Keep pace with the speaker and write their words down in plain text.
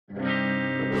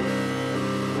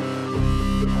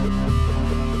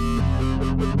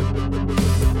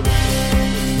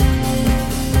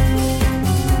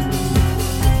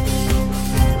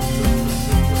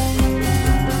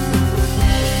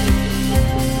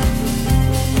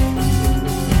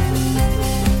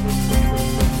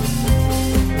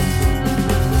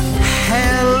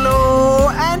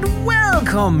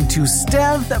Welcome to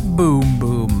Stealth Boom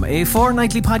Boom, a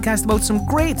fortnightly podcast about some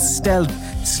great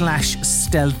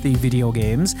stealth/stealthy video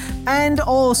games and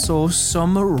also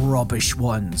some rubbish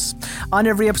ones. On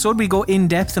every episode, we go in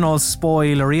depth and all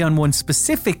spoilery on one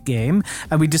specific game,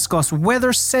 and we discuss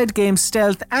whether said game's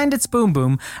stealth and its boom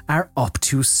boom are up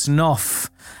to snuff.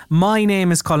 My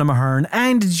name is Colin Mahern,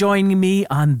 and joining me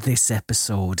on this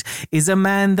episode is a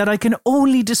man that I can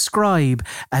only describe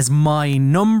as my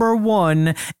number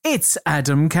one. It's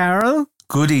Adam Carroll.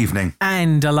 Good evening.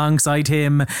 And alongside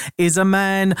him is a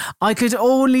man I could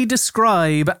only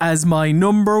describe as my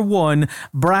number one,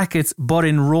 brackets, but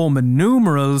in Roman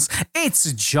numerals.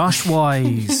 It's Josh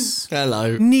Wise.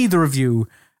 Hello. Neither of you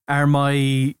are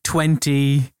my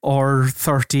 20 or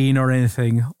 13 or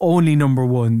anything. Only number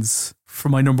ones for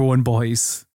my number one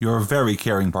boys. You're a very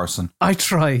caring person. I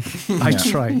try.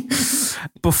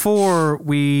 Before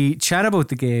we chat about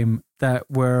the game that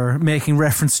we're making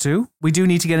reference to, we do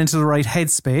need to get into the right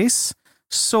headspace.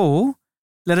 So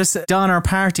let us don our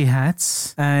party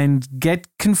hats and get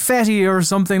confetti or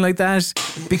something like that,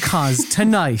 because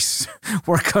tonight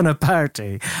we're gonna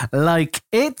party like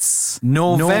it's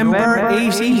November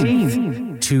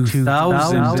 18th,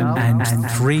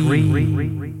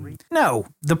 2003. Now,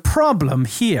 the problem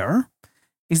here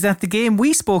is that the game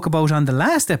we spoke about on the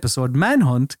last episode,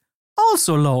 Manhunt,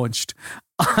 also launched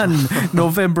on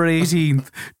November 18th,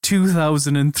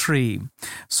 2003.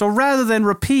 So rather than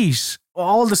repeat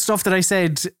all the stuff that I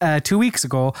said 2 weeks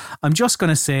ago, I'm just going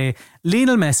to say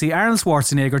Lionel Messi, Arnold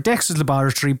Schwarzenegger, Dexter's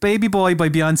Laboratory, Baby Boy by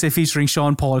Beyonce featuring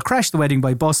Sean Paul, Crash the Wedding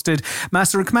by Busted,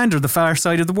 Master and Commander, The Far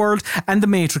Side of the World, and The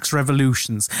Matrix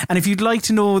Revolutions. And if you'd like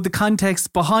to know the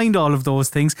context behind all of those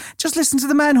things, just listen to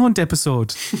the Manhunt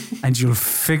episode and you'll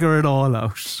figure it all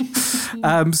out.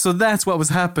 So that's what was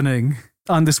happening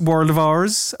on this world of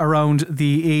ours around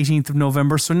the 18th of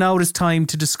November. So now it is time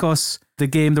to discuss the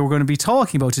game that we're going to be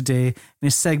talking about today in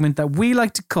a segment that we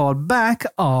like to call Back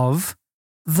of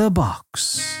the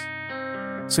Box.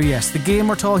 So yes, the game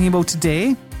we're talking about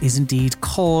today is indeed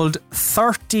called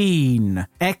XIII.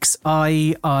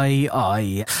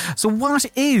 XIII. So what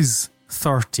is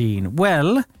XIII?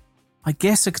 Well, I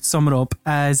guess I could sum it up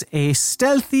as a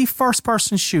stealthy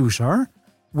first-person shooter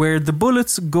where the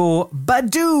bullets go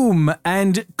badoom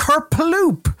and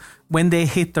kerpaloop when they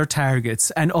hit their targets,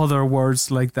 and other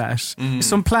words like that.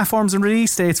 Some platforms and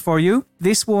release dates for you.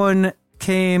 This one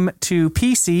came to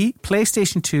PC,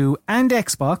 PlayStation 2 and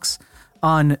Xbox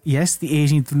on, yes, the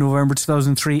 18th of November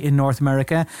 2003 in North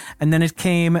America, and then it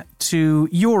came to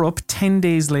Europe 10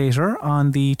 days later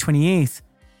on the 28th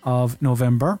of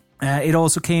November. It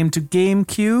also came to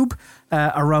GameCube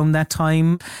around that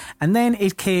time. And then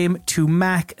it came to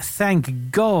Mac, thank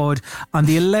God, on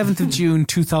the 11th of June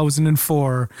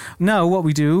 2004. Now, what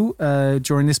we do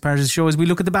during this part of the show is we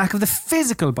look at the back of the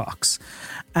physical box.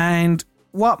 And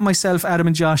what myself, Adam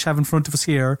and Josh have in front of us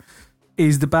here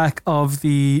is the back of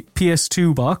the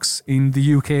PS2 box in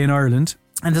the UK and Ireland.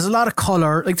 And there's a lot of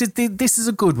colour. Like, this is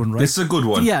a good one, right? This is a good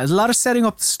one. Yeah, there's a lot of setting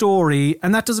up the story.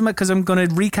 And that doesn't matter because I'm going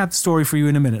to recap the story for you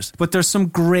in a minute. But there's some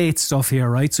great stuff here,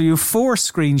 right? So you have 4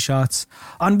 screenshots.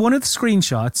 On one of the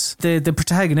screenshots, the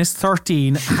protagonist,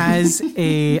 13, has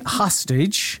a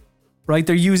hostage, right?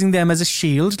 They're using them as a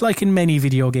shield, like in many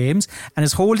video games, and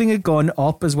is holding a gun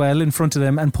up as well in front of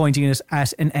them and pointing it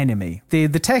at an enemy. The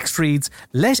text reads,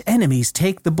 "Let enemies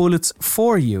take the bullets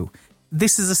for you."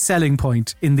 This is a selling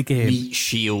point in the game. Meat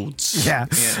shields. Yeah.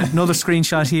 Another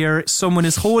screenshot here. Someone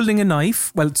is holding a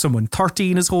knife. Well,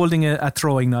 13 is holding a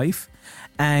throwing knife.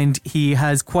 And he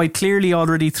has quite clearly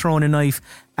already thrown a knife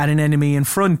at an enemy in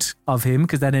front of him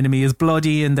because that enemy is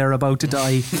bloody and they're about to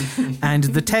die. And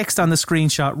the text on the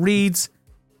screenshot reads,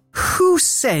 "Who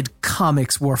said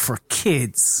comics were for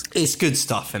kids?" It's good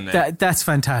stuff in there. That's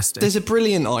fantastic. There's a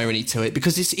brilliant irony to it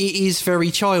because it is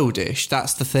very childish.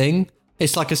 That's the thing.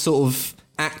 It's like a sort of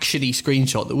actiony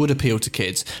screenshot that would appeal to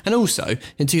kids. And also,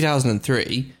 in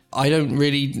 2003, I don't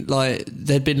really,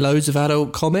 there'd been loads of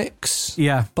adult comics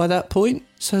by that point.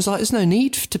 So it's like, there's no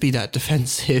need to be that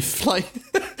defensive.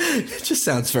 It just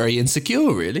sounds very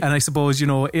insecure, really. And I suppose,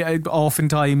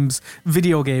 oftentimes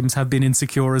video games have been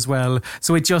insecure as well.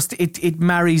 So it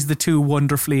marries the two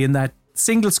wonderfully in that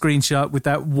single screenshot with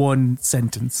that one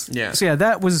sentence. Yeah. So yeah,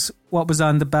 that was what was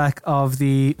on the back of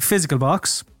the physical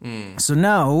box. So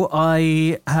now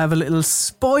I have a little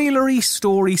spoilery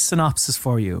story synopsis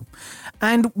for you.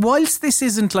 And whilst this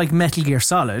isn't like Metal Gear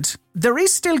Solid, there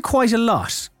is still quite a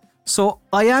lot. So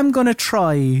I am going to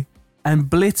try and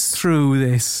blitz through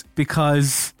this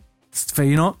because it's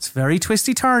very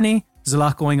twisty-turny. There's a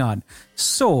lot going on.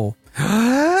 So,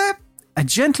 a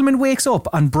gentleman wakes up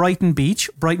on Brighton Beach,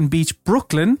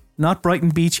 Brooklyn, not Brighton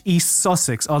Beach, East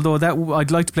Sussex, although I'd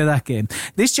like to play that game.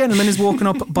 This gentleman is woken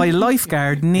up by a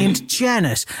lifeguard named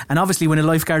Janet. And obviously when a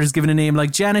lifeguard is given a name like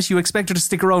Janet, you expect her to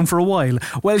stick around for a while.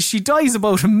 Well, she dies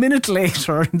about a minute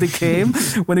later in the game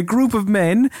when a group of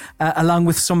men, along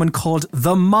with someone called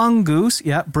the Mongoose,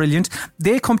 yeah, brilliant,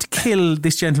 they come to kill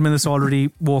this gentleman that's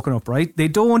already woken up, right? They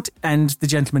don't, and the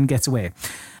gentleman gets away.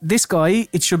 This guy,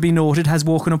 it should be noted, has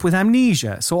woken up with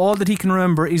amnesia. So all that he can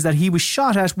remember is that he was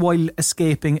shot at while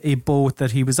escaping a boat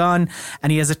that he was on,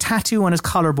 and he has a tattoo on his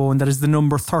collarbone that is the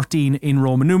number 13 in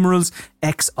Roman numerals,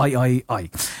 XIII.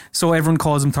 So everyone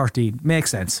calls him 13.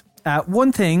 Makes sense.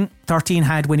 One thing 13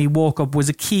 had when he woke up was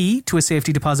a key to a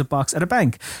safety deposit box at a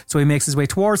bank. So he makes his way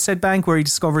towards said bank, where he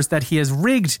discovers that he has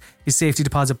rigged his safety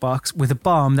deposit box with a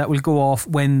bomb that will go off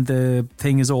when the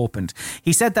thing is opened.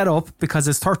 He set that up because,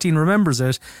 as 13 remembers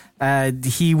it,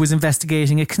 he was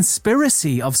investigating a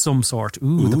conspiracy of some sort.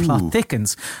 Ooh, the plot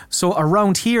thickens. So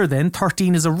around here then,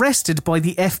 13 is arrested by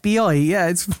the FBI.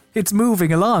 Yeah, it's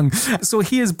moving along. So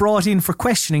he is brought in for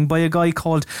questioning by a guy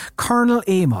called Colonel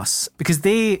Amos, because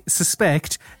they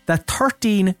suspect that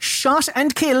 13 shot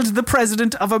and killed the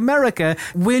President of America,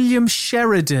 William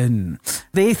Sheridan.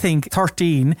 They think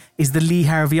 13 is the Lee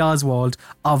Harvey Oswald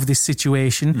of this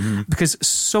situation because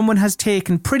someone has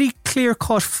taken pretty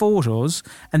clear-cut photos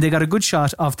and they got a good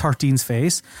shot of 13's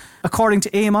face. According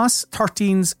to Amos,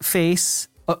 13's face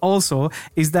also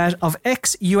is that of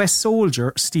ex-US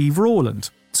soldier Steve Rowland.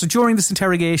 So during this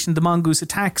interrogation, the Mongoose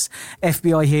attacks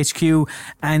FBI HQ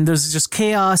and there's just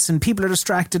chaos and people are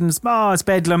distracted and it's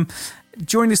bedlam.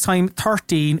 During this time,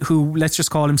 13, who let's just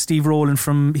call him Steve Rowland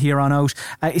from here on out,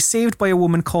 is saved by a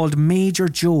woman called Major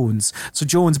Jones. So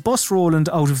Jones busts Rowland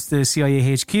out of the CIA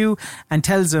HQ and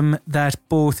tells him that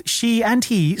both she and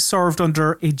he served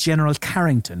under a General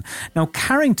Carrington. Now,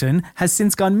 Carrington has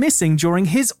since gone missing during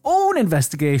his own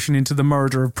investigation into the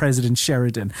murder of President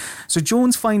Sheridan. So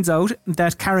Jones finds out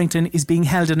that Carrington is being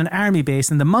held in an army base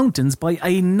in the mountains by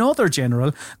another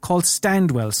general called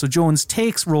Standwell. So Jones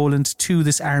takes Rowland to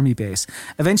this army base.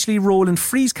 Eventually, Rowland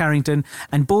frees Carrington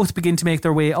and both begin to make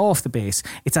their way off the base.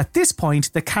 It's at this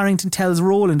point that Carrington tells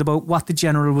Rowland about what the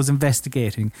general was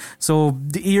investigating. So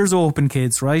the ears open,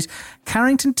 kids, right?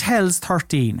 Carrington tells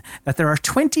 13 that there are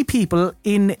 20 people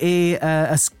in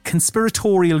a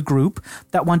conspiratorial group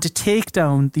that want to take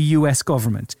down the US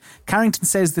government. Carrington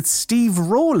says that Steve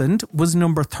Rowland was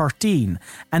number 13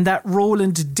 and that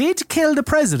Rowland did kill the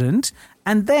president,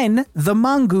 and then the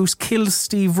Mongoose kills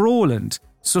Steve Rowland.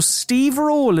 So Steve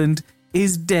Rowland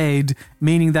is dead,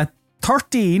 meaning that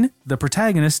 13, the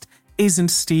protagonist, isn't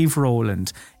Steve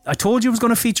Rowland. I told you it was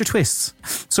going to feature twists.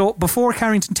 So before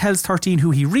Carrington tells 13 who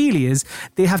he really is,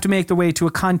 they have to make their way to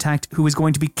a contact who is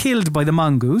going to be killed by the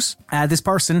Mongoose. This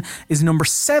person is number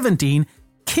 17,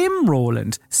 Kim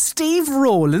Rowland, Steve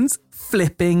Rowland's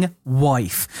flipping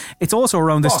wife. It's also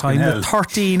around this time that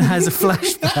 13 has a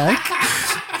flashback.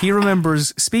 He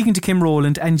remembers speaking to Kim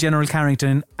Rowland and General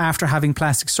Carrington after having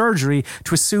plastic surgery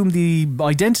to assume the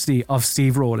identity of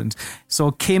Steve Rowland. So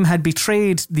Kim had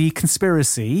betrayed the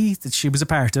conspiracy that she was a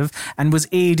part of and was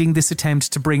aiding this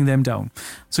attempt to bring them down.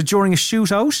 So during a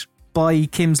shootout by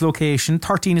Kim's location,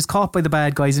 13 is caught by the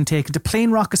bad guys and taken to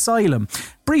Plain Rock Asylum.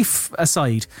 Brief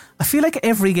aside, I feel like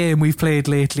every game we've played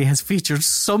lately has featured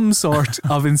some sort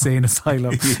of insane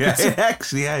asylum. Yeah, it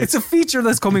actually has. It's a feature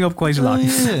that's coming up quite a lot.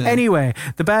 Yeah. Anyway,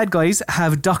 the bad guys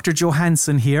have Dr.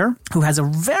 Johansson here, who has a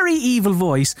very evil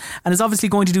voice and is obviously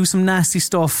going to do some nasty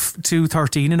stuff to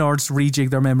 13 in order to rejig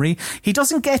their memory. He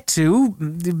doesn't get to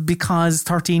because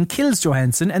 13 kills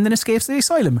Johansson and then escapes the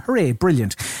asylum. Hooray,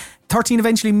 brilliant. 13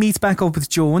 eventually meets back up with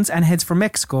Jones and heads for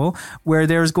Mexico, where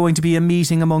there's going to be a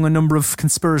meeting among a number of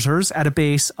conspirators at a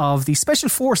base of the Special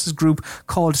Forces group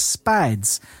called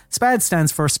SPADS. SPADS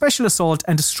stands for Special Assault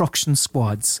and Destruction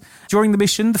Squads. During the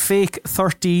mission, the fake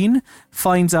 13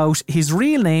 finds out his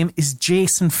real name is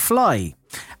Jason Fly,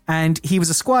 and he was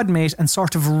a squad mate and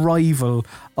sort of rival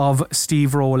of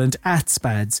Steve Rowland at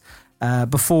SPADS.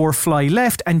 before Fly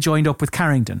left and joined up with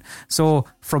Carrington. So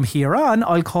from here on,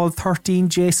 I'll call 13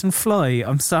 Jason Fly.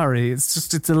 I'm sorry,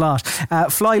 it's a lot.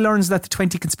 Fly learns that the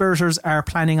 20 conspirators are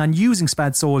planning on using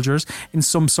SPAD soldiers in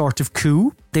some sort of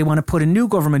coup. They want to put a new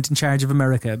government in charge of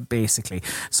America, basically.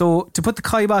 So to put the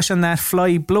kibosh on that,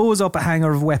 Fly blows up a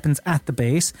hangar of weapons at the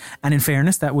base, and in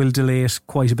fairness, that will delay it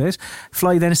quite a bit.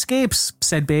 Fly then escapes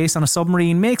said base on a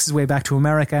submarine, makes his way back to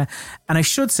America, and I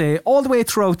should say, all the way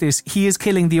throughout this, he is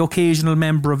killing the occasional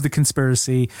member of the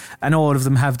conspiracy, and all of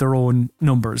them have their own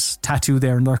numbers tattooed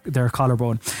there in their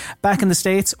collarbone. Back in the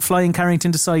States, Fly and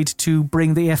Carrington decide to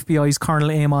bring the FBI's Colonel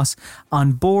Amos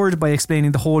on board by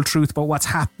explaining the whole truth about what's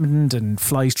happened and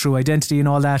Fly's true identity and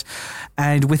all that.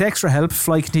 And with extra help,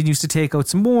 Fly continues to take out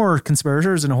some more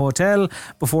conspirators in a hotel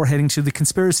before heading to the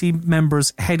conspiracy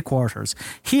members' headquarters.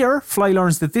 Here, Fly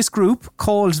learns that this group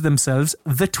called themselves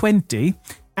the 20,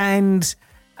 and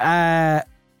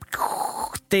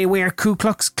they wear Ku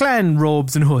Klux Klan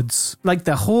robes and hoods, like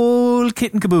the whole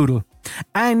kit and caboodle.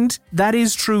 And that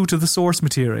is true to the source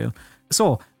material.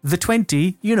 So, the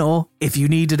 20, if you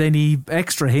needed any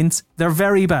extra hints, they're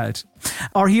very bad.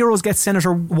 Our heroes get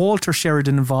Senator Walter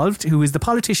Sheridan involved, who is the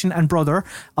politician and brother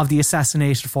of the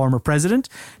assassinated former president.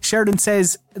 Sheridan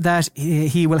says that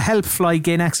he will help Fly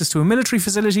gain access to a military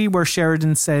facility where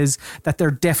Sheridan says that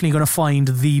they're definitely going to find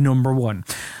the number one.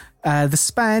 The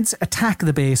SPADs attack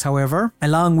the base, however,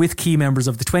 along with key members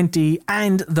of the 20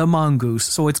 and the Mongoose.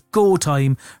 So it's go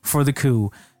time for the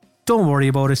coup. Don't worry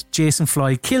about it. Jason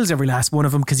Fly kills every last one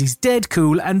of them because he's dead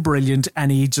cool and brilliant,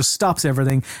 and he just stops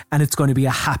everything, and it's going to be a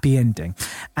happy ending.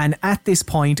 And at this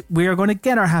point, we are going to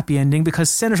get our happy ending because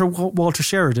Senator Walter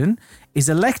Sheridan is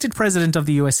elected president of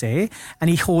the USA, and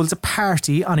he holds a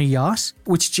party on a yacht,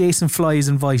 which Jason Fly is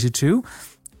invited to,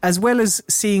 as well as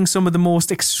seeing some of the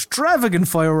most extravagant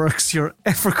fireworks you're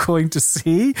ever going to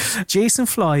see. Jason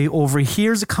Fly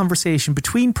overhears a conversation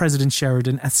between President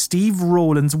Sheridan and Steve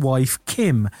Rowland's wife,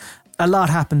 Kim. A lot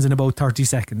happens in about 30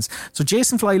 seconds. So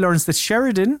Jason Fly learns that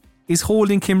Sheridan is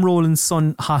holding Kim Rowland's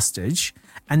son hostage,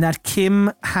 and that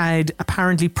Kim had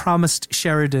apparently promised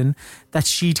Sheridan that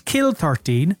she'd kill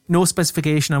 13. No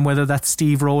specification on whether that's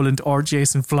Steve Rowland or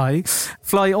Jason Fly.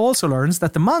 Fly also learns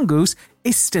that the Mongoose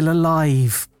is still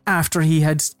alive after he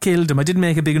had killed him. I didn't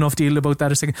make a big enough deal about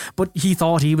that a second, but he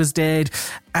thought he was dead.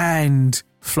 And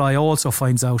Fly also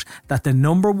finds out that the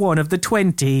number one of the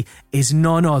 20 is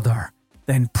none other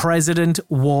than President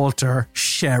Walter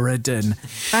Sheridan.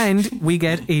 And we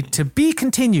get it to be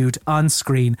continued on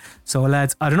screen. So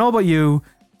lads, I don't know about you,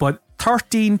 but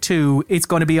 13-2, it's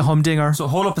going to be a humdinger. So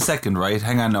hold up a second, right?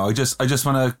 Hang on now. I just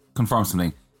want to confirm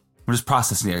something. I'm just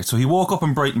processing here. So he woke up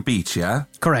in Brighton Beach, yeah?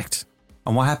 Correct.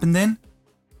 And what happened then?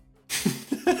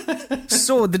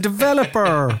 So the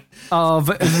developer of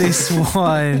this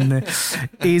one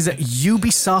is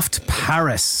Ubisoft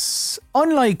Paris.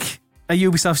 Unlike a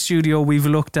Ubisoft studio we've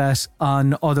looked at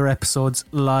on other episodes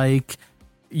like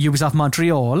Ubisoft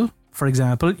Montreal, for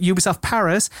example, Ubisoft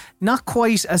Paris, not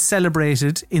quite as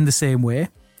celebrated in the same way.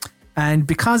 And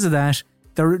because of that,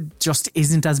 there just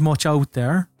isn't as much out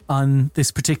there on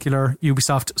this particular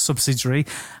Ubisoft subsidiary.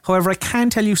 However, I can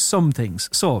tell you some things.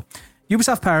 So,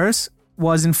 Ubisoft Paris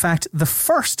was in fact the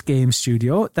first game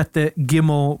studio that the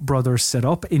Guillemot brothers set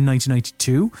up in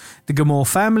 1992. The Guillemot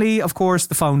family, of course,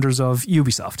 the founders of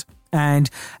Ubisoft. And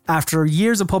after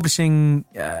years of publishing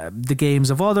the games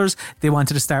of others, they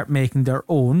wanted to start making their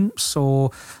own.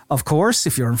 So, of course,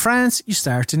 if you're in France, you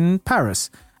start in Paris.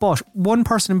 But one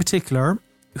person in particular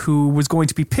who was going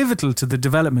to be pivotal to the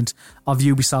development of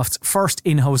Ubisoft's first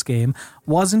in-house game,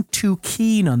 wasn't too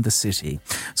keen on the city.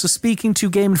 So speaking to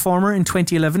Game Informer in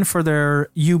 2011 for their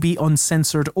Ubi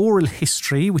Uncensored Oral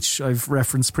History, which I've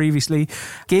referenced previously,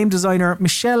 game designer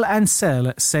Michel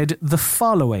Ancel said the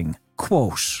following,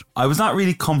 quote, I was not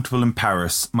really comfortable in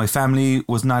Paris. My family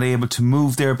was not able to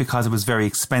move there because it was very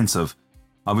expensive.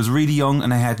 I was really young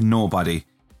and I had nobody.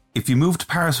 If you move to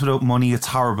Paris without money, it's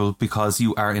horrible because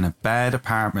you are in a bad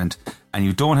apartment and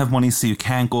you don't have money, so you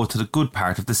can't go to the good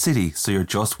part of the city, so you're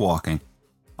just walking.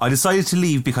 I decided to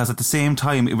leave because at the same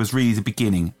time it was really the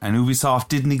beginning and Ubisoft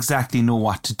didn't exactly know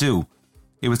what to do.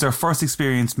 It was their first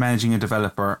experience managing a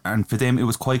developer and for them it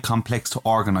was quite complex to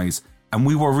organise and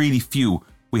we were really few.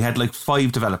 We had like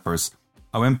 5 developers.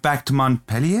 I went back to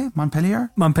Montpellier,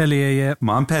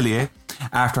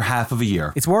 after half of a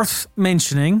year. It's worth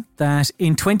mentioning that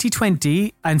in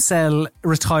 2020, Ancel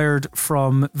retired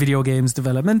from video games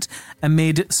development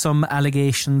amid some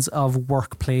allegations of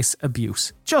workplace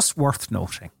abuse. Just worth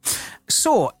noting.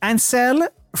 So, Ancel,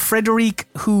 Frederic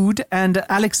Hood and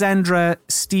Alexandra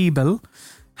Stiebel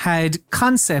had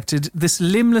concepted this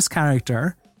limbless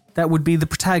character that would be the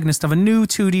protagonist of a new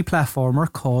 2D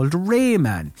platformer called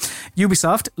Rayman.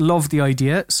 Ubisoft loved the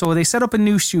idea, so they set up a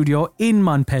new studio in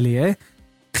Montpellier,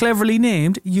 cleverly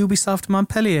named Ubisoft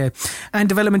Montpellier, and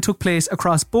development took place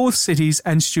across both cities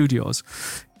and studios.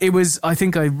 It was, I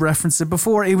think I referenced it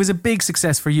before, it was a big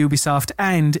success for Ubisoft,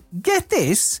 and get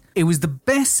this, it was the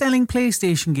best-selling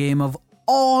PlayStation game of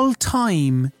all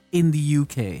time in the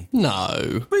UK.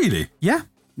 No. Really? Yeah,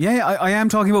 I am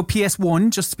talking about PS1,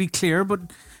 just to be clear, but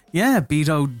yeah, beat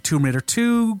out Tomb Raider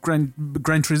 2, Gran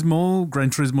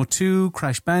Turismo 2,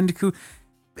 Crash Bandicoot.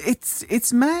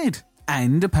 It's mad,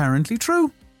 and apparently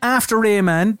true. After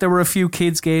Rayman, there were a few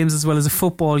kids' games as well as a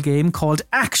football game called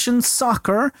Action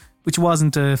Soccer, which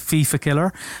wasn't a FIFA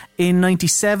killer. In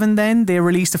 97 then, they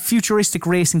released a futuristic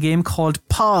racing game called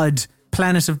Pod,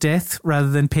 Planet of Death,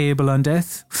 rather than Payable on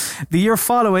Death. The year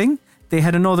following, they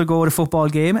had another go at a football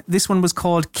game. This one was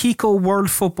called Kiko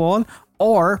World Football,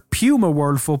 or Puma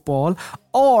World Football,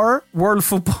 or World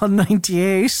Football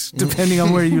 98, depending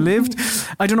on where you lived.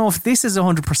 I don't know if this is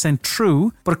 100%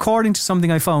 true, but according to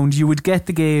something I found, you would get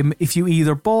the game if you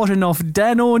either bought enough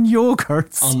Danone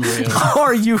yogurts,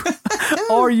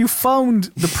 or you found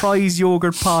the prize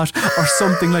yogurt pot or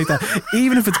something like that.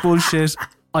 Even if it's bullshit,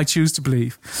 I choose to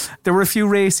believe. There were a few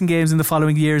racing games in the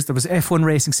following years. There was F1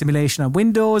 Racing Simulation on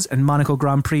Windows and Monaco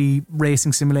Grand Prix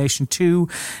Racing Simulation 2.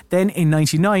 Then in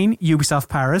 99, Ubisoft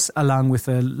Paris, along with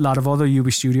a lot of other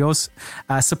Ubi studios,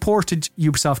 supported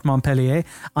Ubisoft Montpellier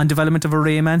on development of a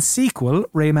Rayman sequel,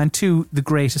 Rayman 2 The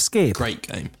Great Escape. Great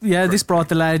game. Yeah, this brought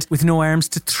the lad with no arms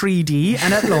to 3D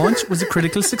and at launch was a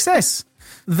critical success.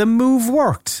 The move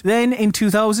worked. Then in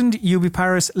 2000, Ubi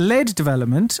Paris led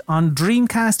development on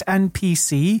Dreamcast and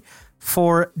PC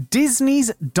for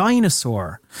Disney's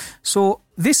Dinosaur. So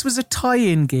this was a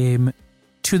tie-in game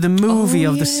to the movie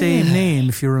of the same name,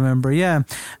 if you remember. Yeah.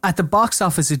 At the box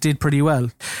office, it did pretty well.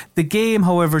 The game,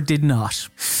 however, did not.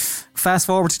 Fast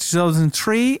forward to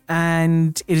 2003,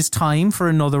 and it is time for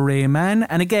another Rayman.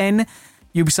 And again,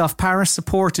 Ubisoft Paris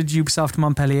supported Ubisoft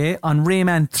Montpellier on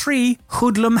Rayman 3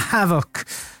 Hoodlum Havoc.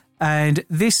 And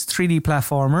this 3D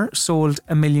platformer sold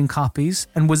 1 million copies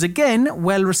and was again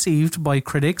well received by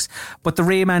critics. But the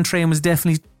Rayman train was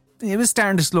it was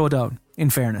starting to slow down,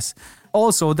 in fairness.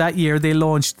 Also, that year they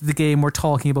launched the game we're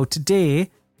talking about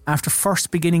today after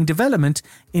first beginning development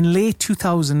in late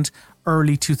 2000,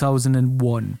 early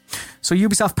 2001. So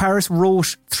Ubisoft Paris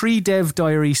wrote 3 dev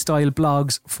diary style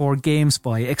blogs for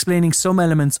GameSpy explaining some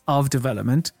elements of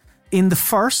development. In the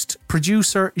first,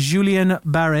 producer Julien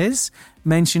Barres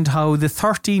mentioned how the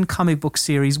 13 comic book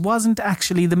series wasn't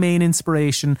actually the main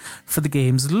inspiration for the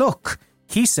game's look.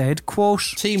 He said,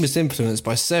 quote, "Team was influenced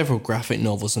by several graphic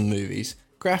novels and movies.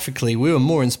 Graphically, we were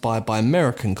more inspired by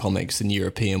American comics than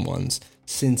European ones.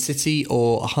 Sin City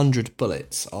or 100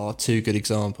 Bullets are 2 good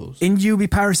examples." In Ubi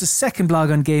Paris' second blog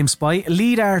on GameSpy,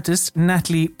 lead artist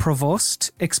Natalie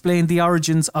Provost explained the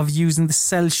origins of using the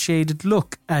cel-shaded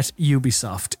look at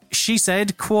Ubisoft. She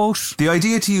said, quote, "The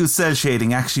idea to use cel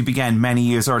shading actually began many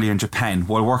years earlier in Japan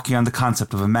while working on the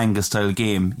concept of a manga-style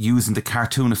game using the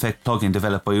Cartoon Effect plugin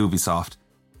developed by Ubisoft.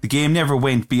 The game never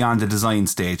went beyond the design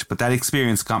stage, but that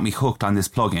experience got me hooked on this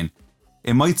plugin.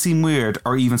 It might seem weird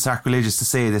or even sacrilegious to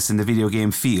say this in the video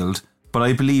game field, but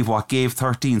I believe what gave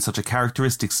 13 such a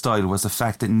characteristic style was the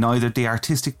fact that neither the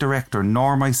artistic director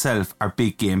nor myself are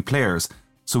big game players,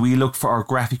 so we looked for our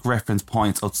graphic reference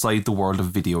points outside the world of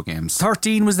video games."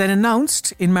 13 was then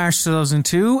announced in March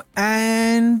 2002,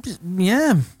 and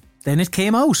yeah, then it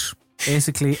came out,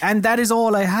 basically. And that is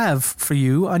all I have for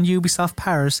you on Ubisoft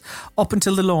Paris up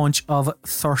until the launch of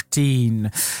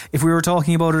 13. If we were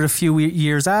talking about it a few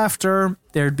years after,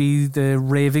 there'd be the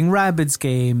Raving Rabbids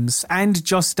games and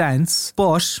Just Dance.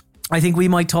 But I think we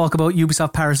might talk about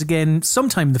Ubisoft Paris again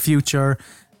sometime in the future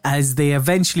as they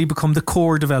eventually become the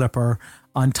core developer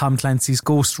on Tom Clancy's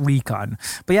Ghost Recon.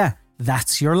 But yeah,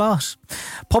 that's your lot.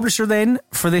 Publisher then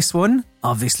for this one,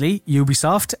 obviously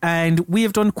Ubisoft, and we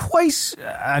have done quite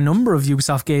a number of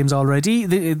Ubisoft games already.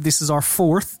 This is our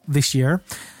 4th this year.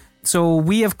 So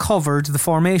we have covered the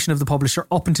formation of the publisher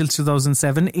up until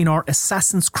 2007 in our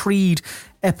Assassin's Creed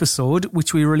episode,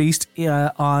 which we released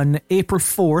on April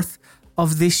 4th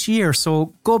of this year.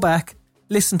 So go back,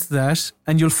 listen to that,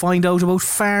 and you'll find out about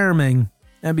farming.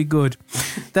 That'd be good.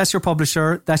 That's your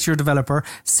publisher, that's your developer.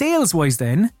 Sales-wise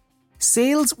then,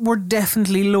 sales were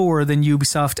definitely lower than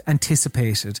Ubisoft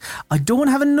anticipated. I don't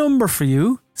have a number for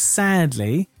you,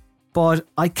 sadly, but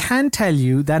I can tell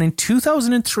you that in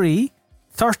 2003,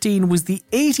 13 was the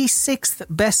 86th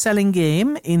best-selling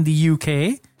game in the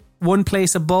UK, one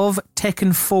place above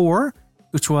Tekken 4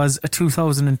 which was a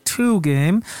 2002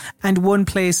 game, and one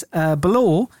place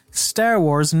below, Star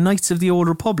Wars Knights of the Old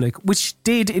Republic, which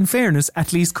did, in fairness,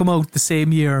 at least come out the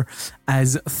same year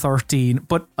as 13,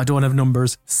 but I don't have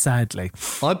numbers, sadly.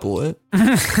 I bought it.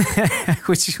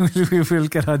 Which we will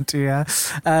get onto, yeah.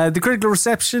 The critical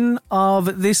reception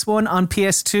of this one on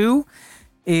PS2,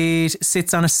 it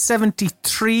sits on a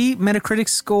 73 Metacritic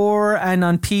score, and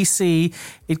on PC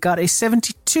it got a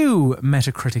 72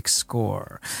 Metacritic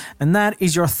score. And that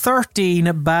is your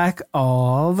 13 back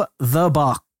of the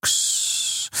box.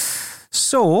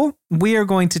 So we are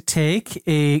going to take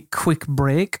a quick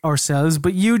break ourselves,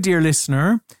 but you, dear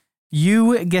listener,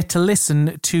 you get to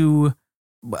listen to,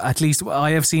 at least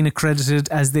I have seen it credited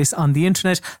as this on the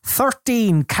internet,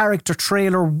 13 character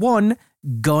trailer 1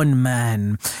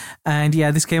 Gunman. And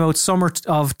yeah, this came out summer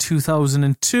of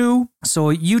 2002.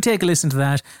 So you take a listen to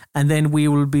that, and then we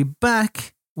will be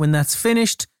back when that's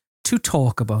finished to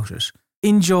talk about it.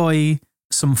 Enjoy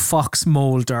some Fox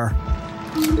Mulder.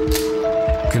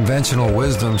 Conventional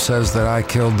wisdom says that I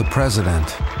killed the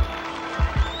president.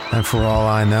 And for all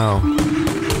I know,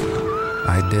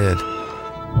 I did.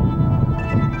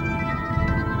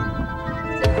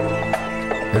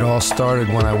 It all started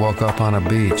when I woke up on a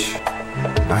beach.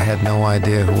 I had no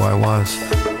idea who I was,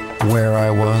 where I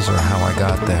was, or how I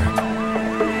got there.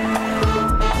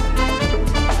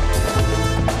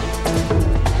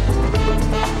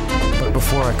 But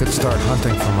before I could start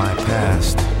hunting for my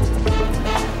past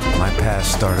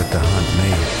started to hunt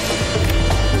me.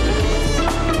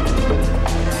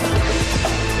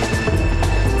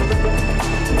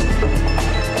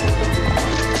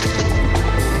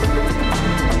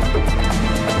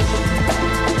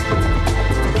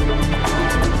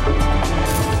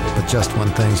 But just when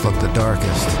things looked the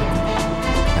darkest,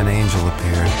 an angel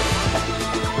appeared.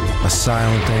 A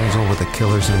silent angel with a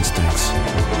killer's instincts.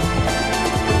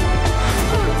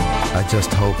 I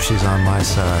just hope she's on my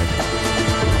side.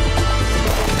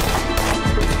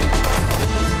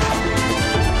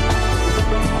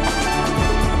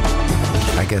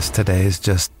 I guess today is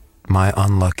just my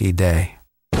unlucky day.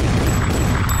 All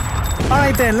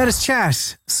right then, let us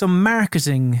chat some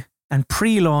marketing and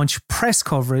pre-launch press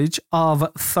coverage of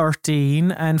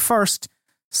 13. And first,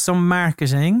 some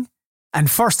marketing. And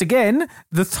first again,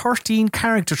 the 13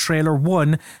 character trailer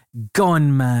 1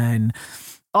 Gunman.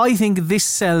 I think this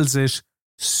sells it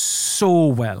so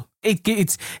well.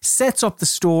 It sets up the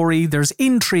story. There's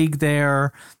intrigue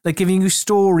there, like giving you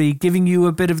story, giving you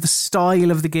a bit of the style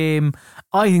of the game.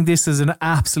 I think this is an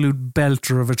absolute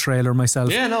belter of a trailer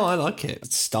myself. Yeah, no, I like it.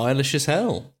 It's stylish as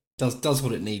hell. Does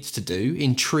what it needs to do.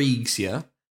 Intrigues you.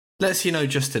 Lets you know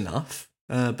just enough,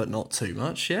 but not too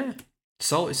much. Yeah.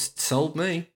 It's sold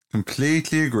me.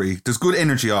 Completely agree. There's good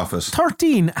energy off it.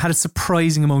 13 had a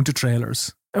surprising amount of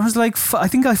trailers. It was like, I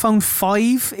think I found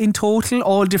 5 in total,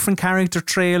 all different character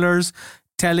trailers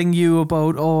telling you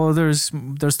about, there's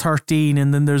 13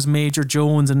 and then there's Major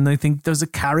Jones and I think there's a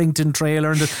Carrington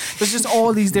trailer and there's just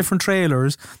all these different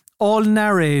trailers, all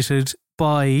narrated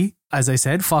by, as I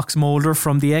said, Fox Mulder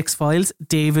from the X-Files,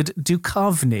 David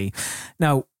Duchovny.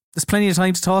 Now, there's plenty of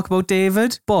time to talk about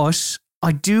David, but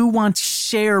I do want to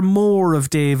share more of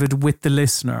David with the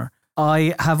listener.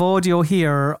 I have audio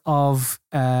here of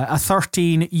a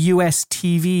 13 US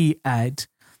TV ad.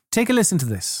 Take a listen to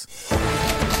this.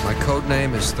 My code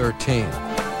name is 13.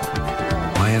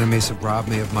 My enemies have robbed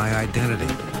me of my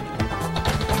identity.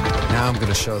 Now I'm going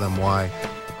to show them why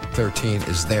 13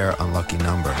 is their unlucky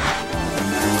number.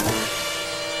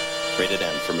 Rated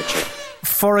M for mature.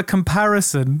 For a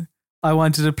comparison, I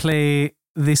wanted to play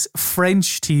this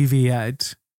French TV ad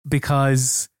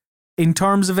because in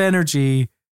terms of energy,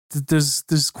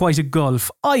 there's quite a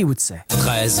gulf, I would say.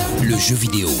 13, le jeu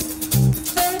vidéo.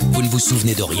 Vous ne vous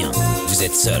souvenez de rien. Vous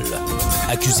êtes seul,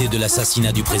 accusé de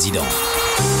l'assassinat du président.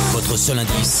 Votre seul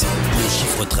indice, le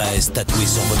chiffre 13 tatoué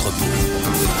sur votre peau.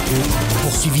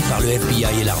 Poursuivi par le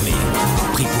FBI et l'armée.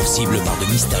 Pris pour cible par de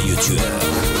mystérieux tueurs.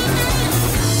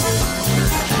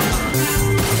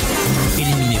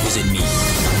 Éliminez vos ennemis.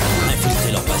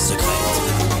 Infiltrez leur base secrète.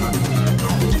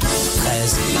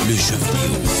 13, le jeu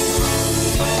vidéo.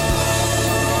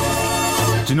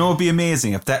 Do you know, it'd be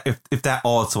amazing if that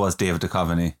also was David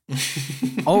Duchovny.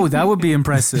 Oh, that would be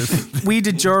impressive. We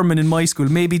did German in my school.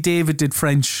 Maybe David did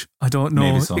French. I don't know.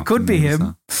 Maybe so. It could be Maybe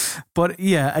him. so. But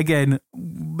yeah, again,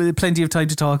 plenty of time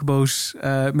to talk about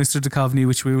Mr. Duchovny,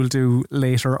 which we will do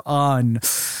later on.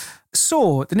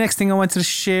 So the next thing I wanted to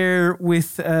share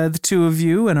with the two of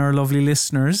you and our lovely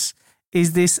listeners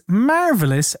is this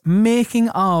marvellous making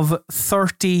of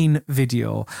 13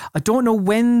 video. I don't know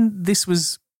when this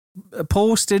was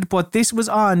posted, but this was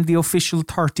on the official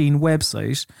 13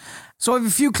 website. So I have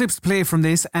a few clips to play from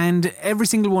this, and every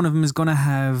single one of them is going to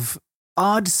have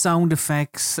odd sound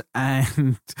effects,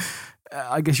 and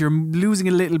I guess you're losing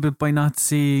a little bit by not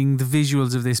seeing the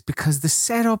visuals of this because the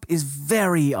setup is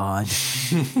very odd.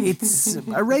 It's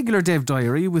a regular dev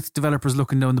diary with developers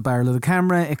looking down the barrel of the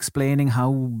camera, explaining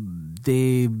how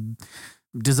they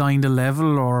designed a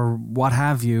level or what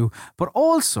have you. But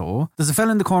also, there's a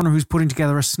fella in the corner who's putting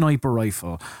together a sniper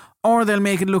rifle. Or they'll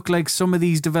make it look like some of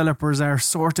these developers are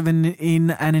sort of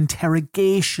in an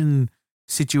interrogation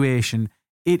situation.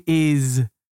 It is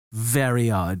very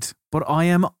odd, but I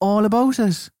am all about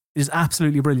it. It is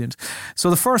absolutely brilliant. So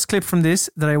the first clip from this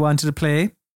that I wanted to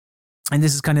play, and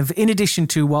this is kind of in addition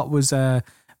to what was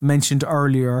mentioned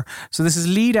earlier. So this is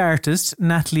lead artist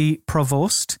Natalie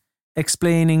Provost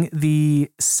explaining the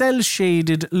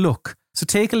cel-shaded look. So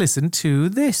take a listen to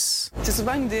this.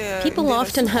 People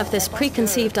often have this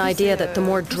preconceived idea that the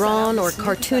more drawn or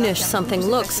cartoonish something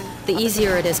looks, the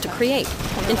easier it is to create.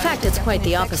 In fact, it's quite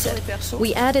the opposite.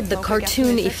 We added the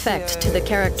cartoon effect to the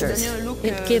characters.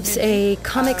 It gives a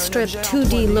comic strip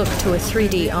 2D look to a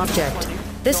 3D object.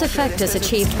 This effect is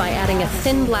achieved by adding a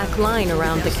thin black line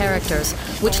around the characters,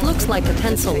 which looks like a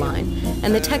pencil line,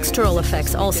 and the textural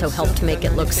effects also help to make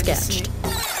it look sketched.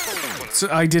 So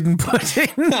I didn't put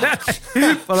in that,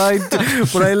 but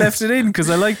I left it in because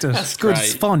I liked it. That's it's good. Great.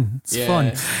 It's fun. It's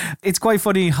fun. It's quite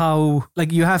funny how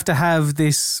you have to have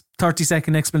this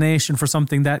 30-second explanation for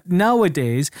something that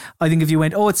nowadays, I think if you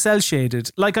went, it's cel-shaded,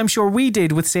 like I'm sure we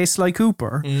did with, say, Sly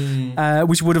Cooper,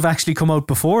 which would have actually come out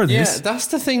before this. Yeah, that's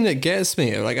the thing that gets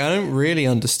me. Like, I don't really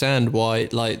understand why,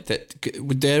 like, that.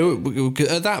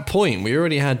 At that point, we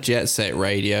already had Jet Set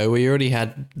Radio, we already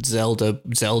had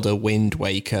Zelda Wind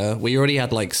Waker, we already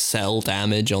had, like, Cell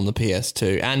Damage on the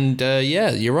PS2, and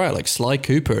you're right, like, Sly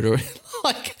Cooper,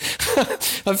 like,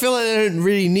 I feel like I don't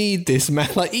really need this, man.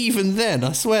 Like, even then,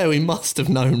 I swear we must have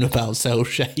known about cell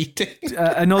shading.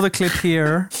 Another clip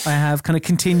here I have kind of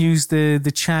continues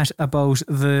the chat about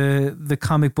the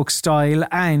comic book style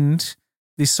and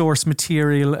the source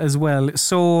material as well.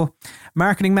 So,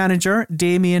 marketing manager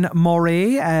Damien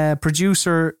Moret,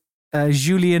 producer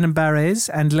Julien Barres,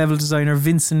 and level designer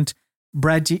Vincent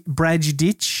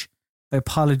Brajdich. I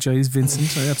apologise,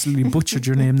 Vincent. I absolutely butchered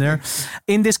your name there.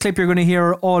 In this clip, you're going to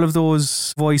hear all of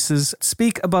those voices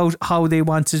speak about how they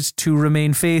wanted to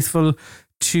remain faithful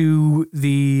to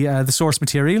the source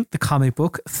material, the comic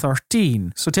book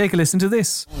 13. So take a listen to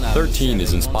this. 13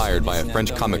 is inspired by a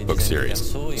French comic book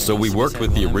series, so we worked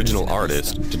with the original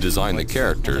artist to design the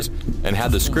characters and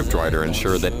had the scriptwriter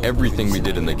ensure that everything we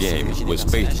did in the game was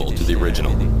faithful to the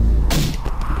original.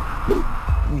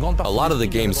 A lot of the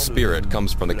game's spirit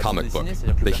comes from the comic book.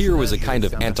 The hero is a kind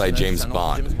of anti-James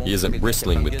Bond. He isn't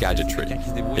bristling with gadgetry.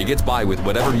 He gets by with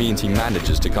whatever means he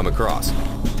manages to come across.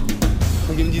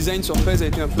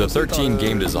 The 13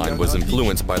 game design was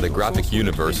influenced by the graphic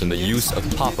universe and the use of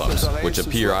pop-ups, which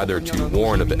appear either to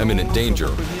warn of imminent danger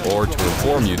or to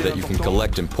inform you that you can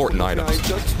collect important items.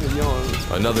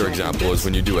 Another example is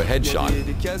when you do a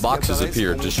headshot, boxes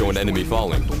appear to show an enemy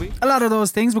falling. A lot of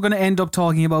those things we're going to end up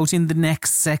talking about in the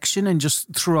next section and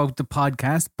just throughout the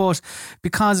podcast, but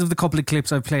because of the couple of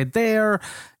clips I've played there,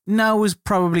 now is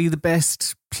probably the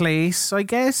best place, I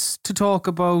guess, to talk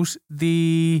about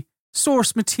the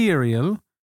source material,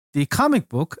 the comic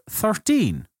book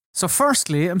 13. So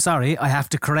firstly, I'm sorry, I have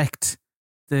to correct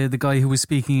the guy who was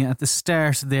speaking at the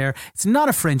start there. It's not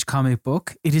a French comic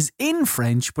book. It is in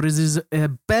French, but it is a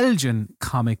Belgian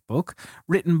comic book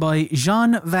written by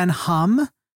Jean Van Ham,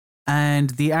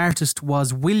 and the artist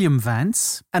was William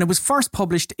Vance, and it was first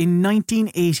published in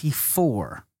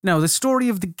 1984. Now, the story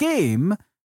of the game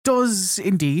does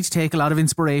indeed take a lot of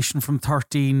inspiration from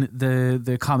 13,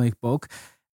 the comic book.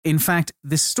 In fact,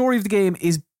 the story of the game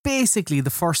is basically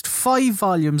the first 5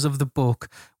 volumes of the book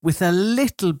with a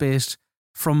little bit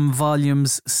from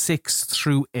volumes 6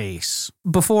 through 8.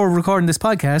 Before recording this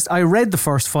podcast, I read the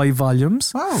first 5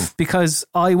 volumes because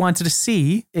I wanted to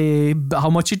see how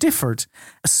much it differed.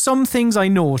 Some things I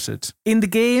noted. In the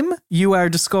game, you are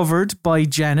discovered by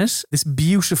Janet, this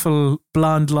beautiful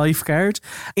blonde lifeguard.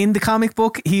 In the comic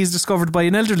book, he is discovered by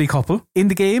an elderly couple. In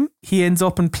the game, he ends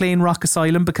up in Plain Rock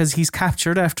Asylum because he's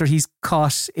captured after he's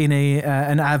caught in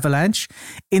an avalanche.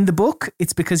 In the book,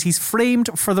 it's because he's framed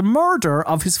for the murder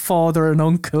of his father and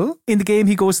uncle. In the game,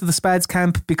 he goes to the Spads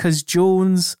camp because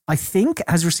Jones, I think,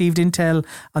 has received intel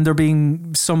on there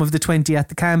being some of the 20 at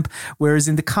the camp, whereas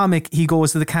in the comic, he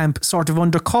goes to the camp sort of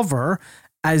undercover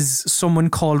as someone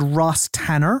called Ross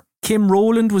Tanner. Kim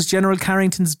Rowland was General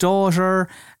Carrington's daughter.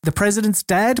 The president's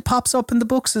dad pops up in the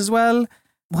books as well.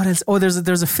 what else? Oh,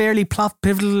 there's a fairly plot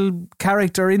pivotal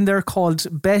character in there called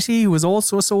Betty, who was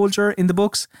also a soldier in the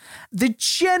books. The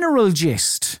general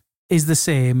gist is the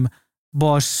same,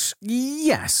 but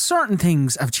yeah, certain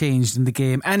things have changed in the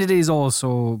game, and it is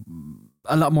also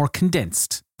a lot more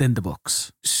condensed than the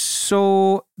books.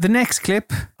 So the next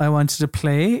clip I wanted to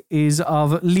play is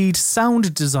of lead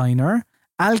sound designer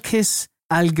Alkis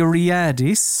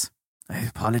Algeriadis. I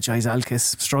apologise,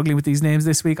 Alkis. I'm struggling with these names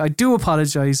this week. I do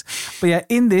apologise. But yeah,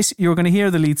 in this, you're going to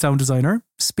hear the lead sound designer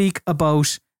speak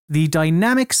about the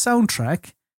dynamic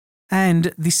soundtrack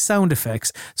and the sound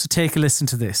effects. So take a listen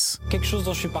to this.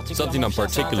 Something I'm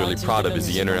particularly proud of is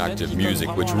the interactive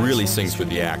music, which really syncs with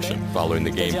the action, following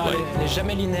the gameplay.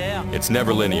 It's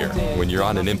never linear. When you're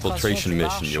on an infiltration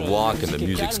mission, you walk and the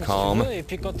music's calm,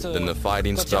 then the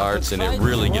fighting starts and it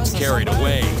really gets carried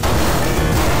away.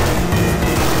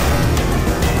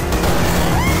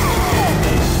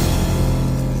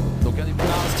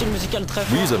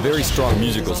 We use a very strong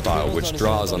musical style which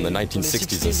draws on the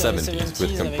 1960s and 70s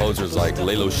with composers like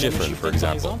Lalo Schifrin, for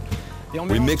example.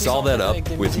 We mix all that up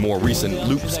with more recent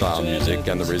loop-style music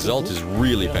and the result is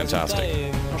really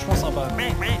fantastic.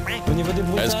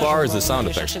 As far as the sound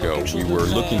effects go, we were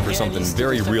looking for something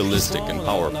very realistic and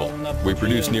powerful. We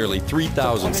produced nearly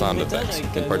 3,000 sound effects,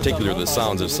 in particular the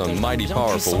sounds of some mighty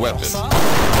powerful weapons.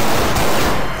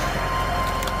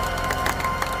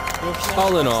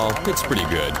 All in all, it's pretty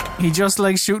good. He just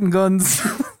likes shooting guns.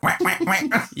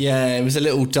 Yeah, it was a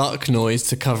little duck noise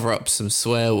to cover up some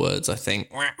swear words, I think.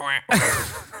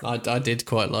 I did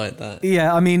quite like that.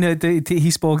 Yeah, I mean, he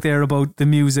spoke there about the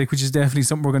music, which is definitely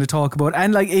something we're going to talk about.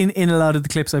 And like in a lot of the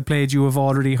clips I played, you have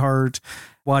already heard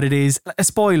what it is.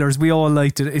 Spoilers, we all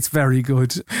liked it. It's very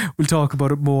good. We'll talk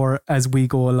about it more as we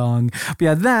go along. But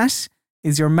yeah, that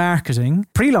is your marketing,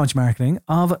 pre-launch marketing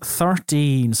of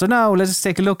 13. So now let us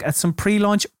take a look at some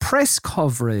pre-launch press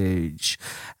coverage.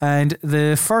 And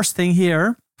the first thing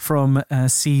here from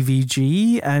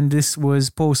CVG, and this was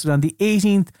posted on the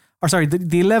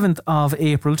 11th of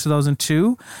April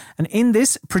 2002. And in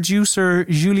this, producer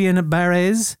Julien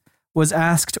Barrez was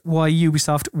asked why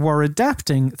Ubisoft were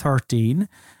adapting 13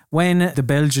 when the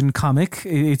Belgian comic,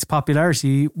 its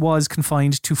popularity was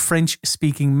confined to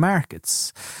French-speaking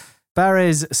markets.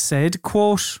 Barrez said,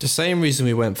 quote, "The same reason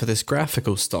we went for this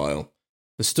graphical style.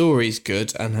 The story's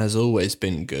good and has always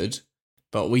been good,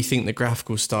 but we think the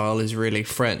graphical style is really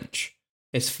French.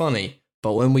 It's funny,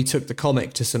 but when we took the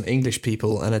comic to some English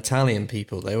people and Italian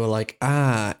people, they were like,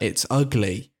 it's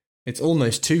ugly. It's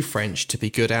almost too French to be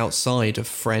good outside of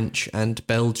French and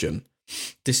Belgium.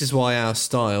 This is why our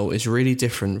style is really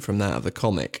different from that of the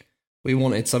comic. We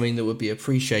wanted something that would be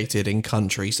appreciated in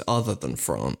countries other than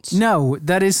France." No,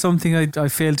 that is something I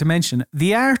failed to mention.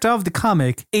 The art of the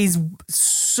comic is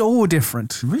so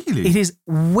different. Really? It is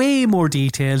way more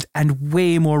detailed and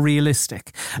way more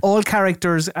realistic. All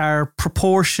characters are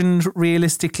proportioned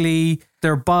realistically.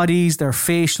 Their bodies, their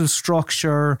facial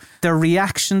structure, their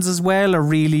reactions as well are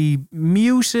really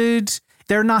muted.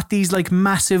 They're not these like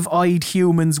massive-eyed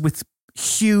humans with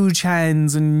huge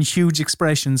hands and huge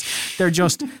expressions. They're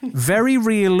just very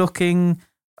real looking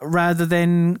rather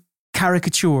than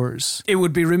caricatures. It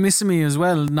would be remiss of me as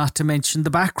well not to mention the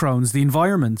backgrounds, the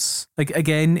environments. Like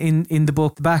again, in the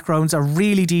book, the backgrounds are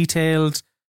really detailed,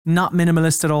 not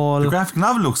minimalist at all. The graphic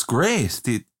novel looks great.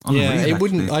 It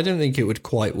wouldn't. I don't think it would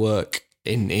quite work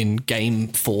in game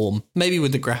form. Maybe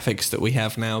with the graphics that we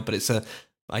have now, but it's a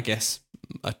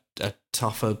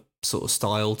tougher sort of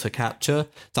style to capture.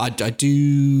 I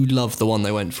do love the one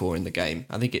they went for in the game.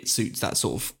 I think it suits that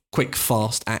sort of quick,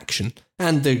 fast action.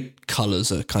 And the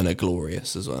colours are kind of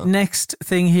glorious as well. Next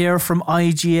thing here from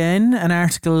IGN, an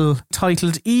article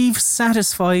titled "Eve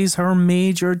Satisfies Her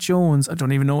Major Jones." I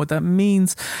don't even know what that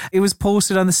means. It was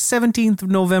posted on the 17th of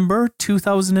November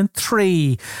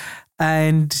 2003.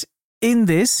 And in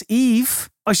this, Eve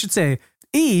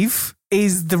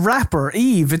is the rapper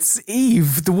Eve. It's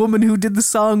Eve, the woman who did the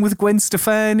song with Gwen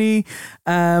Stefani.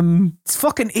 It's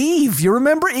fucking Eve. You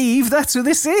remember Eve? That's who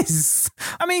this is.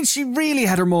 I mean, she really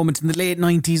had her moment in the late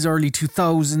 90s, early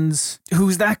 2000s.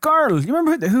 Who's that girl? You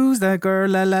remember who's that girl?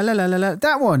 La la la la la la.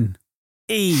 That one.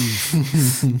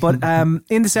 Eve. But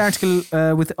in this article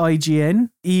with IGN,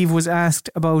 Eve was asked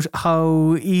about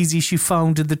how easy she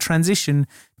found the transition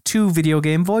to video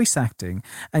game voice acting.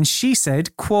 And she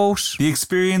said, quote, "The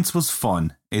experience was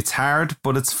fun. It's hard,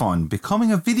 but it's fun.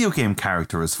 Becoming a video game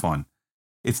character is fun.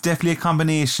 It's definitely a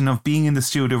combination of being in the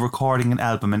studio recording an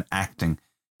album and acting.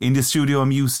 In the studio,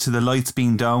 I'm used to the lights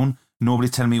being down. Nobody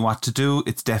telling me what to do.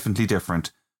 It's definitely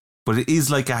different. But it is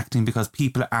like acting because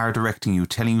people are directing you,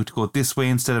 telling you to go this way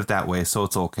instead of that way, so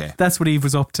it's okay. That's what Eve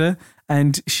was up to,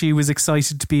 and she was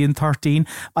excited to be in 13.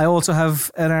 I also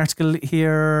have an article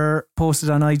here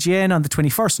posted on IGN on the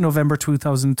 21st of November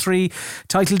 2003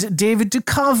 titled David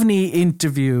Duchovny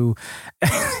Interview.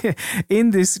 In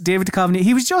this, David Duchovny,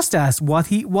 he was just asked what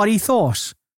he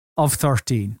thought of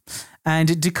 13. And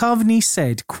Duchovny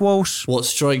said, quote, "What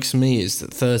strikes me is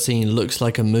that 13 looks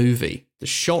like a movie. The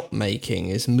shot making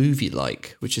is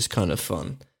movie-like, which is kind of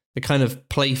fun. The kind of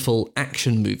playful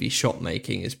action movie shot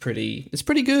making is pretty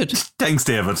good." Thanks,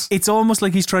 David. It's almost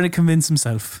like he's trying to convince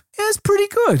himself. Yeah, it's pretty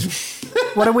good.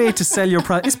 What a way to sell your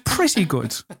product. It's pretty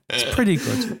good. It's pretty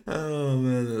good. Oh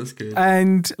man, that's good.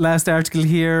 And last article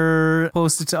here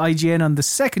posted to IGN on the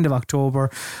 2nd of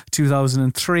October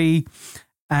 2003.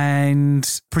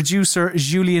 And producer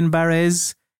Julien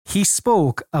Barrez, he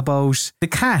spoke about the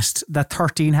cast that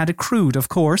 13 had accrued. Of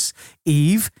course,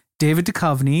 Eve, David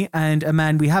Duchovny, and a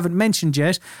man we haven't mentioned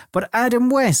yet, but Adam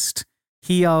West.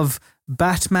 He of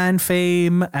Batman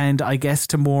fame, and I guess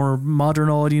to more modern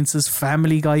audiences,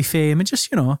 Family Guy fame, and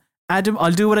just, Adam,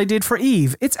 I'll do what I did for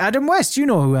Eve. It's Adam West. You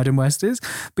know who Adam West is.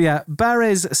 But yeah,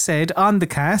 Barrez said on the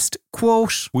cast,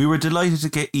 quote, "We were delighted to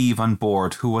get Eve on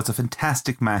board, who was a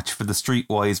fantastic match for the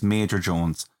streetwise Major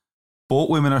Jones. Both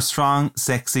women are strong,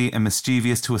 sexy, and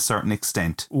mischievous to a certain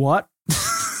extent." What?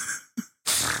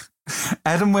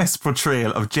 Adam West's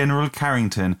portrayal of General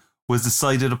Carrington was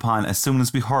decided upon as soon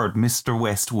as we heard Mr.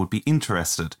 West would be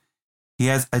interested. He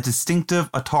has a distinctive,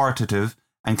 authoritative,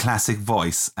 and classic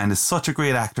voice, and is such a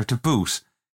great actor to boot.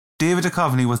 David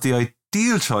Duchovny was the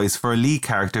ideal choice for a lead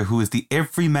character who is the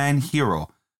everyman hero,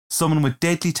 someone with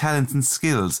deadly talents and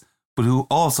skills, but who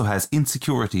also has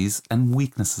insecurities and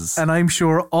weaknesses. And I'm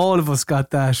sure all of us got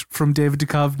that from David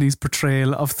Duchovny's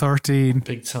portrayal of 13.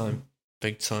 Big time.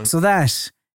 So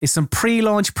that is some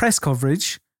pre-launch press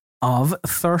coverage of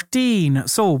 13.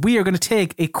 So we are going to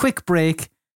take a quick break,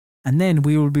 and then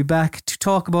we will be back to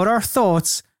talk about our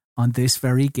thoughts on this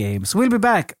very game. So we'll be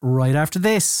back right after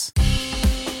this.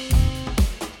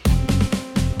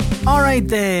 Alright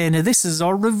then, this is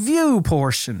our review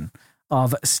portion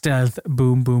of Stealth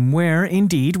Boom Boom, where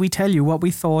indeed we tell you what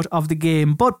we thought of the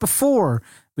game. But before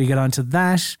we get on to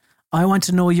that, I want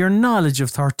to know your knowledge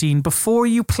of 13 before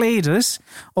you played it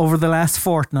over the last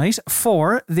fortnight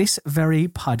for this very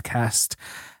podcast.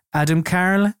 Adam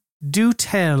Carl, do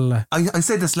tell. I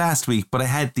said this last week, but I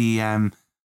had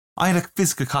I had a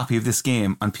physical copy of this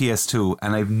game on PS2,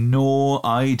 and I have no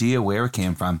idea where it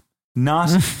came from.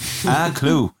 Not a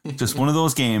clue. Just one of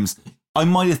those games. I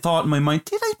might have thought in my mind,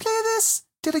 did I play this?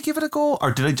 Did I give it a go?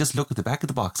 Or did I just look at the back of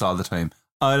the box all the time?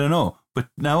 I don't know. But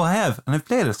now I have, and I've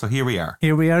played it, so here we are.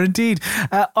 Here we are indeed.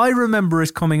 I remember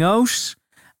it coming out.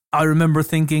 I remember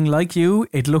thinking, like you,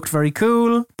 it looked very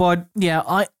cool. But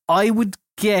yeah, I would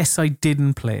guess I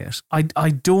didn't play it. I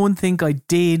don't think I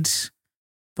did.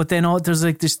 But then there's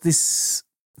like this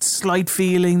slight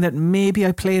feeling that maybe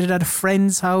I played it at a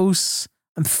friend's house.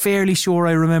 I'm fairly sure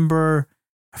I remember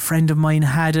a friend of mine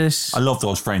had it. I love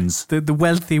those friends. The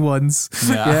wealthy ones.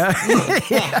 Yeah.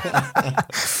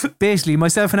 Basically,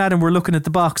 myself and Adam were looking at the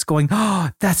box going, oh,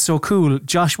 that's so cool.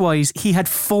 Josh Wise, he had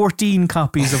 14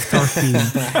 copies of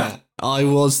 13. I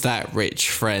was that rich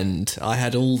friend. I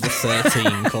had all the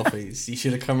 13 copies. You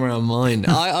should have come around mine.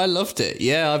 I loved it.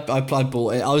 Yeah, I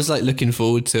bought it. I was like looking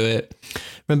forward to it.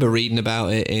 Remember reading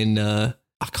about it in, I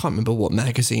can't remember what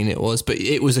magazine it was, but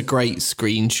it was a great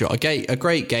screenshot. A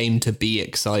great game to be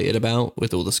excited about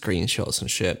with all the screenshots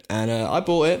and shit. And I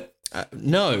bought it.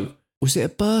 No, was it a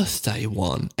birthday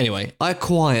one? Anyway, I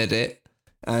acquired it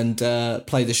and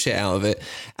played the shit out of it.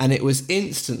 And it was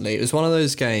one of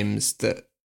those games that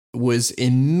was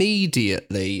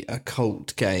immediately a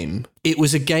cult game. It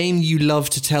was a game you love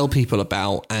to tell people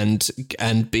about and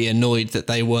be annoyed that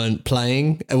they weren't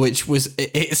playing, which was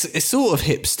it's sort of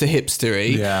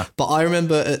hipstery. Yeah. But I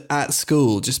remember at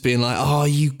school just being like, oh,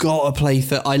 you gotta play.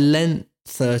 I lent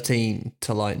 13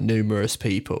 to like numerous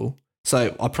people.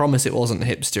 So I promise it wasn't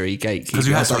hipstery gatekeeping. Because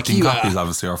you had 13 copies,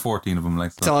 obviously, or 14 of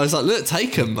them. So I was like, look,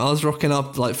 take them. I was rocking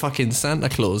up like fucking Santa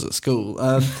Claus at school.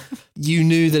 You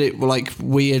knew that it like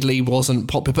weirdly wasn't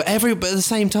popular, but at the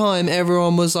same time,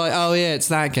 everyone was like, oh yeah, it's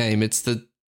that game. It's the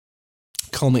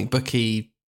comic booky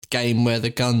game where the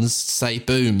guns say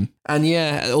boom. And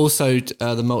yeah, also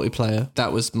the multiplayer.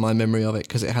 That was my memory of it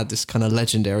because it had this kind of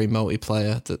legendary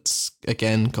multiplayer that's,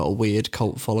 again, got a weird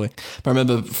cult following. But I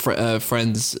remember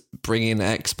friends bringing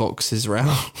Xboxes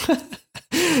around.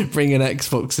 Bringing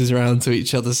Xboxes around to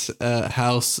each other's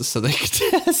house so they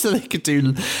could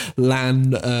do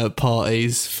LAN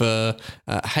parties for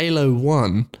Halo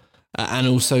 1. And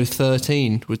also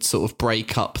 13 would sort of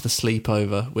break up the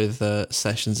sleepover with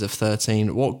sessions of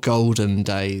 13. What golden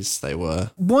days they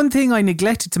were. One thing I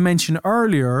neglected to mention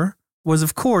earlier was,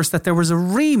 of course, that there was a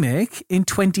remake in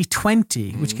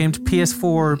 2020, which came to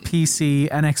PS4, PC,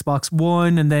 and Xbox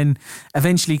One, and then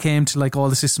eventually came to like all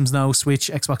the systems now, Switch,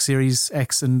 Xbox Series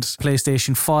X, and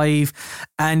PlayStation 5.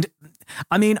 And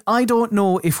I mean, I don't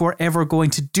know if we're ever going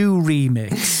to do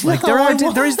remakes. Like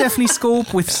there is definitely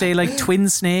scope with, say, like Twin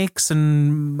Snakes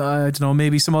and I don't know,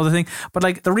 maybe some other thing. But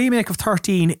like the remake of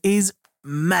 13 is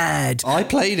mad. I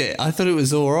played it. I thought it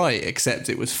was all right, except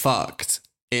it was fucked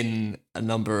in a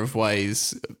number of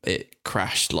ways. It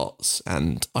crashed lots,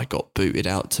 and I got booted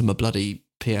out to my bloody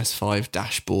PS5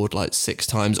 dashboard like 6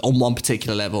 times on one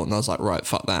particular level, and I was like, right,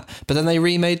 fuck that. But then they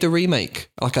remade the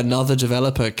remake. Like another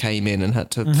developer came in and had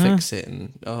to fix it,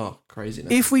 and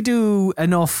craziness. If we do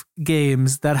enough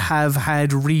games that have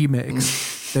had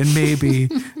remakes, then maybe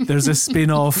there's a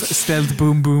spin-off Stealth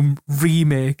Boom Boom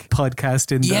remake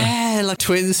podcast in there. Yeah, like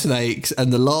Twin Snakes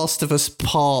and The Last of Us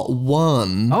Part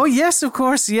 1. Oh yes, of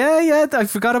course. Yeah, I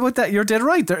forgot about that. You're dead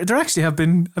right. There actually have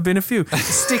been a few.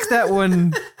 Stick that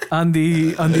one on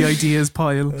the ideas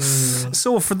pile.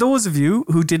 So for those of you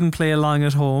who didn't play along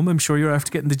at home, I'm sure you're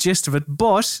after getting the gist of it,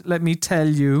 but let me tell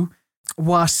you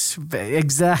what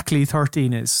exactly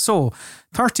 13 is. So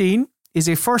 13 is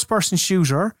a first-person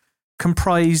shooter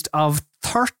comprised of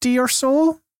 30 or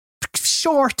so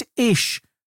short-ish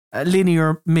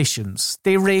linear missions.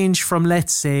 They range from,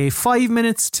 let's say, 5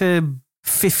 minutes to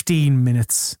 15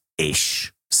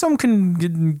 minutes-ish. Some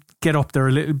can get up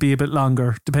there be a bit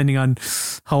longer, depending on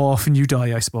how often you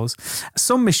die, I suppose.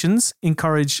 Some missions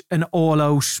encourage an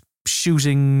all-out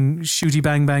shooty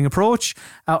bang bang approach.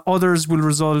 Others will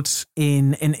result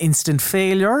in an instant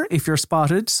failure if you're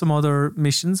spotted. Some other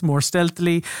missions more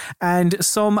stealthily, and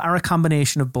some are a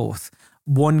combination of both.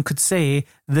 One could say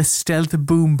the stealth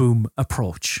boom boom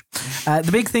approach. The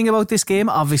big thing about this game,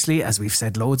 obviously, as we've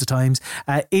said loads of times,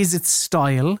 is its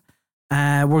style.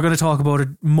 We're going to talk about it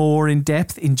more in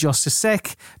depth in just a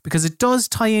sec, because it does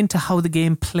tie into how the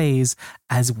game plays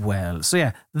as well. So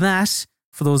yeah, that,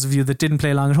 for those of you that didn't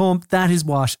play along at home, that is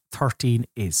what 13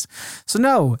 is. So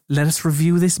now, let us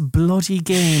review this bloody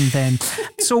game then.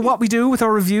 So what we do with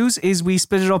our reviews is we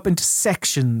split it up into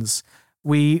sections.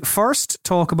 We first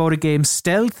talk about a game's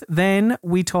stealth, then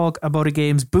we talk about a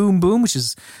game's boom boom, which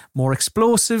is more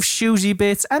explosive, shooty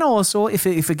bits, and also if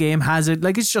a game has it,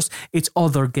 like it's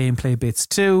other gameplay bits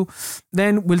too.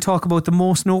 Then we'll talk about the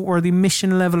most noteworthy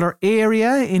mission level or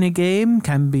area in a game.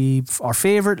 Can be our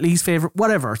favourite, least favourite,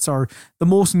 whatever. It's the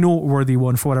most noteworthy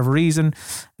one for whatever reason.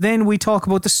 Then we talk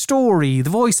about the story,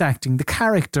 the voice acting, the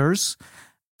characters.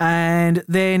 And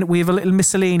then we have a little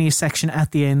miscellaneous section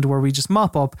at the end where we just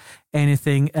mop up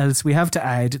anything else we have to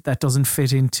add that doesn't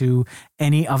fit into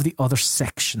any of the other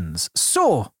sections.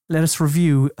 So let us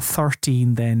review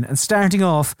 13 then. And starting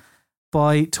off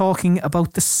by talking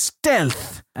about the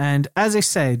stealth. And as I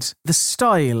said, the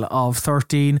style of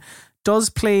 13 does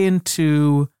play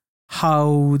into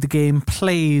how the game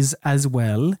plays as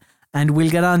well. And we'll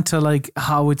get on to like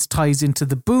how it ties into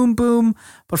the boom boom.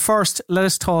 But first, let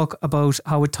us talk about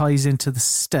how it ties into the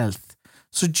stealth.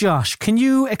 So Josh, can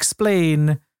you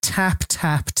explain tap,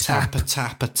 tap, tap? Tapper,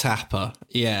 tapper, tapper.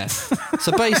 Yeah.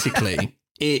 So basically,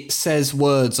 it says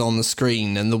words on the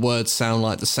screen and the words sound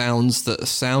like the sounds that are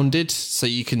sounded. So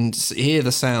you can hear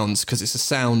the sounds because it's a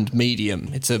sound medium.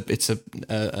 It's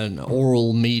an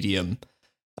oral medium.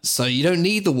 So you don't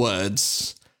need the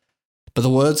words, but the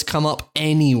words come up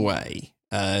anyway.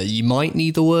 You might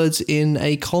need the words in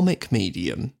a comic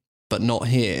medium, but not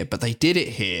here. But they did it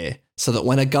here so that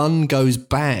when a gun goes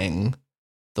bang,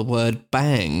 the word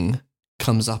bang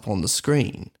comes up on the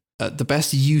screen. The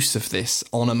best use of this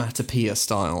onomatopoeia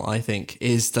style, I think,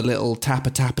 is the little tapper,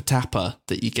 tapper, tapper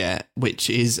that you get, which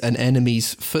is an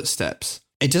enemy's footsteps.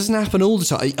 It doesn't happen all the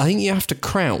time. I think you have to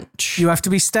crouch. You have to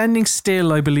be standing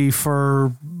still, I believe,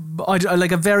 for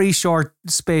like a very short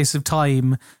space of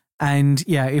time. And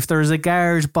yeah, if there's a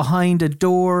guard behind a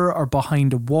door or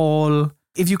behind a wall,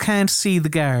 if you can't see the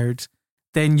guard,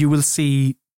 then you will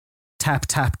see tap,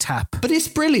 tap, tap. But it's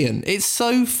brilliant. It's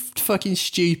so fucking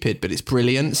stupid, but it's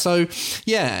brilliant. So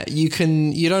yeah, you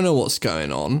don't know what's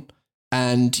going on,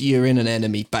 and you're in an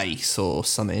enemy base or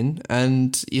something,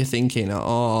 and you're thinking,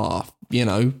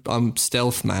 I'm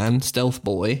stealth man, stealth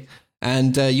boy,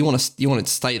 and you want it to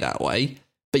stay that way,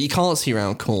 but you can't see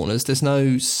around corners. There's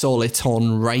no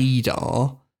soliton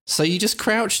radar, so you just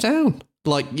crouch down.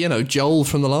 Like, Joel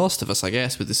from The Last of Us, I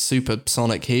guess, with his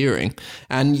supersonic hearing.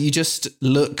 And you just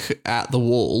look at the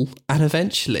wall, and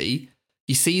eventually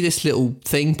you see this little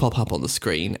thing pop up on the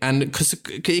screen, and because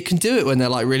it can do it when they're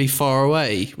like really far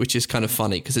away, which is kind of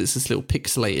funny because it's this little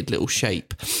pixelated little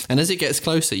shape. And as it gets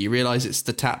closer, you realise it's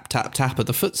the tap, tap, tap of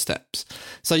the footsteps.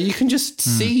 So you can just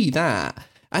see that.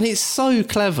 And it's so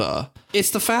clever.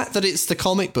 It's the fact that it's the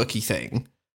comic booky thing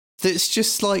that's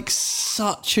just like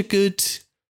such a good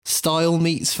style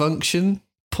meets function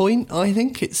point, I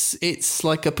think. It's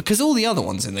like because all the other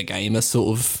ones in the game are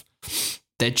sort of,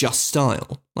 they're just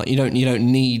style. Like you don't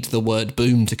need the word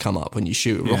boom to come up when you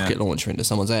shoot a rocket launcher into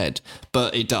someone's head,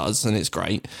 but it does, and it's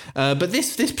great. But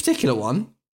this particular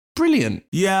one, brilliant.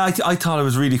 Yeah, I thought it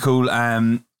was really cool.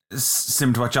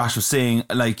 Similar to what Josh was saying,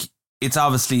 like it's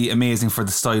obviously amazing for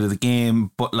the style of the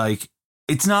game, but like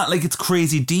it's not like it's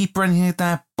crazy deep or anything like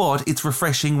that. But it's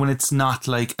refreshing when it's not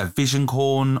like a vision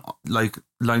cone, like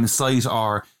line of sight,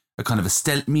 or a kind of a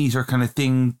stealth meter kind of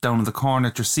thing down in the corner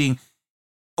that you're seeing.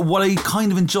 What I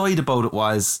kind of enjoyed about it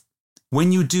was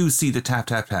when you do see the tap,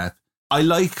 tap, tap, I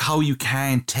like how you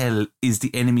can't tell, is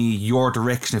the enemy your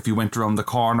direction if you went around the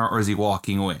corner or is he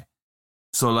walking away?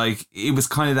 So like it was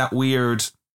kind of that weird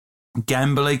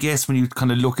gamble, I guess, when you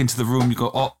kind of look into the room, you go,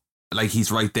 oh, like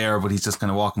he's right there, but he's just kind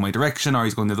of walking my direction or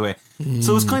he's going the other way.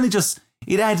 So it's kind of just,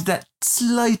 it added that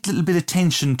slight little bit of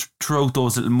tension throughout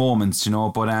those little moments, you know,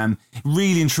 but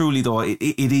really and truly though, it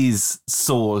is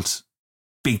sold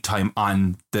big time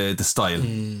on the style.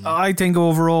 I think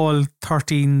overall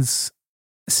 13's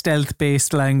stealth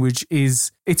based language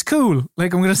it's cool.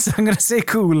 Like I'm gonna say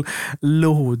cool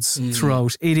loads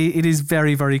throughout. It is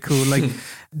very, very cool. Like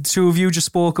two of you just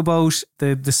spoke about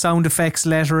the sound effects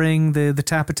lettering, the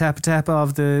tap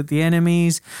of the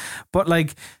enemies, but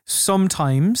like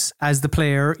sometimes as the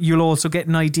player you'll also get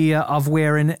an idea of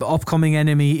where an upcoming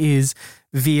enemy is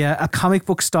via a comic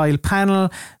book style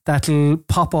panel that'll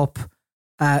pop up.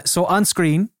 So on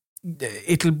screen,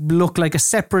 it'll look like a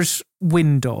separate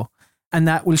window, and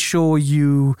that will show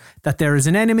you that there is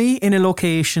an enemy in a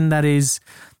location that is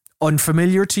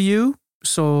unfamiliar to you.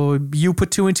 So you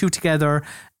put two and two together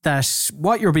that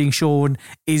what you're being shown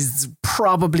is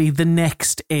probably the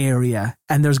next area,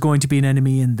 and there's going to be an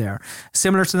enemy in there.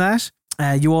 Similar to that,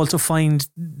 you also find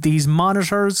these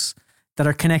monitors that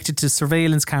are connected to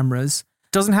surveillance cameras.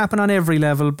 Doesn't happen on every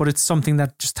level, but it's something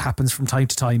that just happens from time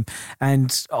to time.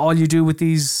 And all you do with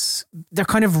these, they're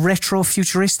kind of retro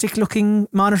futuristic looking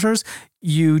monitors.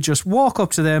 You just walk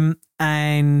up to them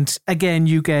and again,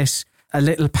 you get a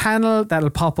little panel that'll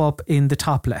pop up in the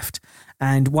top left.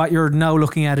 And what you're now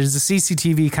looking at is a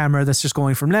CCTV camera that's just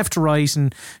going from left to right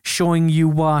and showing you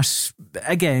what,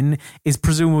 again, is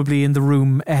presumably in the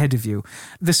room ahead of you.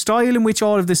 The style in which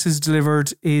all of this is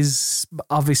delivered is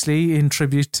obviously in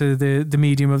tribute to the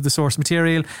medium of the source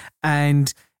material,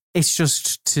 and it's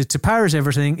just to parrot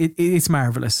everything, it's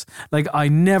marvellous. Like, I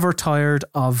never tired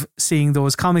of seeing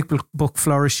those comic book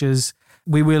flourishes.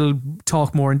 We will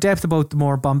talk more in depth about the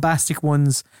more bombastic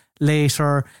ones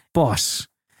later, but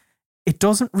it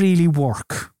doesn't really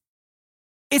work.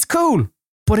 It's cool,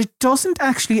 but it doesn't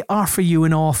actually offer you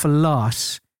an awful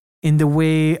lot in the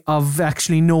way of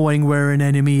actually knowing where an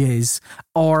enemy is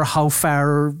or how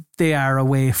far they are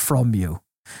away from you.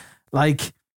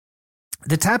 Like,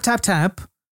 the tap, tap, tap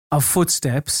of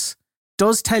footsteps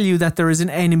does tell you that there is an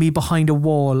enemy behind a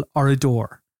wall or a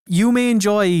door. You may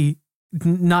enjoy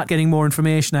not getting more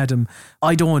information at him.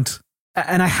 I don't.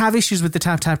 And I have issues with the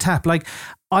tap, tap, tap. Like,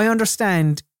 I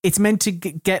understand it's meant to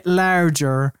get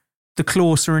larger the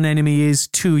closer an enemy is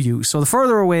to you. So the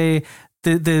further away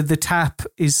the tap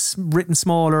is written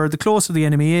smaller, the closer the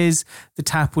enemy is, the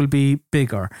tap will be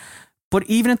bigger. But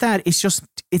even at that,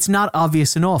 it's not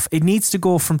obvious enough. It needs to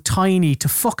go from tiny to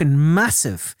fucking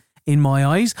massive in my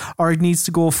eyes, or it needs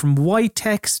to go from white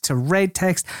text to red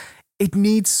text. It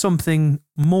needs something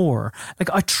more. Like,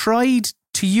 I tried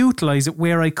to utilize it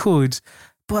where I could,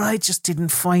 but I just didn't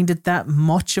find it that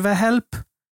much of a help.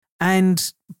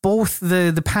 And both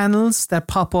the panels that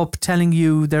pop up telling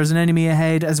you there's an enemy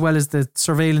ahead, as well as the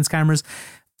surveillance cameras,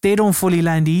 they don't fully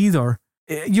land either.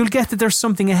 You'll get that there's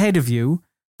something ahead of you,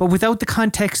 but without the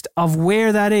context of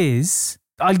where that is,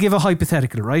 I'll give a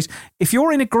hypothetical, right? If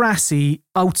you're in a grassy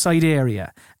outside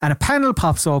area and a panel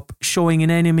pops up showing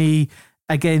an enemy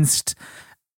against,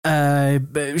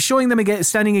 showing them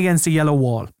standing against a yellow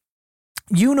wall,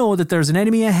 you know that there's an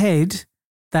enemy ahead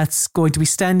that's going to be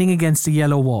standing against a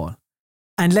yellow wall.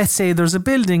 And let's say there's a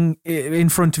building in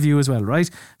front of you as well, right?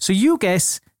 So you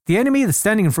guess the enemy that's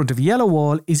standing in front of a yellow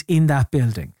wall is in that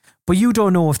building. But you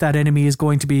don't know if that enemy is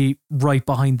going to be right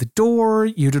behind the door.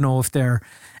 You don't know if they're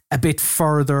a bit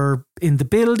further in the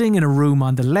building, in a room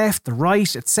on the left, the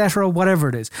right, etc., whatever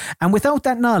it is. And without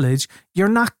that knowledge, you're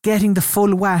not getting the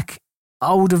full whack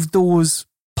out of those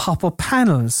pop-up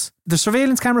panels. The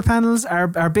surveillance camera panels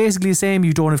are basically the same.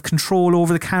 You don't have control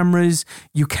over the cameras.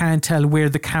 You can't tell where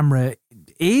the camera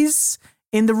is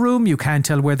in the room. You can't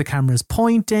tell where the camera is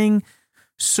pointing.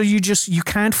 So you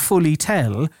can't fully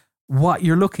tell what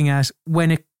you're looking at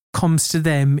when it comes to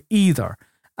them either.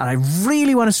 And I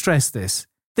really want to stress this.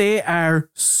 They are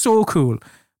so cool.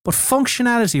 But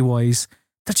functionality-wise,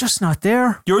 they're just not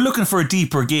there. You're looking for a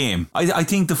deeper game. I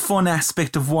think the fun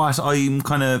aspect of what I'm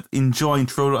kind of enjoying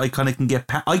through, I kind of can get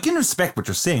I can respect what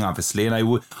you're saying, obviously, and I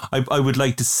would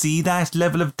like to see that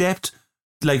level of depth.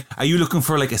 Like, are you looking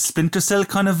for like a Splinter Cell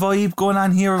kind of vibe going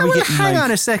on here? Hang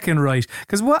on a second, right?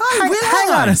 Because what?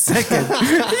 Hang on a second.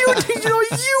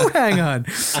 you hang on.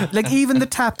 Like, even the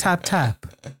tap,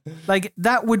 like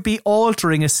that would be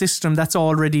altering a system that's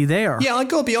already there. Yeah, I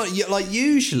gotta be honest. Like,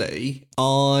 usually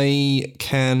I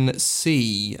can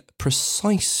see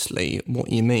precisely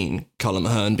what you mean, Colin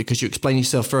Mahern, because you explain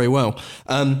yourself very well.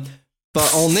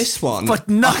 But on this one, but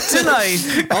not tonight.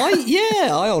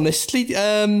 I honestly,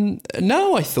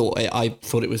 no, I thought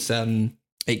it was,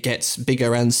 it gets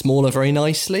bigger and smaller very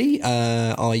nicely.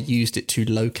 I used it to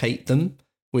locate them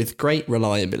with great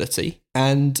reliability.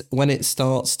 And when it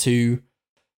starts to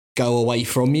go away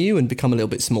from you and become a little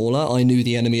bit smaller, I knew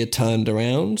the enemy had turned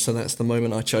around, so that's the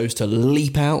moment I chose to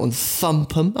leap out and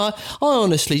thump them. I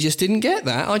honestly just didn't get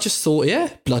that. I just thought, yeah,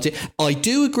 bloody. I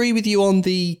do agree with you on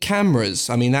the cameras.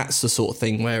 I mean, that's the sort of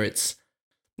thing where it's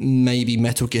maybe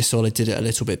Metal Gear Solid did it a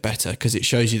little bit better because it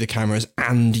shows you the cameras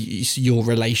and your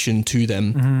relation to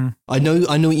them. Mm-hmm. I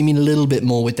know what you mean a little bit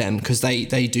more with them because they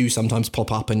do sometimes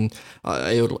pop up and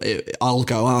I'll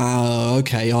go,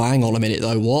 okay, hang on a minute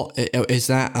though, what is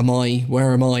that?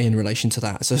 Where am I in relation to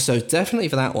that? So definitely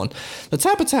for that one. The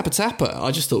Tapper, I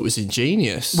just thought it was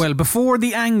ingenious. Well, before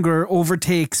the anger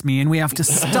overtakes me and we have to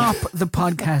stop the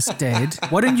podcast dead,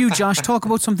 why don't you, Josh, talk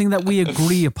about something that we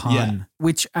agree upon,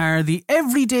 which are the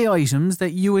everyday items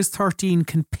that you as 13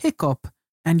 can pick up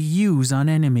and use on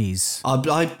enemies.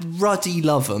 I ruddy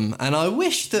love them, and I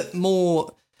wish that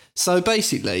more. So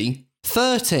basically,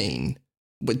 13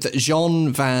 with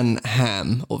Jean Van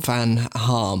Ham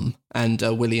and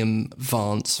William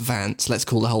Vance. Let's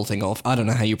call the whole thing off. I don't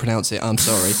know how you pronounce it. I'm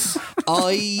sorry.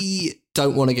 I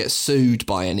don't want to get sued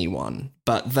by anyone,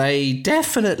 but they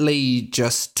definitely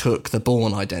just took the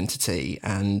Bourne identity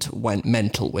and went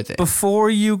mental with it. Before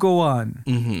you go on,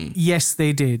 yes,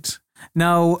 they did.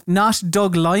 Now, not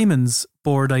Doug Lyman's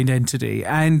Bourne identity,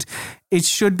 and it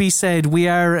should be said we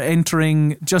are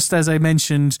entering, just as I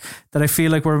mentioned, that I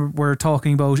feel like we're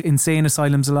talking about insane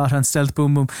asylums a lot on Stealth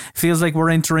Boom Boom. Feels like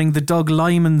we're entering the Doug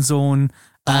Lyman zone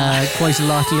quite a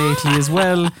lot lately as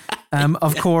well.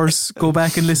 Of course, go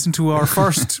back and listen to our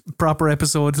first proper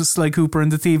episode, Sly Cooper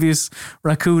and the Thievius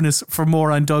Raccoonus, for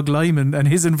more on Doug Lyman and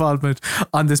his involvement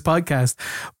on this podcast.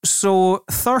 So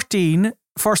 13,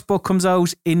 first book comes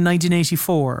out in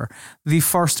 1984. The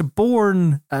first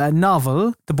Bourne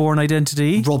novel, The Bourne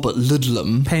Identity. Robert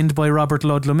Ludlum. Penned by Robert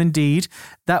Ludlum, indeed.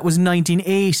 That was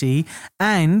 1980.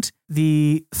 And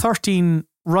the 13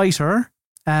 writer,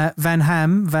 Van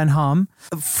Ham,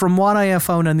 from what I have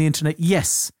found on the internet,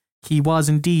 yes, he was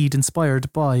indeed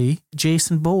inspired by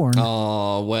Jason Bourne.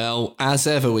 Oh, well, as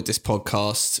ever with this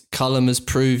podcast, Cullum has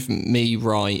proved me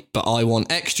right, but I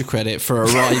want extra credit for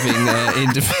arriving there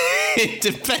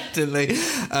independently.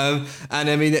 And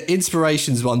I mean,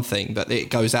 inspiration's one thing, but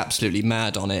it goes absolutely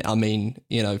mad on it. I mean,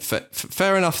 you know,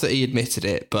 fair enough that he admitted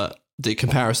it, but the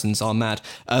comparisons are mad.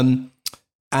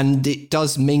 And it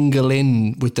does mingle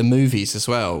in with the movies as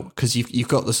well, because you've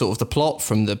got the sort of the plot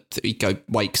from he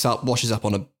wakes up, washes up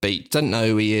on a beach, doesn't know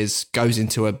who he is, goes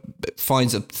into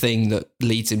finds a thing that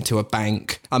leads him to a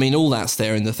bank. I mean, all that's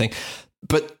there in the thing.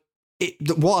 But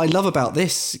what I love about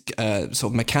this sort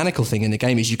of mechanical thing in the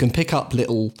game is you can pick up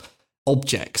little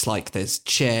objects, like there's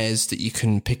chairs that you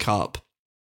can pick up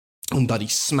and bloody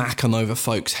smack them over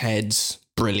folks' heads.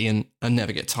 Brilliant. I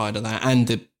never get tired of that. And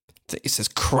it says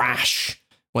crash.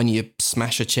 When you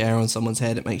smash a chair on someone's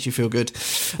head, it makes you feel good.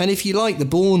 And if you like the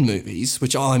Bourne movies,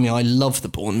 which I love the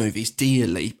Bourne movies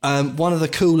dearly, one of the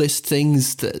coolest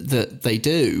things that they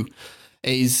do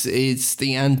is it's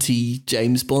the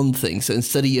anti-James Bond thing. So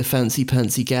instead of your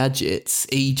fancy-pantsy gadgets,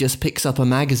 he just picks up a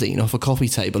magazine off a coffee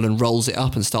table and rolls it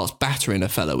up and starts battering a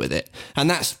fella with it. And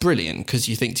that's brilliant, because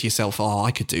you think to yourself, oh, I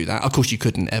could do that. Of course, you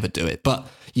couldn't ever do it, but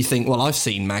you think, well, I've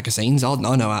seen magazines. I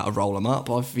know how to roll them up.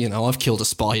 I've killed a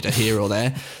spider here or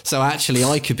there. So actually,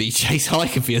 I could be a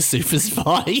super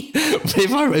spy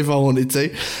if I wanted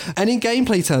to. And in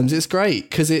gameplay terms, it's great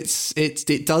because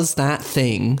it does that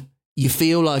thing. You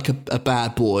feel like a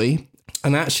bad boy,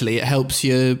 And actually, it helps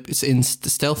you in the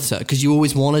stealth set because you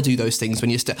always want to do those things when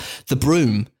you're the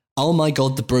broom. Oh my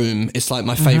God, the broom. It's like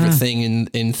my favorite thing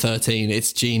in 13.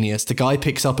 It's genius. The guy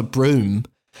picks up a broom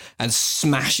and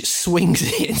swings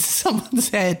it into someone's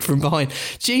head from behind.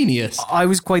 Genius. I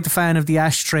was quite the fan of the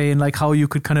ashtray and like how you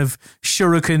could kind of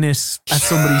shuriken it at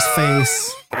somebody's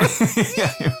face.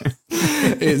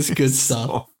 It's good stuff.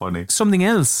 So funny. Something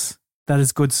else that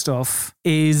is good stuff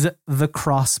is the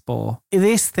crossbow.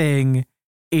 This thing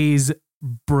is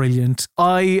brilliant.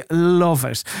 I love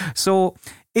it. So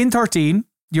in 13,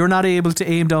 you're not able to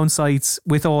aim down sights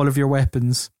with all of your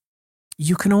weapons.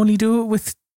 You can only do it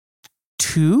with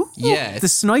 2. Yeah. The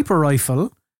sniper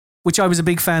rifle, which I was a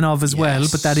big fan of as well,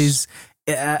 but that is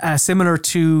similar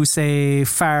to, say,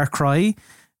 Far Cry,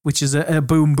 which is a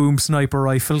boom boom sniper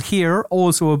rifle. Here,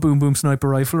 also a boom boom sniper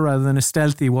rifle rather than a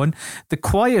stealthy one. The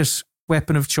quiet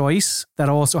weapon of choice that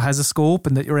also has a scope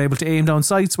and that you're able to aim down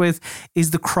sights with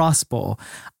is the crossbow.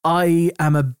 I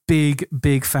am a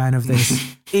big fan of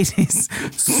this. It is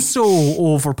so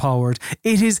overpowered.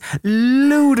 It is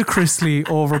ludicrously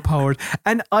overpowered.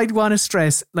 And I'd want to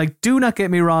stress, like, do not get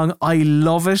me wrong, I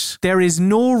love it. There is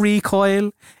no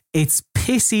recoil. It's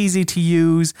piss easy to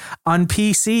use. On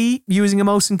PC, using a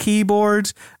mouse and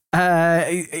keyboard,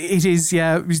 it is,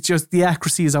 it's just the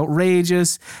accuracy is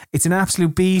outrageous. It's an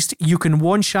absolute beast. You can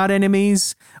one-shot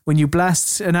enemies when you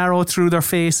blast an arrow through their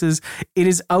faces. It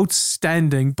is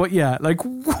outstanding. But yeah, like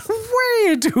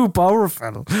way too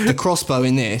powerful. The crossbow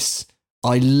in this,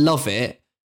 I love it.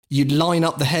 You line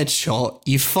up the headshot,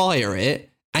 you fire it,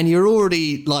 and you're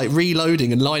already like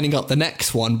reloading and lining up the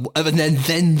next one, and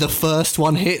then the first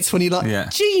one hits when you're like,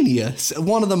 genius.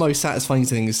 One of the most satisfying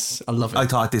things. I love it. I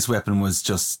thought this weapon was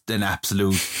just an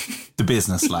absolute, the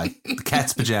business, like the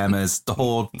cat's pajamas, the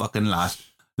whole fucking lot.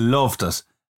 Loved it.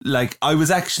 Like, I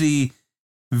was actually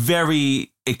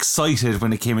very excited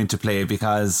when it came into play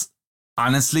because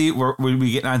honestly, we'll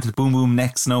be getting onto the boom boom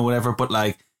next and whatever, but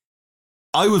like,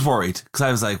 I was worried because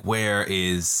I was like,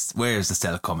 where's the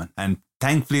stealth coming? And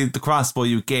thankfully, the crossbow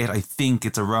you get, I think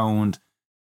it's around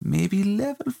maybe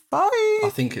level 5. I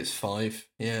think it's 5.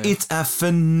 Yeah, it's a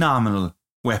phenomenal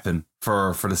weapon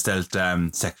for the stealth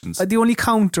sections. The only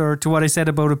counter to what I said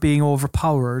about it being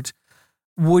overpowered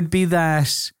would be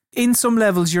that in some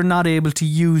levels you're not able to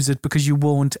use it because you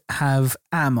won't have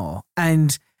ammo,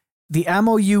 and the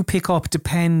ammo you pick up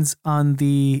depends on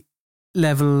the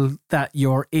level that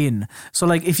you're in. So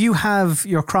like if you have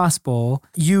your crossbow,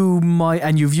 you might,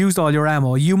 and you've used all your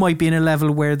ammo, you might be in a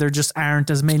level where there just aren't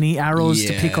as many arrows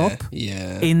to pick up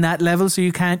in that level, so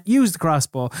you can't use the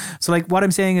crossbow. So like what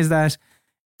I'm saying is that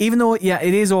even though it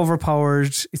is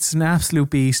overpowered, it's an absolute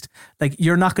beast, like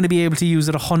you're not going to be able to use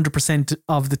it 100%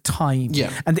 of the time.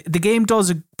 And the game does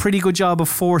a pretty good job of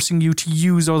forcing you to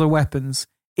use other weapons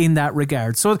in that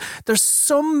regard. So there's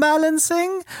some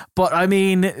balancing, but I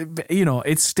mean, you know,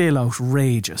 it's still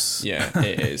outrageous. Yeah,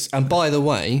 it is. And by the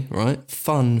way, right,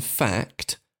 fun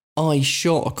fact, I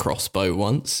shot a crossbow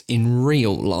once in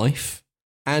real life,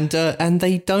 and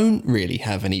they don't really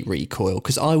have any recoil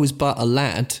because I was but a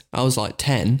lad. I was like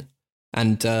 10,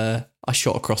 and I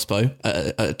shot a crossbow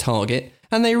at a target,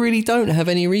 and they really don't have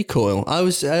any recoil. I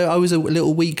was a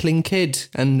little weakling kid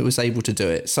and was able to do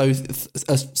it. So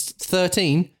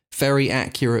 13, very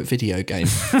accurate video game.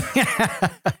 So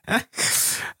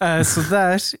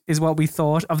that is what we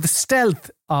thought of the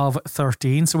stealth of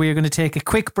 13. So we are going to take a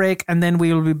quick break and then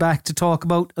we will be back to talk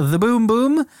about the boom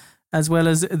boom as well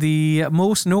as the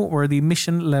most noteworthy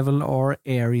mission level or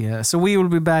area. So we will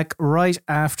be back right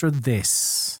after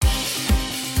this.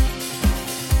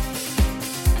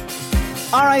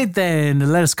 All right, then,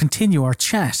 let us continue our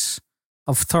chat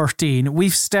of 13.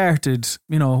 We've started,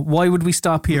 you know, why would we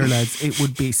stop here, lads? It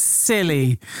would be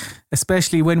silly,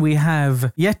 especially when we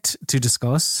have yet to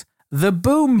discuss the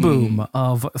boom boom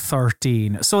of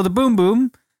 13. So the boom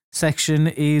boom section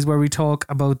is where we talk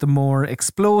about the more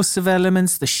explosive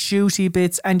elements, the shooty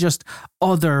bits, and just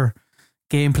other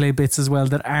gameplay bits as well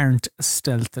that aren't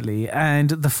stealthily. And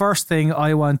the first thing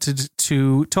I wanted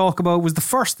to talk about was the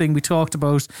first thing we talked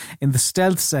about in the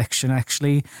stealth section,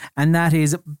 actually, and that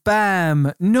is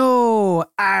BAM, no,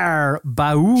 R,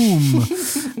 Baum.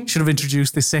 Should have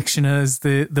introduced this section as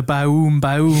the Baum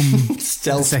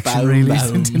stealth section, Baum, really.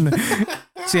 Baum.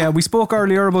 So yeah, we spoke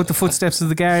earlier about the footsteps of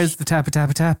the guards, the tappa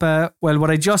tappa tappa. Well,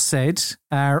 what I just said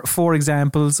are 4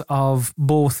 examples of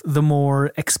both the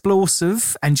more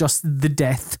explosive and just the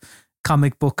death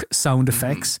comic book sound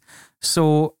effects.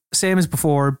 So same as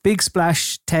before, big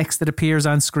splash text that appears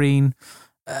on screen.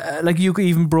 Like you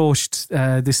even broached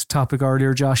this topic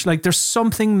earlier, Josh. Like there's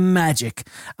something magic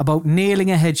about nailing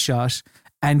a headshot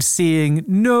and seeing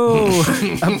no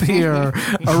appear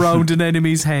around an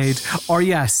enemy's head, or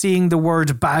seeing the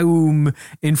word boom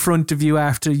in front of you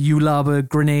after you lob a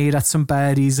grenade at some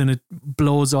baddies and it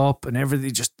blows up and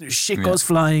everything, just shit goes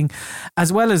flying.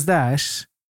 As well as that,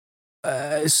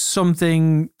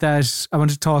 something that I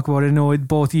want to talk about, I know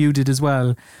both you did as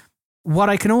well, what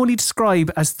I can only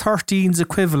describe as 13's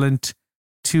equivalent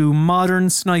to modern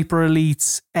Sniper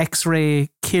Elite's X-ray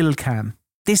kill cam.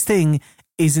 This thing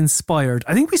is inspired.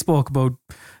 I think we spoke about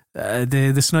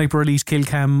the Sniper Elite kill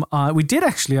cam. We did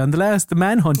actually on the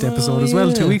Manhunt episode as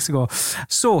well 2 weeks ago.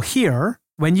 So here,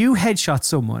 when you headshot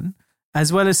someone,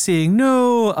 as well as seeing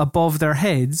no above their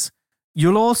heads,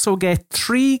 you'll also get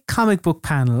 3 comic book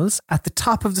panels at the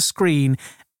top of the screen,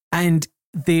 and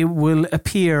they will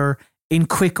appear in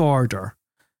quick order.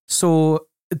 So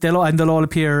they'll all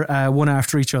appear one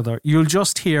after each other. You'll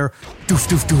just hear doof,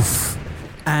 doof, doof.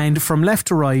 And from left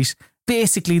to right,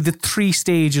 basically the 3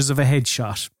 stages of a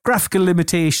headshot. Graphical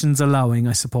limitations allowing,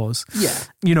 I suppose. Yeah.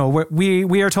 You know,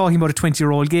 we are talking about a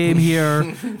 20-year-old game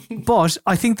here, but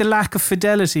I think the lack of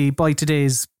fidelity by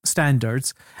today's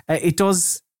standards, it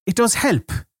does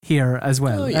help here as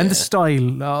well. And the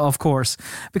style, of course.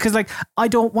 Because, like, I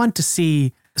don't want to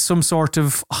see some sort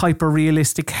of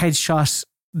hyper-realistic headshot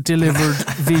delivered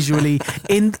visually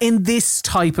in this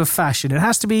type of fashion. It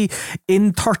has to be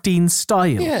in 13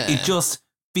 style. Yeah. It just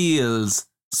feels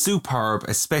superb,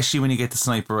 especially when you get the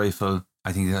sniper rifle.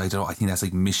 I think that's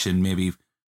like mission maybe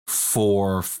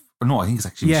 4. Or no, I think it's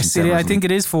actually mission 7. I think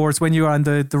it is 4. It's when you're on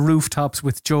the rooftops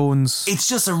with Jones. It's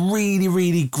just a really,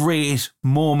 really great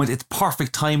moment. It's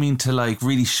perfect timing to like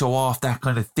really show off that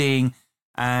kind of thing.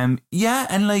 And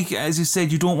like as you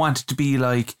said, you don't want it to be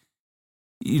like,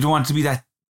 you don't want it to be that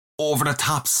over the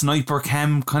top sniper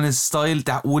cam kind of style.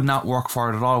 That would not work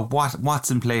for it at all. What's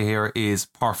in play here is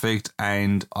perfect,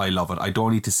 and I love it. I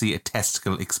don't need to see a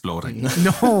testicle exploding.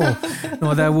 No,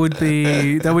 that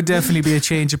would definitely be a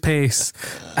change of pace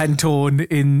and tone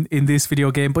in this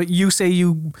video game. But you say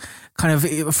you kind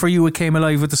of, for you it came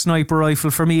alive with the sniper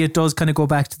rifle. For me it does kind of go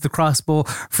back to the crossbow.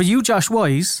 For you, Josh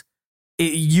Wise,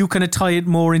 you kind of tie it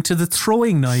more into the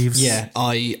throwing knives. Yeah,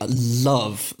 I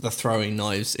love the throwing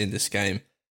knives in this game.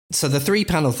 So the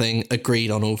 3-panel thing,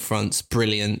 agreed on all fronts.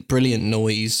 Brilliant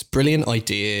noise, brilliant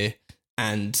idea,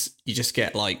 and you just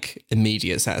get like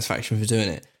immediate satisfaction for doing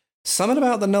it. Something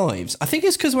about the knives. I think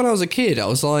it's because when I was a kid, I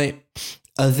was like,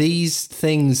 are these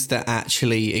things that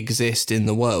actually exist in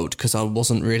the world? Because I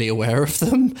wasn't really aware of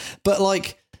them. But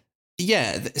like,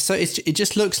 yeah, so it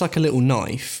just looks like a little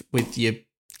knife with your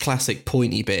classic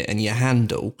pointy bit and your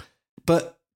handle.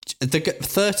 But the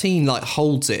 13 like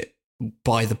holds it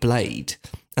by the blade.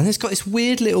 And it's got this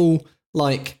weird little,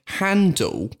 like,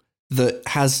 handle that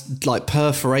has, like,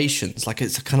 perforations, like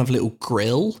it's a kind of little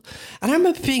grill. And I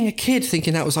remember being a kid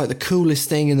thinking that was, like, the coolest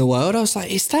thing in the world. I was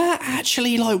like, is that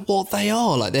actually, like, what they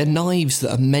are? Like, they're knives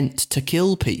that are meant to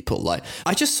kill people. Like,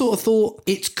 I just sort of thought,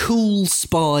 it's cool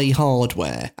spy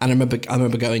hardware. And I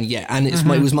remember going, yeah. And it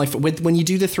was my when you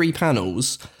do the 3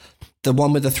 panels, the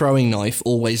one with the throwing knife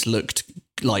always looked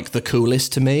like the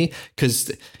coolest to me,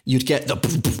 because you'd get the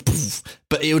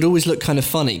but it would always look kind of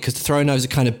funny because the throwing knives are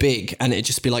kind of big and it'd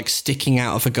just be like sticking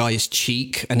out of a guy's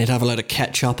cheek and he'd have a load of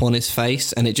ketchup on his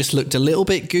face and it just looked a little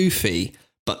bit goofy,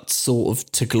 but sort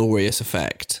of to glorious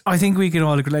effect. I think we can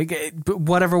all agree, like,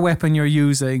 whatever weapon you're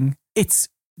using, it's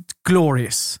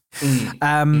glorious.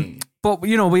 But,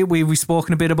 you know, we've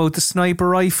spoken a bit about the sniper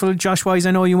rifle. Josh Wise,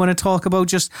 I know you want to talk about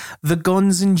just the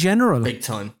guns in general.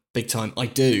 Big time, I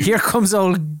do. Here comes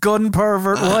old gun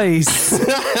pervert Wise.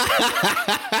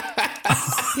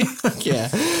 Yeah,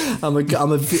 I'm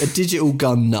a digital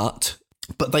gun nut,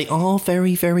 but they are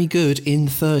very, very good in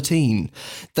 13.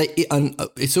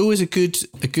 It's always a good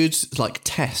like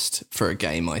test for a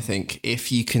game, I think,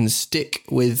 if you can stick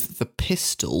with the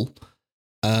pistol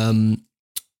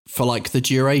for like the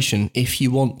duration, if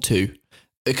you want to,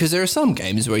 because there are some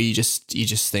games where you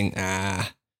just think, as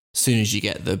soon as you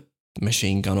get the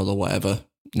machine gun or the whatever,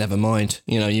 never mind,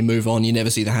 you know, you move on, you never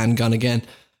see the handgun again.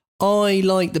 I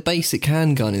like the basic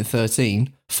handgun in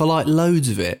 13 for like loads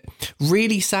of it.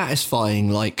 Really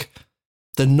satisfying, like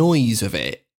the noise of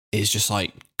it is just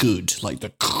like good, like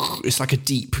it's like a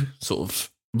deep sort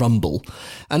of rumble.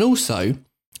 And also,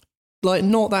 like,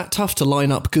 not that tough to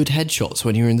line up good headshots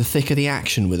when you're in the thick of the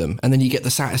action with them. And then you get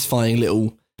the satisfying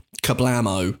little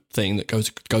kablamo thing that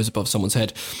goes above someone's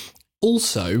head.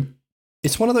 Also,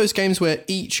 it's one of those games where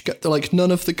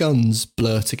none of the guns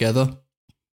blur together.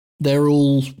 They're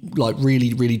all like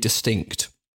really, really distinct.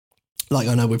 Like,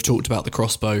 I know we've talked about the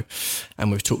crossbow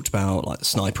and we've talked about like the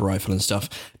sniper rifle and stuff,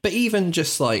 but even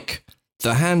just like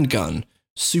the handgun,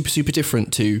 super, super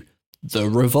different to the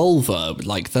revolver,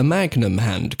 like the Magnum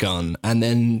handgun, and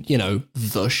then,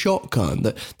 the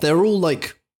shotgun. They're all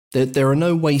like, there are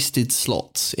no wasted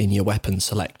slots in your weapon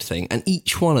select thing, and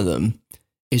each one of them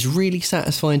is really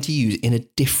satisfying to use in a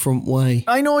different way.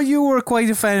 I know you were quite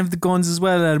a fan of the guns as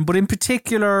well, Adam, but in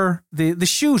particular, the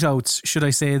shootouts, should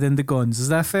I say, than the guns. Is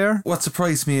that fair? What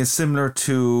surprised me is similar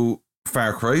to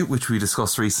Far Cry, which we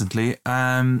discussed recently.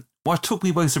 What took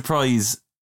me by surprise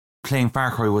playing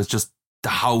Far Cry was just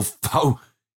how far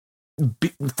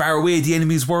away the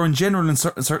enemies were in general in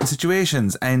certain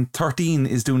situations, and 13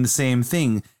 is doing the same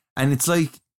thing. And it's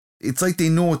like they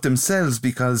know it themselves,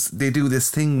 because they do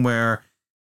this thing where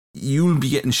you'll be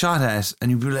getting shot at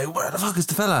and you'll be like, where the fuck is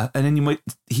the fella? And then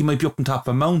he might be up on top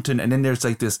of a mountain, and then there's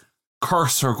like this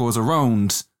cursor goes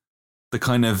around the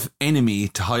kind of enemy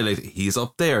to highlight he's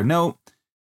up there. Now,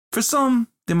 for some,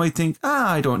 they might think,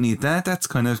 I don't need that. That's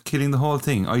kind of killing the whole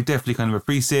thing. I definitely kind of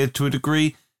appreciate it to a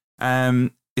degree.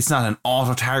 It's not an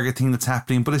auto-target thing that's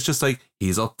happening, but it's just like,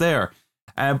 he's up there.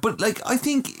 But like, I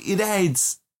think it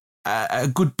adds a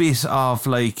good bit of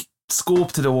like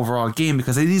scope to the overall game,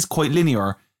 because it is quite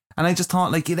linear. And I just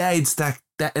thought like it adds that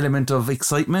element of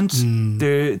excitement.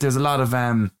 There's a lot of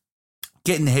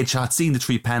getting the headshot, seeing the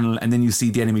tree panel, and then you see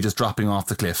the enemy just dropping off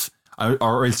the cliff.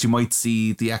 Or else you might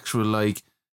see the actual, like,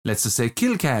 let's just say,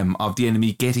 kill cam of the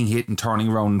enemy getting hit and turning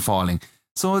around and falling.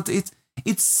 So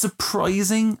it's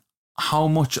surprising how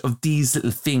much of these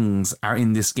little things are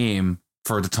in this game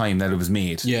for the time that it was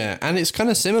made. Yeah, and it's kind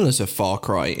of similar to Far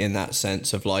Cry in that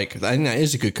sense of like, I think that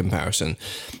is a good comparison,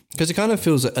 because it kind of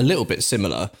feels a little bit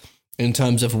similar in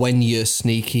terms of when you're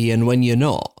sneaky and when you're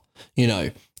not.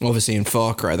 Obviously in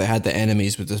Far Cry they had the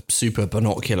enemies with the super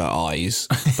binocular eyes,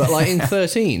 but like in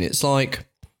 13 it's like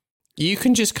you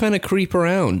can just kind of creep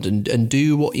around and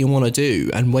do what you want to do,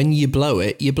 and when you blow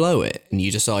it, and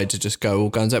you decide to just go all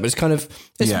guns out. But it's kind of,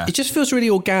 it just feels really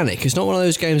organic. It's not one of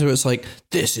those games where it's like,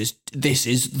 this is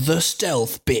the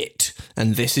stealth bit,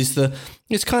 and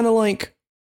it's kind of like,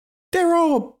 there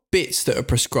are bits that are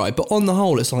prescribed, but on the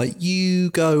whole, it's like, you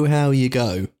go how you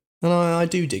go. And I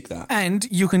do dig that. And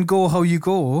you can go how you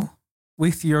go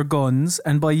with your guns,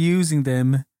 and by using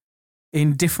them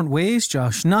in different ways,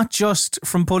 Josh. Not just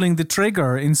from pulling the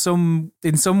trigger. In some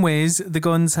ways, the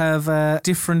guns have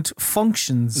different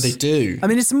functions. They do. I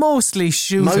mean, it's mostly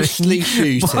shooting.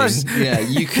 But, yeah,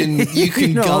 you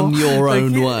can gun your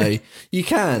own way. You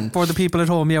can. For the people at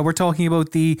home, yeah, we're talking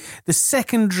about the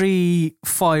secondary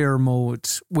fire mode,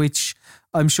 which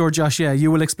I'm sure, Josh, yeah, you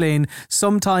will explain.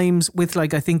 Sometimes with,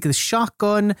 like, I think the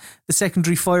shotgun, the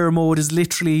secondary fire mode is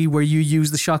literally where you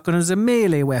use the shotgun as a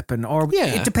melee weapon, or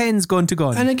it depends gun to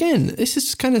gun. And again, this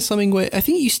is kind of something where I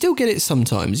think you still get it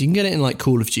sometimes. You can get it in like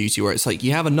Call of Duty, where it's like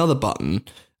you have another button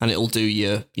and it'll do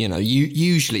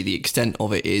usually the extent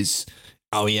of it is,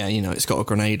 it's got a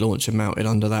grenade launcher mounted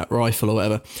under that rifle or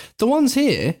whatever. The ones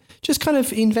here, just kind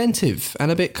of inventive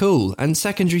and a bit cool, and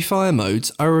secondary fire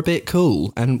modes are a bit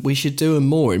cool, and we should do them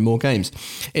more in more games.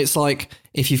 It's like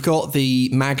if you've got the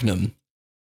Magnum,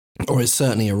 or it's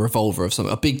certainly a revolver of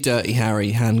a big Dirty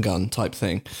Harry handgun type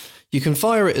thing, you can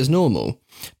fire it as normal,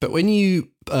 but when you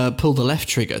pull the left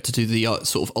trigger to do the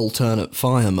sort of alternate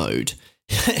fire mode,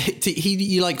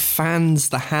 he like fans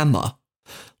the hammer,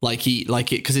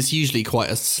 because it's usually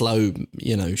quite a slow,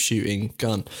 shooting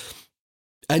gun.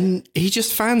 And he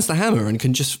just fans the hammer and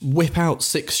can just whip out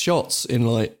 6 shots in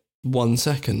like 1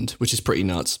 second, which is pretty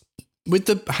nuts. With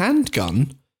the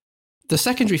handgun, the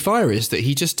secondary fire is that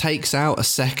he just takes out a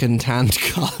second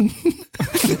handgun,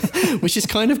 which is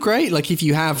kind of great. Like if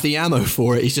you have the ammo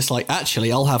for it, he's just like,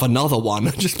 actually, I'll have another one,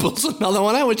 and just pulls another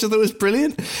one out, which I thought was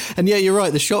brilliant. And yeah, you're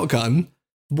right, the shotgun,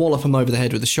 wallop him over the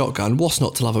head with the shotgun. What's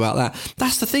not to love about that?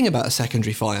 That's the thing about a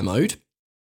secondary fire mode.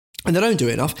 And they don't do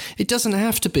it enough. It doesn't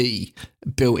have to be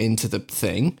built into the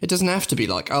thing. It doesn't have to be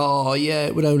like,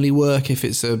 it would only work if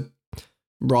it's a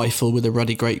rifle with a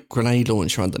ruddy great grenade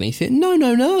launcher underneath it. No.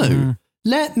 Mm.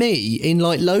 Let me, in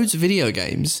like loads of video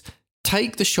games,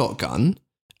 take the shotgun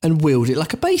and wield it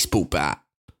like a baseball bat.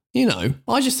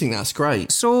 I just think that's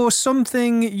great. So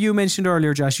something you mentioned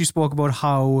earlier, Josh, you spoke about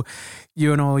how,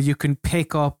 you can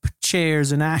pick up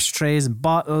chairs and ashtrays and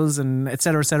bottles and et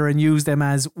cetera, and use them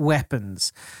as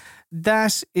weapons.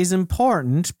 That is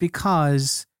important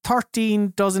because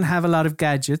 13 doesn't have a lot of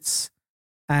gadgets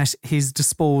at his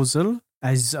disposal.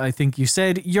 As I think you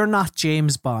said, you're not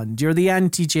James Bond. You're the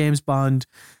anti-James Bond.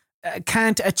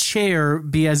 Can't a chair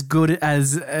be as good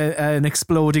as an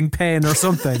exploding pen or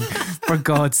something, for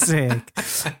God's sake?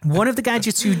 One of the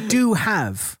gadgets you do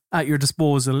have at your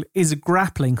disposal is a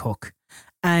grappling hook.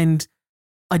 And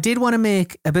I did want to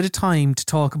make a bit of time to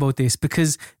talk about this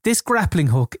because this grappling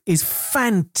hook is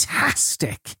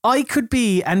fantastic. I could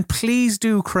be, and please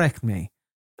do correct me,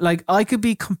 like I could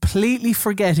be completely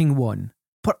forgetting one,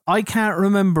 but I can't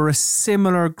remember a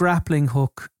similar grappling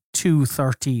hook to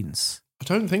 13's. I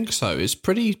don't think so. It's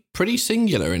pretty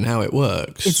singular in how it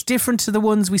works. It's different to the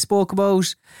ones we spoke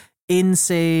about in,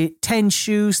 say,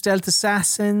 Tenchu, Stealth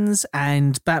Assassins,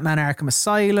 and Batman Arkham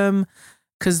Asylum.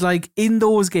 Because, like, in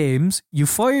those games, you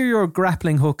fire your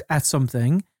grappling hook at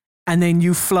something and then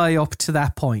you fly up to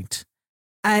that point.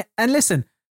 And listen,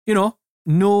 you know,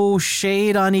 no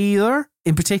shade on either,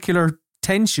 in particular,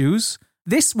 Tenchu's.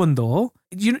 This one, though,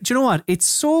 do you know what? It's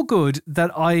so good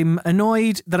that I'm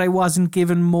annoyed that I wasn't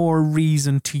given more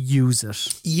reason to use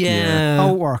it. Yeah.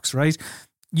 How it works, right?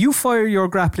 You fire your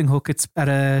grappling hook at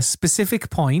a specific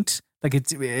point, like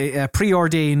it's a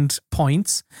preordained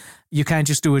points. You can't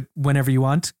just do it whenever you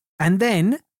want. And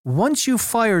then, once you've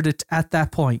fired it at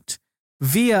that point,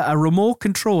 via a remote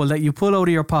control that you pull out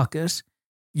of your pocket,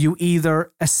 you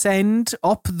either ascend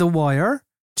up the wire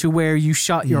to where you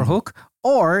shot your hook,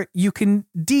 or you can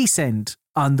descend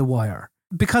on the wire.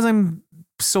 Because I'm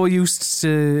so used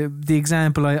to the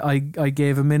example I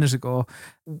gave a minute ago,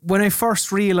 when I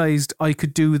first realised I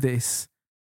could do this,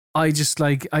 I just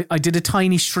I did a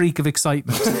tiny shriek of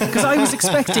excitement because I was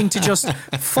expecting to just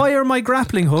fire my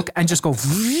grappling hook and just go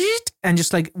and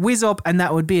just like whiz up and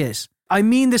that would be it. I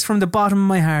mean this from the bottom of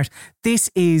my heart.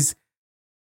 This is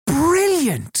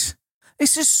brilliant.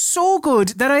 This is so good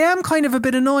that I am kind of a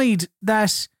bit annoyed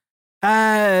that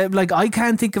I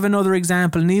can't think of another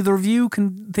example. Neither of you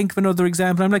can think of another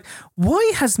example. I'm like,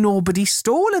 why has nobody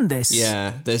stolen this?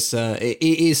 Yeah, there's it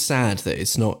is sad that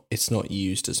it's not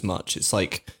used as much. It's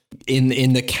like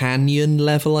in the canyon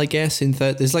level, I guess.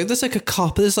 There's like a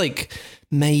couple. There's like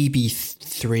maybe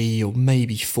 3 or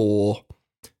maybe 4.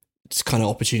 It's kind of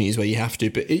opportunities where you have to.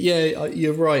 But yeah,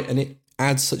 you're right, and it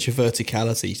adds such a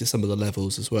verticality to some of the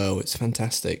levels as well. It's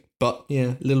fantastic. But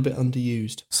yeah, a little bit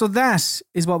underused. So that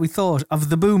is what we thought of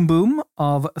the Boom Boom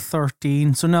of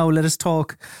 13. So now let us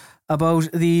talk about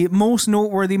the most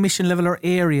noteworthy mission level or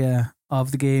area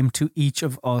of the game to each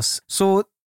of us. So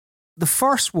the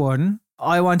first one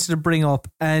I wanted to bring up,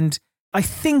 and I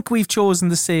think we've chosen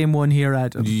the same one here,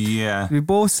 Adam. Yeah. We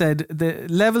both said the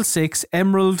level 6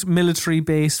 Emerald Military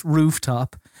Base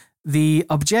Rooftop. The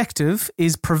objective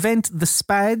is prevent the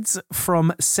SPADs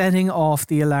from setting off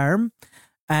the alarm.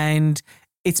 And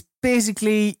it's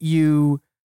basically you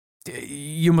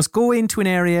must go into an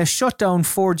area, shut down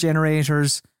 4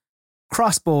 generators,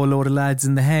 crossbow a load of lads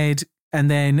in the head,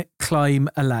 and then climb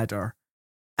a ladder.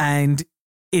 And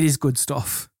it is good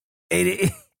stuff.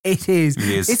 It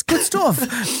is. It's good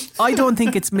stuff. I don't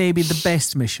think it's maybe the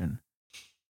best mission,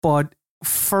 but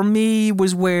for me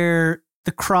was where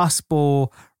the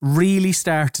crossbow really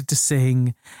started to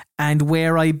sing and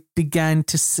where I began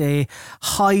to say,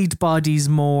 hide bodies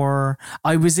more.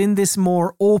 I was in this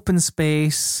more open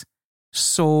space.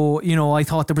 So, you know, I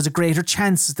thought there was a greater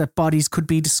chance that bodies could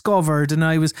be discovered, and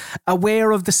I was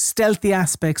aware of the stealthy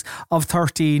aspects of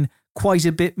 13 quite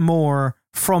a bit more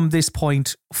from this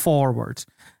point forward.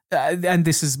 And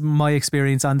this is my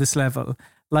experience on this level.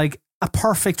 Like, a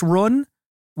perfect run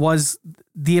was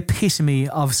the epitome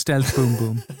of stealth boom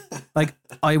boom. Like,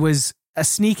 I was a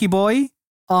sneaky boy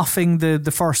offing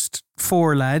the first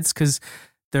 4 lads, because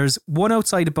there's 1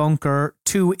 outside a bunker,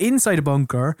 2 inside a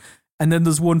bunker, and then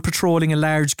there's 1 patrolling a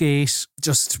large gate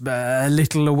just a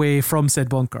little away from said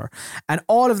bunker. And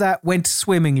all of that went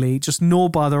swimmingly, just no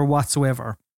bother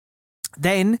whatsoever.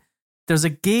 Then there's a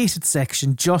gated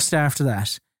section just after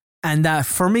that. And that,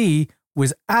 for me,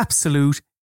 was absolute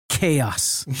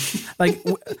chaos. Like,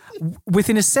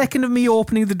 within a second of me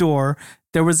opening the door,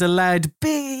 there was a lad,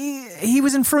 he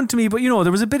was in front of me, but, you know,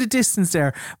 there was a bit of distance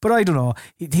there. But I don't know,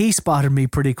 he spotted me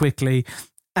pretty quickly.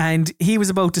 And he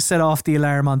was about to set off the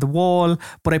alarm on the wall,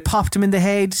 but I popped him in the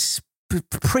head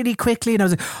pretty quickly, and I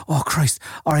was like, oh Christ,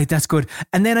 all right, that's good.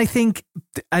 And then I think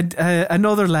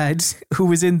another lad who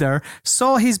was in there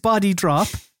saw his body drop,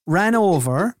 ran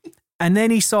over, and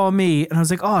then he saw me, and I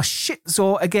was like, oh shit.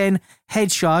 So again,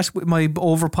 headshot with my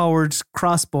overpowered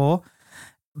crossbow.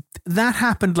 That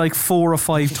happened like 4 or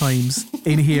 5 times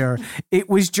in here. It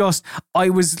was just, I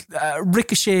was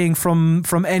ricocheting from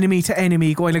enemy to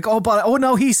enemy, going like, oh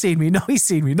no, he's seen me, no, he's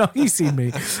seen me, no, he's seen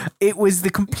me. It was the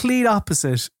complete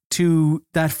opposite to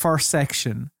that first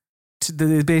section,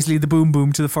 to basically the boom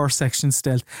boom to the first section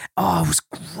stealth. Oh, it was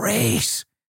great.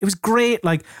 It was great.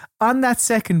 Like, on that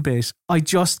second bit, I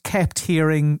just kept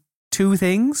hearing 2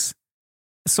 things.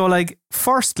 So, like,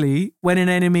 firstly, when an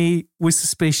enemy was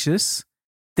suspicious,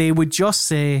 they would just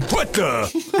say, What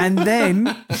the? and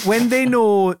then when they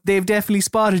know they've definitely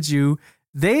spotted you,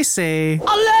 they say,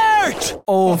 Alert!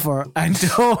 over and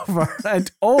over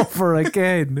and over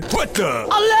again. What the?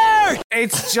 Alert!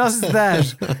 It's just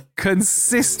that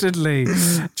consistently.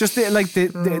 Just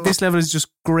this level is just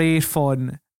great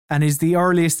fun and is the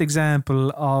earliest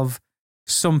example of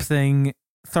something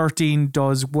 13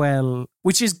 does well,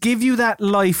 which is give you that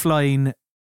lifeline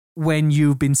when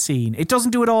you've been seen. It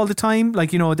doesn't do it all the time.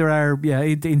 Like, there are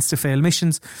insta-fail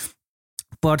missions,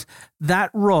 but that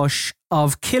rush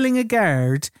of killing a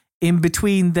guard in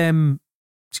between them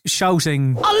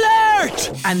shouting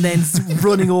Alert! and then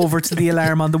running over to the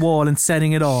alarm on the wall and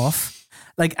setting it off,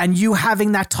 and you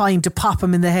having that time to pop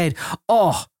him in the head.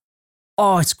 Oh,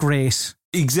 it's great.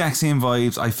 Exact same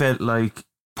vibes. I felt like,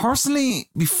 personally,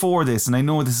 before this, and I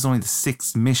know this is only the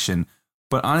 6th mission,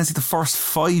 but honestly, the first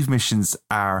 5 missions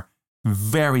are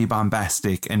very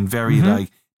bombastic and very,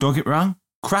 don't get me wrong,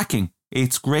 cracking.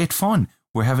 It's great fun.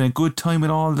 We're having a good time with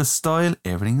all the style.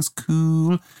 Everything is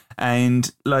cool.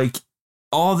 And,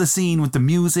 all the scene with the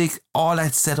music, all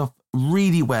that set up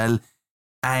really well.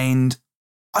 And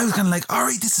I was kind of like, all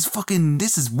right, this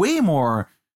is way more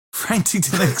frantic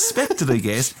than I expected, I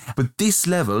guess. But this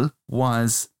level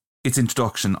was its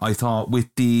introduction. I thought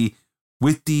with the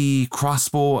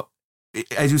crossbow,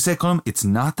 as you said, Colm, it's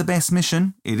not the best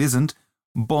mission. It isn't.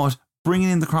 But bringing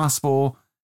in the crossbow,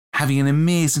 having an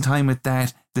amazing time with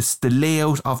that, the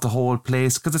layout of the whole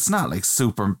place, because it's not it's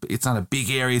not a big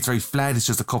area, it's very flat, it's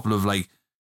just a couple of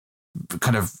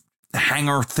kind of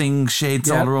hangar thing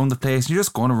sheds all around the place. You're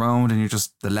just going around and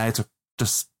the lads are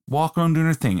just walking around doing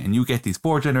their thing, and you get these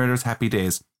power generators, happy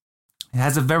days. It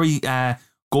has a very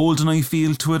GoldenEye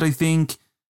feel to it, I think.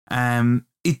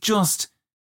 It just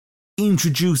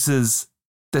introduces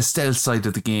the stealth side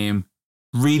of the game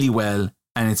really well,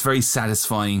 and it's very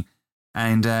satisfying.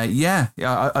 And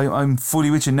I'm fully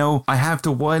with you. No, I have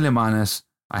to, while I'm on it,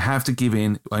 I have to give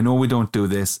in. I know we don't do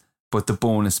this, but the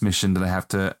bonus mission that I have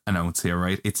to announce here,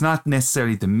 right? It's not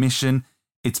necessarily the mission,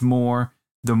 it's more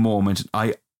the moment.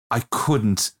 I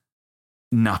couldn't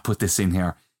not put this in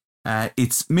here.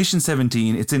 It's mission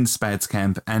 17, it's in Spad's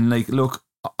camp, and look,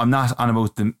 I'm not on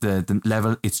about the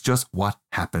level, it's just what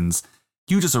happens.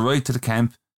 You just arrive to the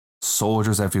camp,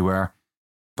 soldiers everywhere,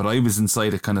 but I was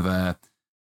inside a kind of a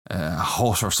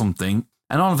hut or something,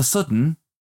 and all of a sudden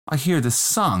I hear this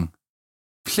song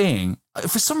playing.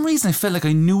 For some reason I felt like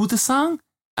I knew the song,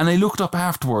 and I looked up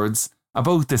afterwards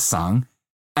about this song,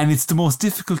 and it's the most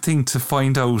difficult thing to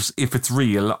find out if it's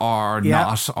real or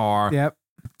not, or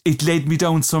it led me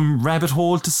down some rabbit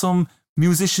hole to some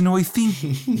musician who I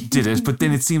think did it, but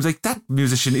then it seems like that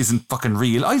musician isn't fucking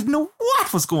real. I didn't know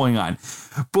what was going on,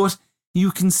 but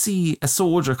you can see a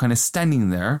soldier kind of standing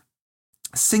there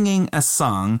singing a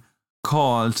song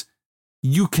called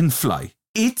You Can Fly.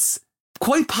 It's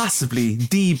quite possibly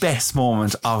the best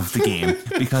moment of the game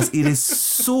because it is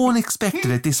so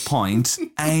unexpected at this point,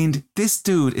 and this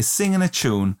dude is singing a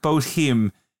tune about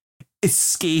him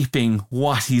escaping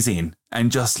what he's in, and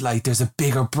just there's a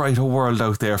bigger, brighter world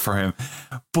out there for him.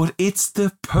 But it's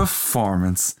the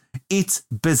performance. It's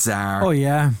bizarre. Oh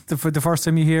yeah, the first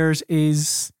time you hear it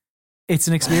it's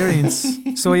an experience.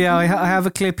 So yeah, I have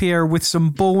a clip here with some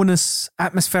bonus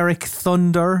atmospheric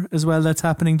thunder as well that's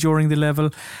happening during the level,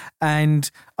 and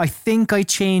I think I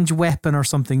change weapon or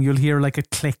something. You'll hear a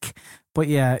click. But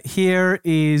yeah, here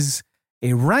is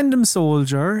a random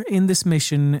soldier in this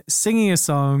mission singing a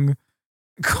song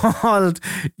called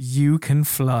You Can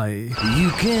Fly.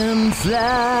 You can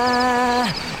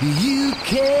fly, you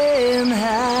can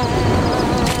hide,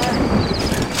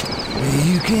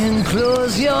 you can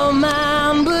close your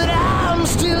mind, but I'm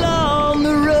still on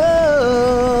the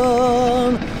run.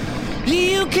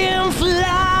 You can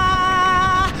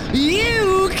fly,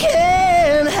 you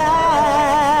can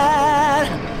hide,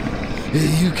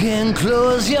 you can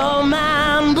close your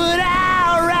mind, but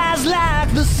I'll rise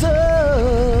like the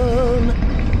sun.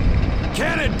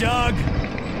 Get it, Doug!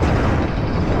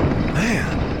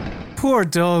 Man. Poor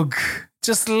Doug.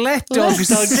 Just let Doug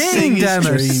sing, damn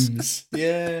it.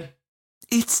 Yeah.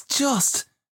 It's just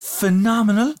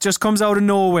phenomenal. Just comes out of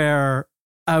nowhere.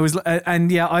 I was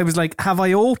like, have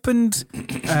I opened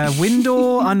a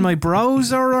window on my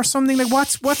browser or something?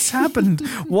 What's happened?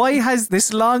 Why has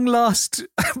this long lost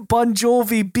Bon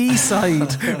Jovi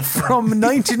B-side from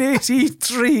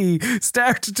 1983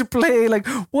 started to play?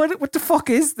 What the fuck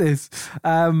is this?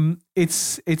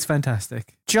 It's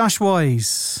fantastic. Josh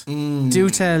Wise, do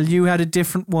tell, you had a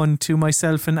different one to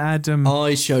myself and Adam.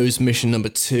 I chose mission number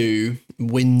 2,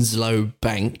 Winslow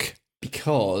Bank,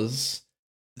 because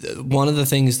one of the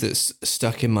things that's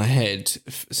stuck in my head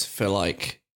for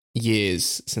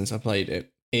years since I played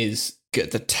it, is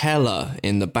get the teller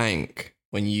in the bank.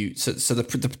 When you so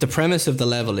the premise of the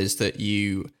level is that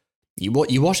you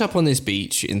wash up on this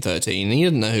beach in 13, and he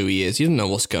doesn't know who he is, he doesn't know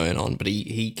what's going on, but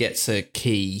he gets a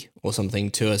key or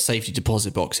something to a safety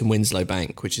deposit box in Winslow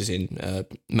Bank, which is in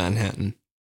Manhattan.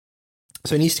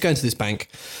 So he needs to go into this bank,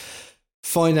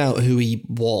 find out who he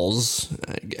was.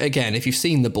 Again, if you've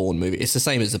seen the Bourne movie, it's the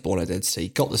same as the Bourne Identity.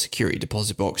 Got the security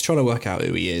deposit box, trying to work out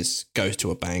who he is, goes to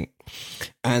a bank.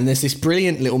 And there's this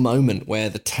brilliant little moment where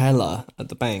the teller at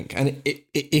the bank, and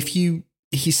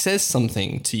he says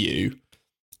something to you,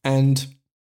 and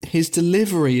his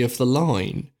delivery of the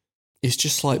line is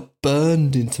just like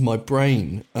burned into my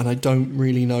brain, and I don't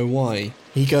really know why.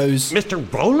 He goes,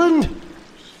 Mr. Roland?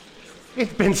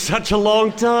 It's been such a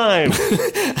long time.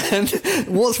 And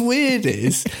what's weird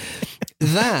is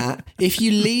that if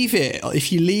you leave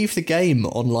the game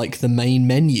on like the main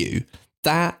menu,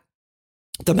 that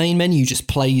the main menu just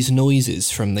plays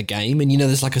noises from the game, and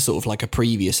there's like a sort of like a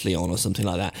previously on or something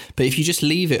like that. But if you just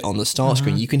leave it on the start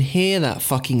screen, you can hear that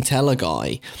fucking teller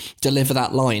guy deliver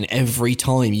that line every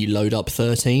time you load up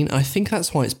 13. I think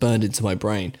that's why it's burned into my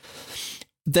brain.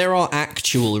 There are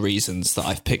actual reasons that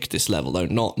I've picked this level, though,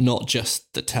 not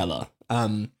just the teller.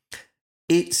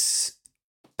 It's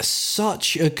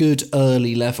such a good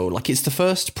early level. Like, it's the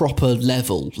first proper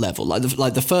level.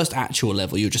 Like the first actual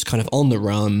level. You're just kind of on the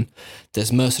run.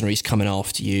 There's mercenaries coming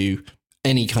after you.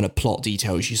 Any kind of plot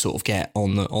details you sort of get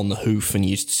on the hoof, and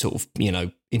you sort of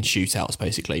in shootouts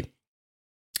basically.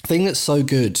 Thing that's so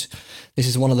good. This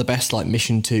is one of the best like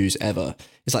mission 2s ever.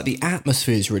 It's like the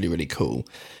atmosphere is really, really cool.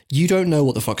 You don't know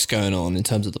what the fuck's going on in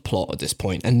terms of the plot at this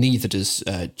point, and neither does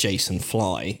Jason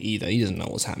Fly either. He doesn't know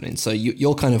what's happening. So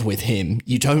you're kind of with him.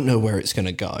 You don't know where it's going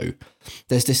to go.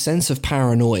 There's this sense of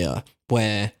paranoia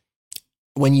where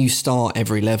when you start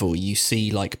every level, you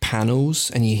see like panels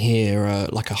and you hear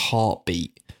like a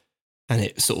heartbeat, and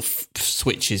it sort of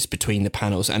switches between the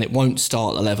panels, and it won't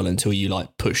start the level until you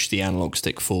like push the analog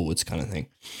stick forwards kind of thing.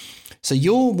 So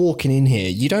you're walking in here,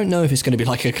 you don't know if it's going to be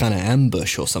like a kind of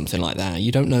ambush or something like that.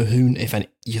 You don't know who,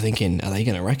 you're thinking, are they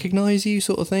going to recognize you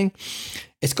sort of thing?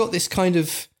 It's got this kind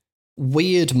of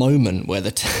weird moment where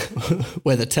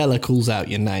where the teller calls out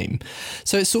your name.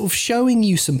 So it's sort of showing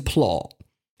you some plot,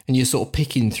 and you're sort of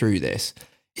picking through this.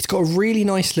 It's got a really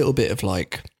nice little bit of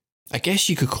like, I guess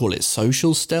you could call it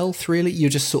social stealth, really. You're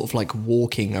just sort of like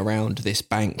walking around this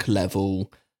bank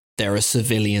level. There are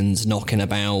civilians knocking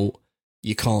about.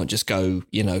 You can't just go,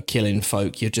 killing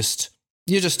folk. You're just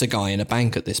a guy in a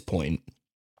bank at this point.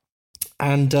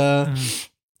 And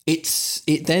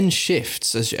it then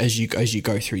shifts as you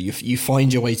go through. You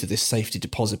find your way to this safety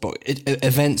deposit box.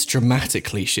 Events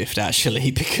dramatically shift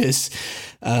actually, because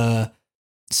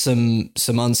some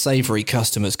unsavory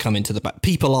customers come into the back.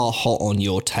 People are hot on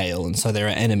your tail, and so there are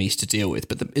enemies to deal with.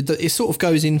 But it sort of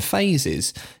goes in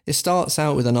phases. It starts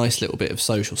out with a nice little bit of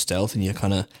social stealth, and you're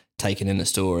kind of taken in the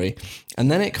story,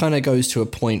 and then it kind of goes to a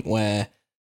point where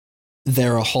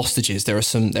there are hostages. There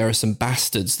are some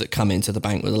bastards that come into the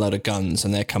bank with a load of guns,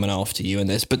 and they're coming after you. And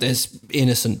there's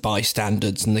innocent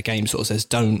bystanders, and the game sort of says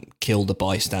don't kill the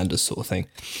bystanders, sort of thing.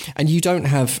 And you don't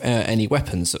have any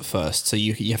weapons at first, so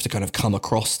you have to kind of come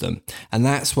across them. And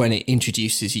that's when it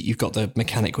introduces you. You've got the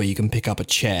mechanic where you can pick up a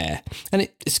chair, and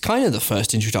it's kind of the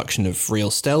first introduction of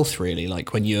real stealth, really.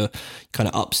 Like when you're kind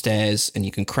of upstairs and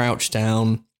you can crouch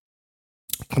down,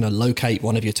 kind of locate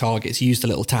one of your targets, use the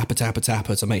little tapper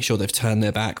to make sure they've turned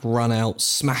their back, run out,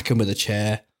 smack them with a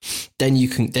chair. Then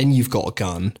you've got a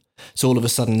gun. So all of a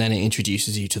sudden then it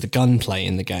introduces you to the gunplay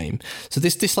in the game. So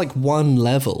this like one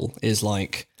level is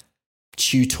like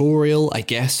tutorial, I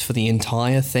guess, for the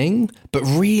entire thing, but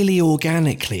really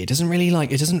organically. It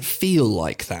doesn't feel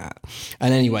like that.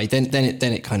 And anyway, then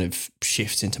it kind of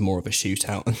shifts into more of a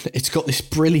shootout, and it's got this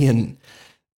brilliant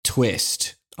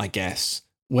twist, I guess,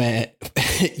 where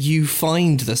you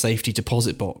find the safety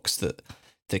deposit box that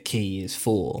the key is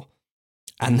for,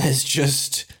 and there's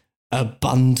just a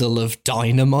bundle of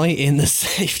dynamite in the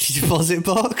safety deposit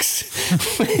box,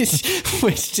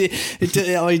 which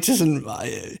it doesn't.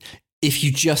 If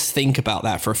you just think about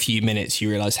that for a few minutes, you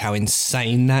realise how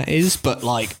insane that is. But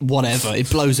like, whatever, it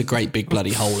blows a great big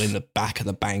bloody hole in the back of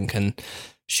the bank, and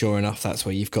sure enough, that's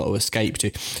where you've got to escape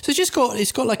to. So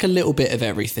it's got like a little bit of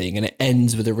everything, and it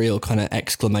ends with a real kind of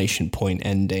exclamation point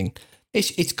ending.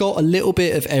 It's got a little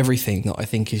bit of everything that I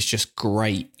think is just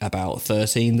great about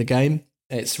 13, the game.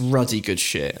 It's ruddy good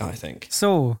shit, I think.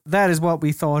 So that is what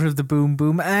we thought of the Boom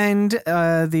Boom and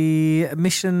the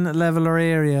mission level or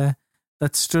area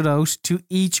that stood out to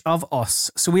each of us.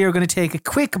 So we are going to take a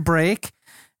quick break,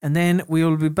 and then we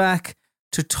will be back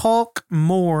to talk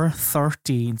more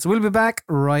 13. So we'll be back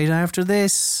right after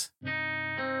this.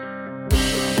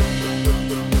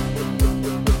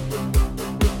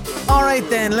 All right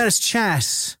then, let us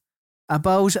chat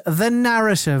about the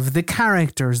narrative, the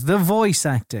characters, the voice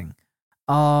acting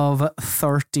of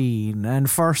 13. And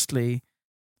firstly,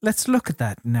 let's look at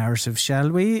that narrative, shall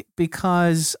we?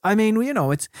 Because, I mean, you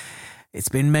know, it's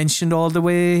been mentioned all the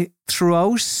way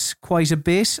throughout quite a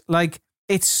bit. Like,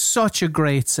 it's such a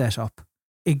great setup.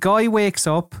 A guy wakes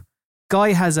up,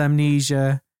 guy has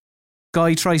amnesia,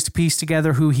 guy tries to piece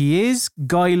together who he is,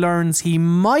 guy learns he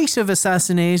might have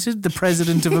assassinated the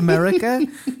President of America,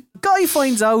 guy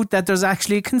finds out that there's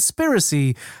actually a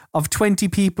conspiracy of 20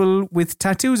 people with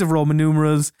tattoos of Roman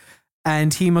numerals,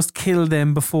 and he must kill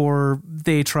them before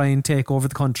they try and take over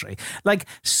the country. Like,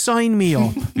 sign me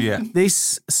up. Yeah.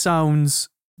 This sounds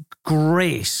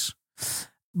great.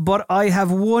 But I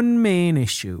have one main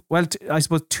issue. Well, I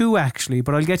suppose two actually,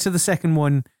 but I'll get to the second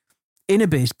one in a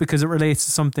bit because it relates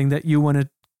to something that you want to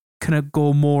kind of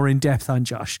go more in depth on,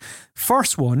 Josh.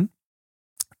 First one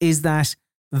is that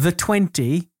the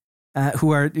 20,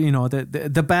 who are, you know,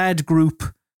 the bad group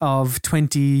of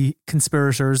 20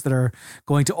 conspirators that are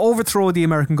going to overthrow the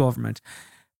American government,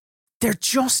 they're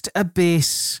just a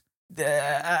bit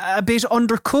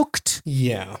undercooked.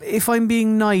 Yeah. If I'm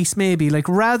being nice, maybe. Like,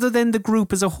 rather than the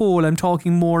group as a whole, I'm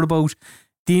talking more about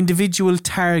the individual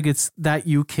targets that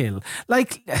you kill.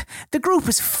 Like, the group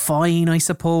is fine, I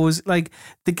suppose. Like,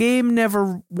 the game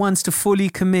never wants to fully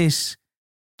commit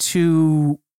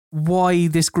to why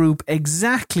this group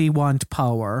exactly want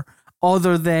power,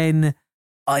 other than,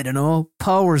 I don't know,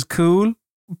 power's cool,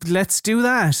 let's do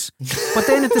that. But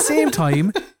then at the same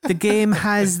time, the game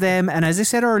has them, and as I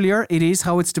said earlier, it is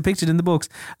how it's depicted in the books,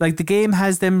 like the game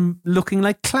has them looking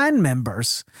like clan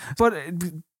members. But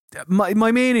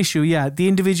my main issue, the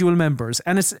individual members.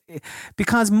 And it's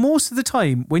because most of the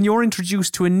time when you're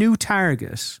introduced to a new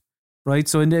target, right,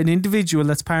 so an individual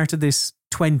that's part of this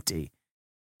 20,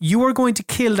 you are going to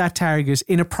kill that target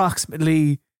in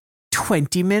approximately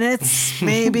 20 minutes,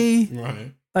 maybe.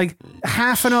 Right. Like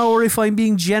half an hour if I'm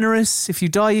being generous, if you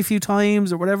die a few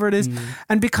times or whatever it is.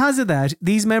 And because of that,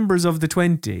 these members of the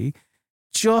 20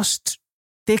 just,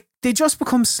 they just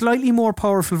become slightly more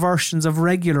powerful versions of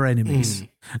regular enemies.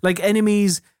 Like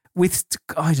enemies with,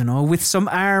 I don't know, with some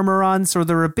armor on, so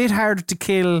they're a bit harder to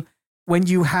kill when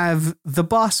you have the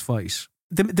boss fight.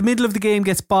 The middle of the game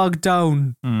gets bogged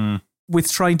down with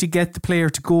trying to get the player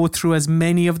to go through as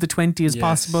many of the 20 as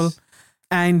possible.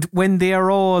 And when they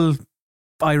are all,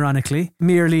 ironically,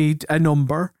 merely a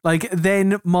number, like,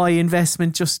 then my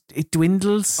investment just, it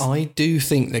dwindles. I do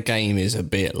think the game is a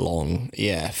bit long,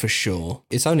 yeah, for sure.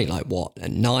 It's only like, what,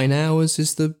 9 hours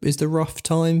is the rough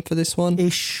time for this one?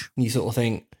 Ish. You sort of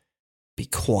think, be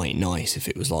quite nice if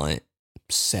it was like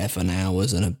 7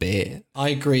 hours and a bit. I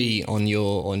agree on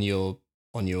your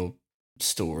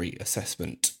story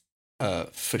assessment,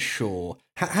 for sure.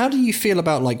 How do you feel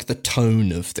about like the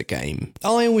tone of the game?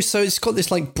 So it's got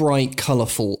this like bright,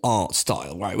 colourful art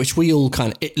style, right? Which we all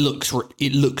kind of, it looks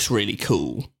really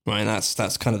cool, right?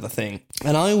 That's kind of the thing.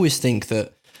 And I always think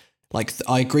that, like,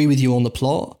 I agree with you on the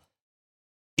plot.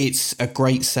 It's a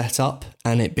great setup,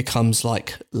 and it becomes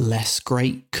like less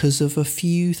great because of a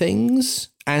few things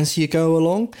as you go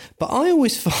along. But I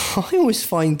always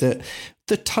find that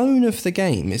the tone of the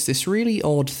game is this really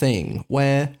odd thing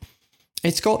where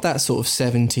it's got that sort of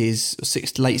 70s,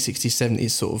 late 60s,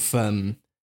 70s sort of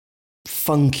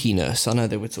funkiness. I know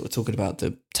they were sort of talking about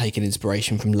taking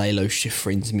inspiration from Lalo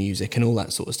Schifrin's music and all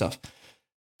that sort of stuff.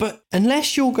 But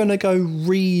unless you're going to go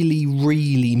really,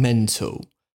 really mental,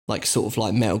 like sort of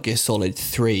like Metal Gear Solid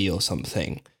 3 or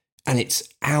something, and it's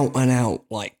out and out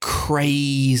like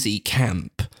crazy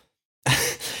camp,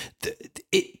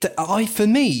 for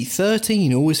me,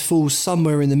 13 always falls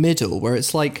somewhere in the middle where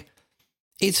it's like,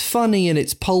 it's funny and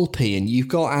it's pulpy, and you've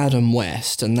got Adam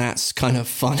West, and that's kind of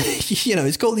funny. You know,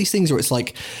 it's got these things where it's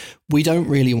like, we don't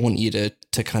really want you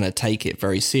to kind of take it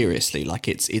very seriously. Like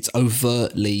it's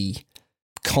overtly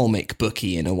comic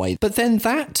booky in a way. But then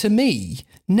that, to me,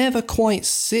 never quite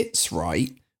sits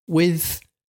right with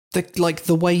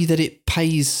the way that it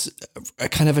pays a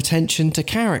kind of attention to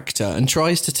character and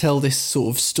tries to tell this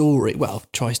sort of story. Well,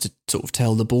 tries to sort of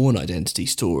tell the Bourne Identity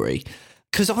story.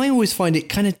 Because I always find it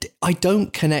kind of, I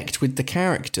don't connect with the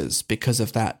characters because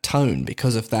of that tone,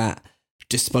 because of that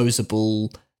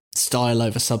disposable style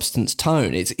over substance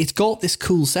tone. It's got this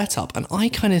cool setup, and I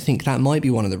kind of think that might be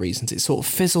one of the reasons it sort of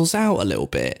fizzles out a little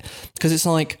bit. Because it's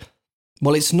like,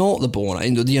 well, it's not the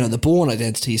Bourne, the Bourne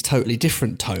Identity is totally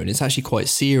different tone. It's actually quite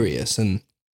serious, and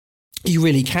you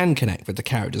really can connect with the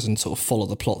characters and sort of follow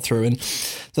the plot through. And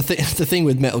the thing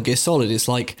with Metal Gear Solid is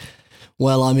like,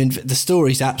 well, I mean, the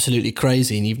story's absolutely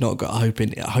crazy and you've not got a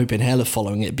hope in hell of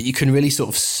following it, but you can really sort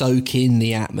of soak in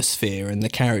the atmosphere and the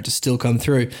characters still come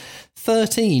through.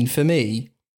 13, for me,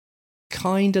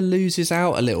 kind of loses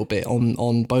out a little bit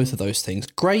on both of those things.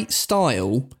 Great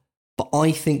style, but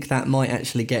I think that might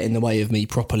actually get in the way of me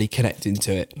properly connecting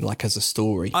to it, like as a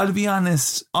story. I'll be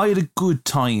honest, I had a good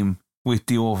time with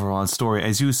the overall story.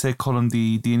 As you said, Colin,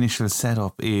 the initial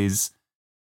setup is...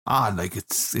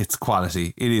 it's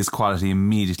quality. It is quality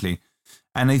immediately.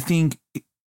 And I think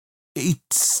it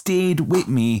stayed with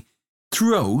me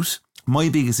throughout. My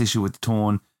biggest issue with the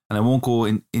tone, and I won't go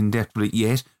in depth with it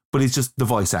yet, but it's just the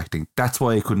voice acting. That's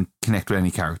why I couldn't connect with any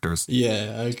characters.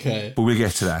 Yeah, okay. But we'll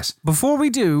get to that. Before we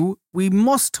do, we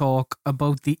must talk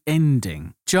about the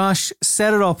ending. Josh,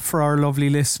 set it up for our lovely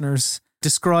listeners.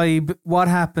 Describe what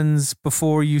happens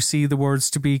before you see the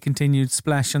words "to be continued"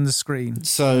 splash on the screen.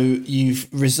 So you've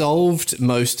resolved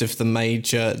most of the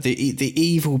major, the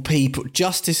evil people.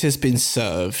 Justice has been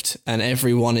served and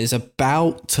everyone is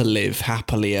about to live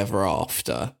happily ever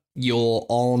after. You're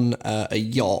on a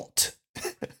yacht.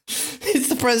 It's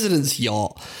the president's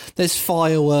yacht. There's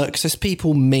fireworks. There's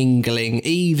people mingling.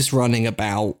 Eve's running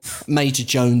about. Major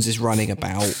Jones is running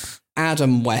about.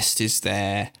 Adam West is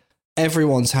there.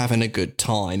 Everyone's having a good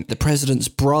time. The president's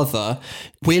brother,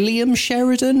 William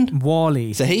Sheridan?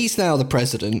 Wally. So he's now the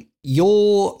president.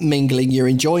 You're mingling. You're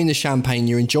enjoying the champagne.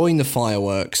 You're enjoying the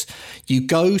fireworks. You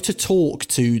go to talk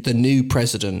to the new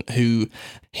president, who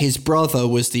his brother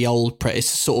was the old it's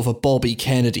sort of a Bobby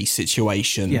Kennedy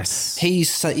situation. Yes. He's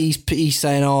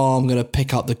saying, oh, I'm going to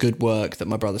pick up the good work that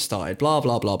my brother started, blah,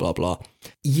 blah, blah, blah, blah.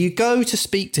 You go to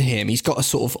speak to him. He's got a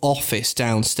sort of office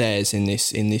downstairs in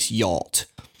this yacht.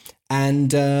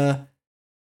 And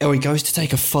he goes to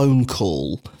take a phone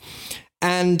call,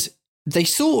 and they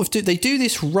do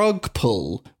this rug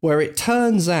pull where it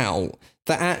turns out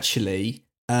that actually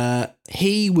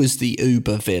he was the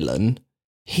uber villain.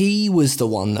 He was the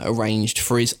one that arranged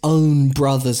for his own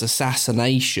brother's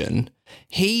assassination.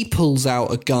 He pulls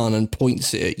out a gun and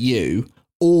points it at you.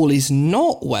 All is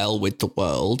not well with the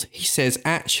world. He says,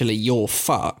 actually, you're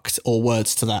fucked, or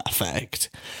words to that effect.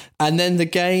 And then the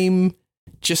game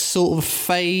just sort of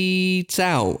fades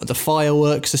out. The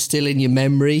fireworks are still in your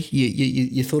memory.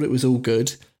 You thought it was all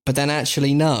good, but then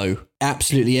actually no.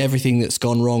 Absolutely everything that's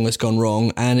gone wrong has gone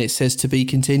wrong, and it says to be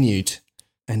continued.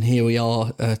 And here we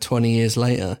are 20 years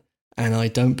later, and I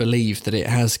don't believe that it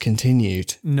has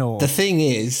continued. No. The thing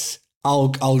is,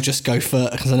 I'll just go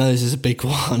first, because I know this is a big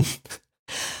one.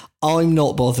 I'm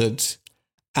not bothered.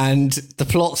 And the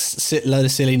plot's a load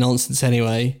of silly nonsense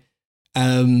anyway.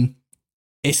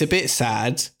 It's a bit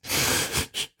sad.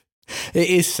 It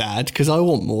is sad because I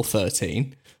want more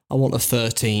 13. I want a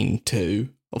 13-2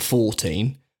 or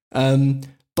 14.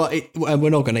 But we're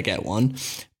not going to get one.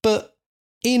 But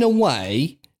in a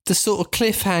way, the sort of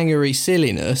cliffhangery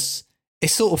silliness,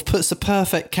 it sort of puts a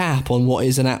perfect cap on what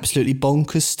is an absolutely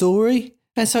bonkers story.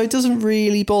 And so it doesn't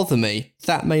really bother me.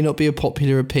 That may not be a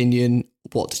popular opinion.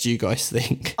 What did you guys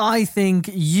think? I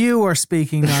think you are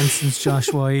speaking nonsense,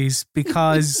 Josh Wise,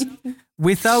 because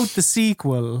without the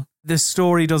sequel, the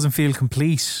story doesn't feel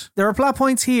complete. There are plot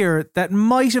points here that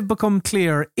might have become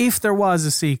clear if there was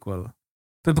a sequel.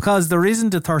 But because there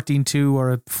isn't a 13-2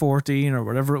 or a 14 or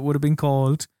whatever it would have been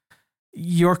called,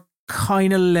 you're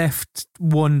kind of left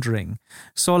wondering.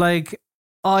 So like,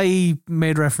 I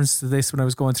made reference to this when I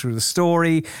was going through the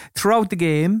story. Throughout the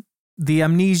game, the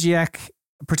amnesiac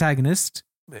protagonist,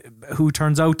 who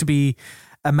turns out to be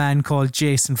a man called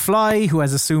Jason Fly, who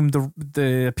has assumed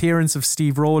the appearance of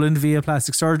Steve Rowland via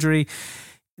plastic surgery,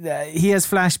 he has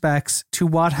flashbacks to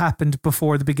what happened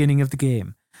before the beginning of the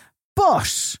game.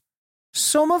 But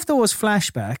some of those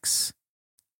flashbacks,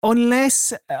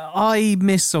 unless I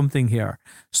miss something here,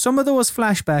 some of those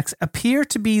flashbacks appear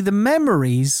to be the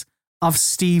memories of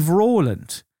Steve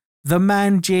Rowland, the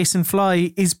man Jason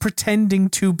Fly is pretending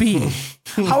to be.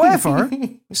 However,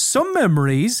 some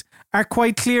memories are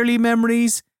quite clearly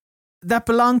memories that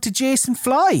belong to Jason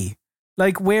Fly,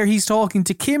 like where he's talking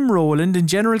to Kim Rowland and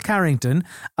General Carrington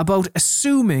about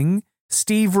assuming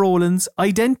Steve Rowland's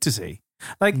identity.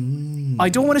 Like, I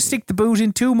don't want to stick the boot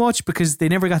in too much because they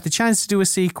never got the chance to do a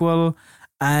sequel,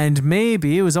 and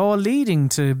maybe it was all leading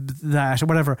to that or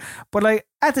whatever. But like,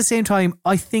 at the same time,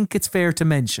 I think it's fair to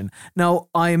mention. Now,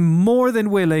 I'm more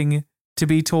than willing to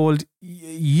be told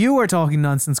you are talking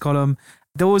nonsense, Colm.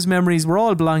 Those memories were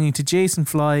all belonging to Jason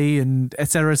Fly and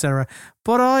etc., etc.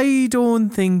 But I don't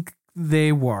think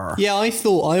they were. Yeah, I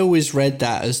always read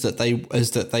that as that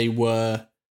they were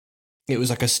it was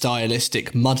like a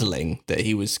stylistic muddling, that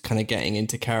he was kind of getting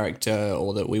into character,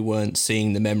 or that we weren't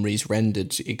seeing the memories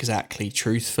rendered exactly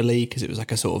truthfully because it was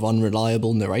like a sort of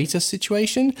unreliable narrator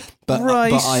situation. But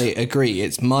I agree,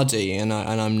 it's muddy, and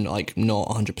I'm like not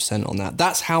 100% on that.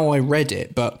 That's how I read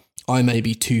it, but I may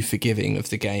be too forgiving of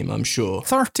the game, I'm sure.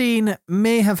 13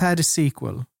 may have had a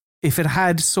sequel if it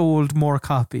had sold more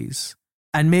copies.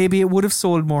 And maybe it would have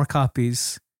sold more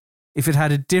copies if it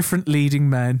had a different leading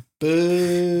man.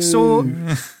 Boo. So,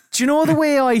 do you know the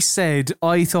way I said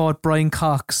I thought Brian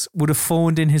Cox would have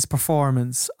phoned in his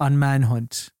performance on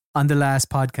Manhunt on the last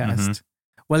podcast?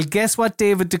 Mm-hmm. Well, guess what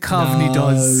David Duchovny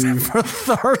does for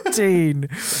 13?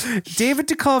 David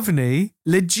Duchovny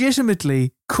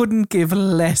legitimately couldn't give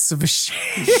less of a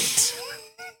shit.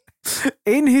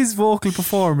 In his vocal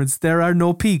performance, there are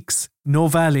no peaks, no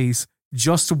valleys,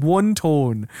 just one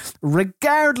tone,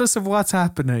 regardless of what's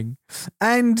happening.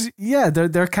 And yeah,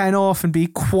 there can often be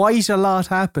quite a lot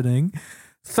happening.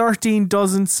 13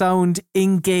 doesn't sound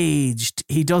engaged.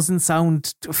 He doesn't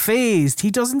sound phased. He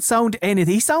doesn't sound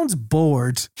anything. He sounds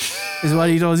bored, is what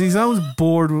he does. He sounds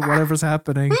bored with whatever's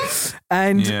happening.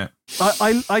 And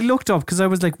I looked up because I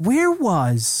was like, where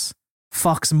was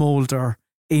Fox Mulder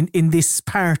in this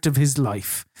part of his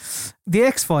life? The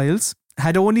X-Files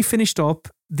had only finished up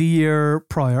the year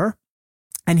prior,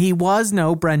 and he was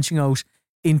now branching out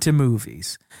into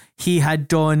movies. He had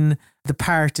done the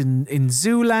part in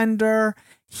Zoolander.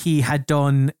 He had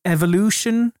done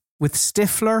Evolution with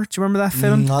Stifler. Do you remember that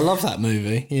film? I love that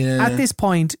movie. Yeah. At this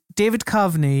point, David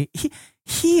Duchovny,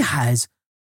 he has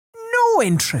no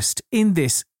interest in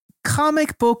this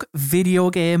comic book video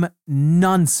game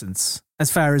nonsense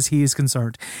as far as he is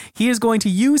concerned. He is going to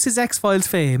use his X-Files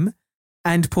fame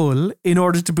and pull in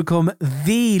order to become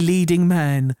the leading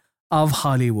man of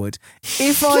Hollywood.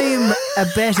 If I'm a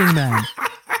betting man,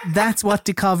 that's what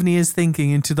Duchovny is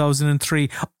thinking in 2003.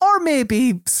 Or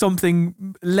maybe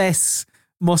something less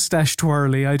mustache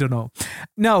twirly, I don't know.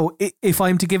 Now, if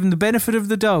I'm to give him the benefit of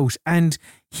the doubt, and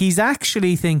he's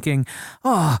actually thinking,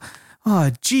 oh,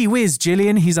 gee whiz,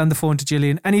 Gillian. He's on the phone to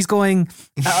Gillian and he's going,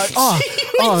 gosh,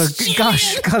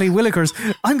 golly willikers,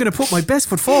 I'm going to put my best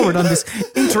foot forward on this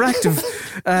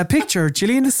interactive picture,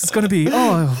 Gillian. This is going to be,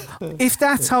 if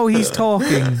that's how he's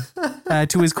talking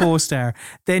to his co-star,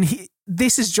 then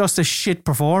this is just a shit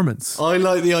performance. I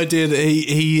like the idea that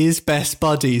he is best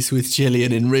buddies with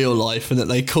Gillian in real life and that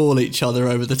they call each other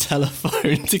over the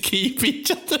telephone to keep each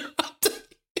other up.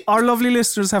 Our lovely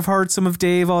listeners have heard some of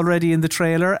Dave already in the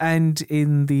trailer and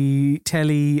in the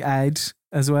telly ad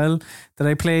as well that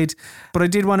I played, but I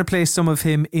did want to play some of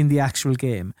him in the actual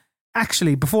game.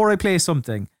 Actually, before I play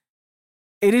something,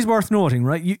 it is worth noting,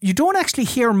 right? You don't actually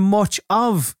hear much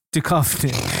of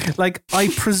Duchovny. Like, I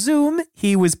presume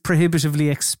he was prohibitively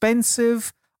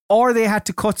expensive, or they had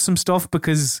to cut some stuff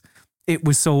because it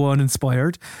was so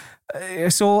uninspired.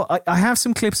 So I have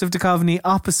some clips of Duchovny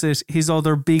opposite his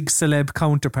other big celeb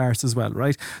counterparts as well,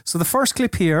 right? So the first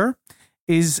clip here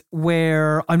is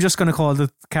where I'm just going to call the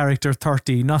character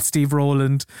 13, not Steve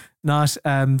Rowland, not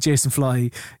Jason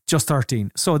Fly, just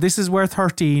 13. So this is where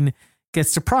 13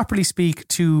 gets to properly speak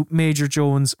to Major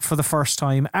Jones for the first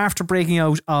time after breaking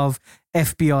out of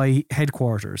FBI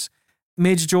headquarters.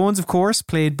 Major Jones, of course,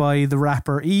 played by the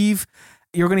rapper Eve.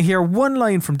 You're going to hear one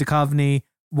line from Duchovny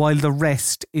while the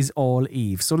rest is all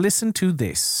Eve. So listen to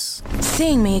this.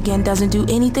 Seeing me again doesn't do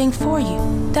anything for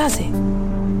you, does it?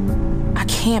 I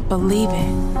can't believe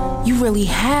it. You really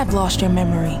have lost your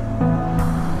memory.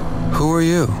 Who are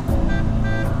you?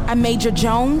 I'm Major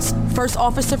Jones, first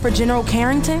officer for General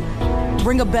Carrington.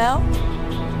 Ring a bell?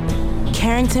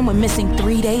 Carrington went missing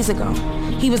 3 days ago.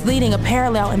 He was leading a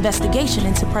parallel investigation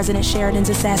into President Sheridan's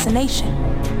assassination.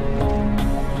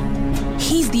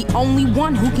 He's the only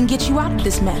one who can get you out of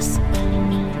this mess.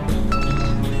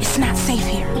 It's not safe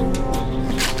here.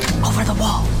 Over the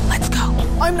wall. Let's go.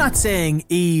 I'm not saying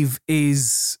Eve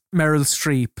is Meryl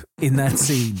Streep in that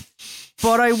scene,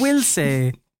 but I will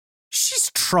say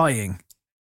she's trying.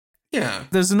 Yeah.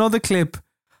 There's another clip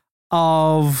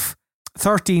of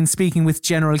 13 speaking with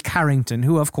General Carrington,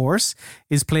 who, of course,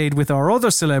 is played with our other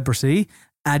celebrity,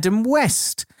 Adam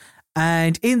West.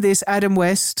 And in this, Adam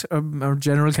West, or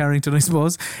General Carrington, I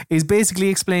suppose, is basically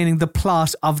explaining the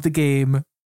plot of the game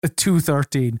to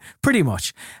 13, pretty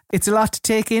much. It's a lot to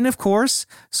take in, of course,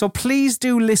 so please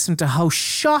do listen to how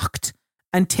shocked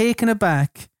and taken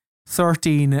aback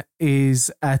 13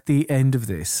 is at the end of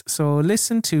this. So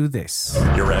listen to this.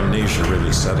 Your amnesia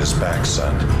really set us back,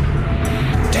 son.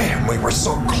 Damn, we were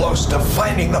so close to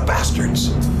finding the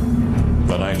bastards.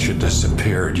 The night you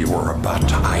disappeared, you were about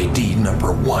to ID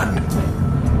number 1.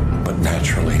 But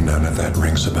naturally, none of that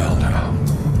rings a bell now.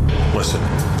 Listen,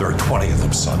 there are 20 of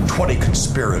them, son. 20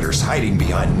 conspirators hiding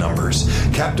behind numbers.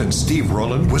 Captain Steve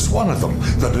Rowland was one of them,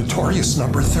 the notorious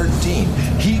number 13.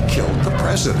 He killed the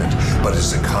president, but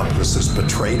his accomplices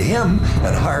betrayed him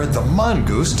and hired the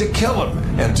mongoose to kill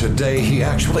him. And today he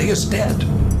actually is dead.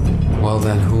 Well,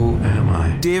 then who am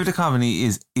I? David Duchovny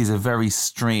is a very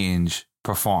strange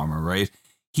performer, right?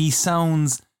 He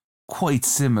sounds quite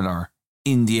similar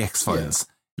in the X-Files.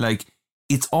 Yeah. Like,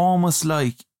 it's almost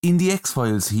like in the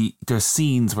X-Files, there's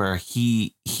scenes where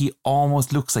he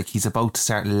almost looks like he's about to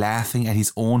start laughing at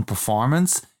his own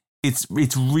performance. It's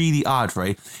really odd,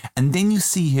 right? And then you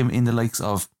see him in the likes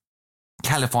of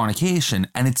Californication,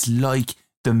 and it's like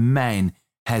the man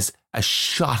has a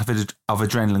shot of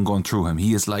adrenaline going through him.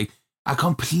 He is like a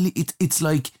complete. It's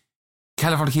like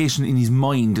Californication in his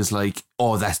mind is like,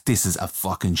 oh, this is a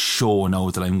fucking show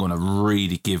now that I'm going to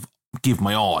really give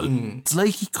my all. It's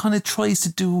like he kind of tries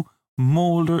to do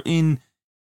Mulder in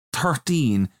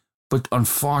 13, but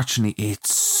unfortunately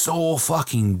it's so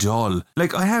fucking dull.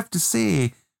 Like, I have to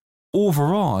say,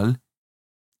 overall,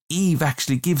 Eve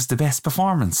actually gives the best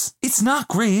performance. It's not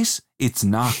great,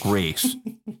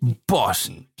 but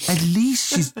at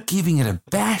least she's giving it a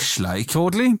bash, like.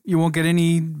 Totally, you won't get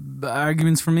any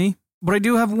arguments from me. But I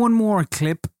do have one more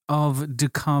clip of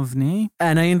Duchovny,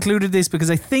 and I included this because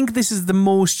I think this is the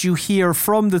most you hear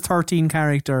from the 13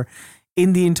 character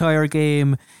in the entire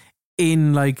game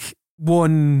in like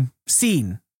one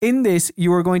scene. In this,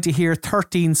 you are going to hear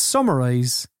 13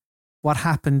 summarize what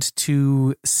happened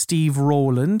to Steve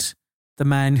Rowland, the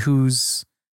man whose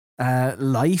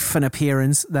life and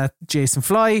appearance that Jason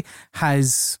Fly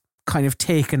has kind of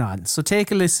taken on. So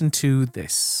take a listen to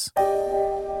this.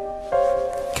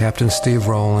 Captain Steve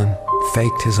Rowland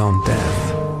faked his own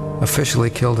death, officially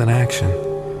killed in action.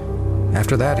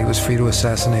 After that, he was free to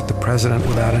assassinate the president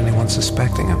without anyone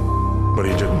suspecting him. But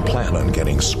he didn't plan on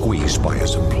getting squeezed by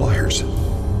his employers.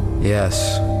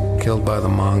 Yes, killed by the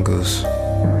mongoose.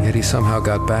 Yet he somehow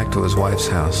got back to his wife's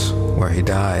house, where he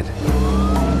died.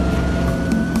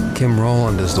 Kim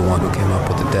Rowland is the one who came up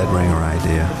with the dead ringer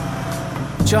idea.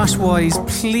 Josh Wise,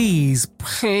 please,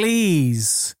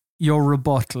 your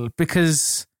rebuttal,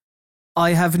 because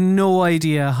I have no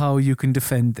idea how you can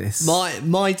defend this.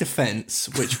 My defence,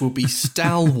 which will be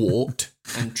stalwart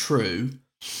and true,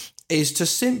 is to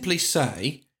simply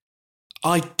say,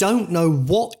 I don't know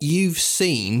what you've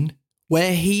seen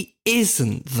where he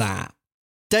isn't that.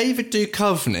 David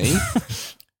Duchovny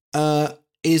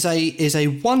is a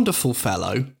wonderful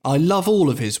fellow. I love all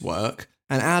of his work,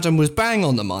 and Adam was bang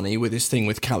on the money with his thing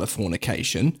with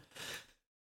Californication.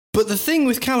 But the thing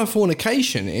with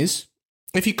Californication is,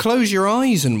 if you close your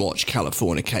eyes and watch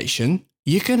Californication,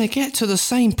 you're going to get to the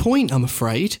same point, I'm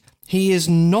afraid. He is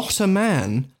not a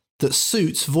man that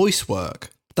suits voice work.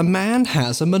 The man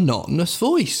has a monotonous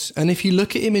voice. And if you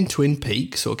look at him in Twin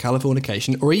Peaks or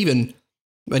Californication, or even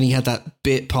when he had that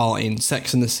bit part in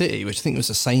Sex and the City, which I think was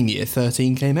the same year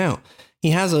 13 came out, he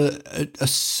has a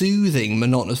soothing,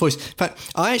 monotonous voice. In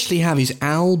fact, I actually have his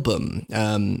album,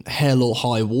 Hell or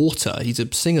High Water. He's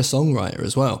a singer-songwriter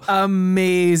as well.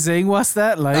 Amazing. What's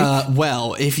that like?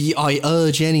 Well, I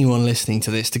urge anyone listening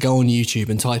to this to go on YouTube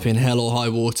and type in Hell or High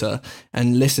Water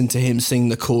and listen to him sing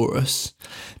the chorus,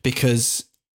 because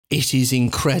it is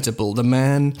incredible. The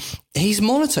man, he's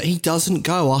monitor. He doesn't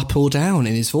go up or down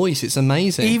in his voice. It's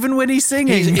amazing. Even when he's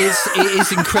singing. It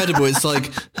is incredible. It's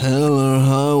like, hell or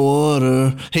high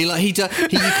water.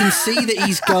 You can see that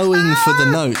he's going for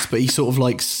the notes, but he sort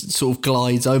of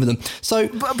glides over them. So,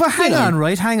 But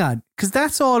hang on. Because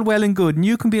that's all well and good. And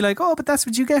you can be like, oh, but that's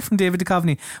what you get from David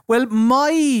Duchovny. Well,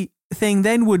 my thing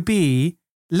then would be,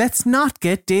 let's not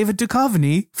get David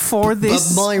Duchovny for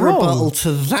this. But my role. rebuttal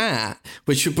to that,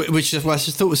 which I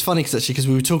just thought was funny, because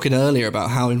we were talking earlier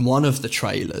about how in one of the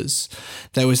trailers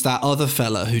there was that other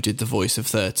fella who did the voice of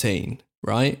 13,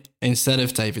 right? Instead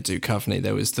of David Duchovny,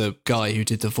 there was the guy who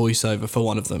did the voiceover for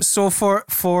one of them. So for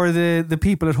the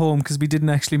people at home, because we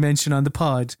didn't actually mention on the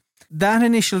pod, that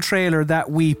initial trailer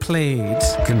that we played,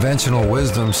 Conventional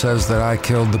wisdom says that I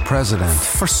killed the president.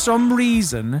 For some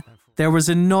reason, there was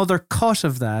another cut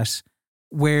of that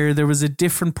where there was a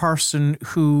different person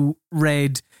who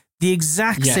read the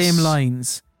exact same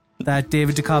lines that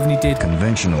David Duchovny did.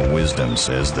 Conventional wisdom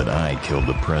says that I killed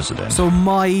the president. So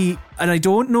and I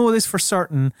don't know this for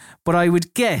certain, but I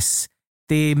would guess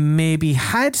they maybe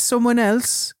had someone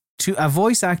else, a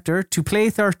voice actor, to play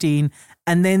 13,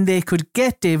 and then they could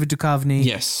get David Duchovny.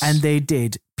 Yes. And they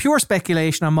did. Pure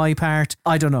speculation on my part.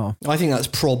 I don't know. I think that's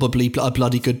probably a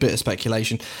bloody good bit of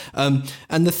speculation. And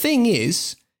the thing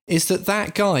is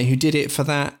that guy who did it for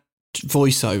that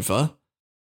voiceover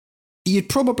You'd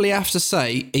probably have to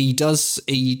say he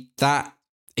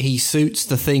suits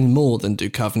the thing more than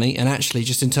Duchovny, and actually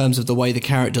just in terms of the way the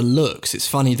character looks, it's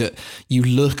funny that you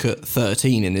look at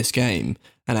 13 in this game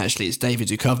and actually it's David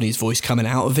Duchovny's voice coming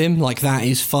out of him. Like, that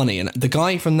is funny, and the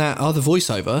guy from that other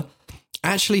voiceover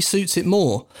actually suits it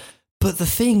more. But the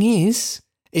thing is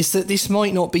that this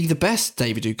might not be the best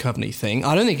David Duchovny thing.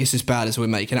 I don't think it's as bad as we're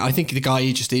making it. I think the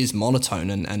guy just is monotone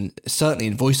and certainly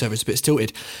in voiceover it's a bit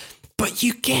stilted. But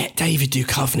you get David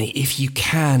Duchovny if you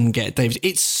can get David.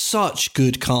 It's such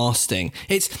good casting.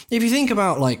 It's, if you think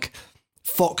about like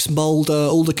Fox Mulder,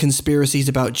 all the conspiracies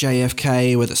about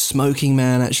JFK, where the smoking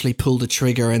man actually pulled the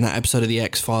trigger in that episode of the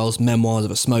X-Files, Memoirs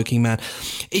of a Smoking Man.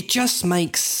 It just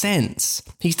makes sense.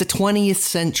 He's the 20th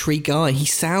century guy. He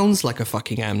sounds like a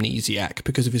fucking amnesiac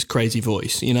because of his crazy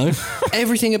voice, you know?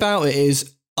 Everything about it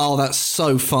is, oh, that's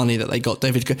so funny that they got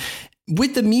David.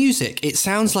 With the music, it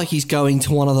sounds like he's going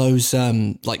to one of those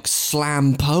like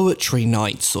slam poetry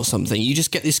nights or something. You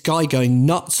just get this guy going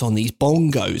nuts on these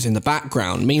bongos in the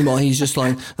background. Meanwhile, he's just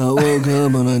like, I woke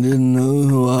up and I didn't know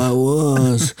who I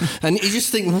was. And you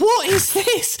just think, what is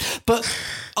this? But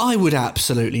I would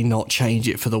absolutely not change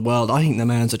it for the world. I think the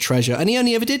man's a treasure. And he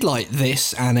only ever did like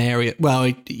this and Area.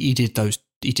 Well, he did those.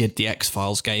 He did the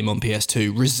X-Files game on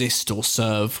PS2, Resist or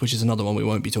Serve, which is another one we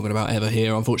won't be talking about ever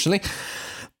here, unfortunately.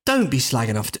 Don't be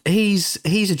slagging off. He's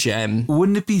a gem.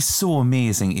 Wouldn't it be so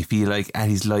amazing if he, like, at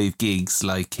his live gigs,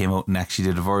 like, came out and actually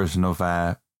did a version of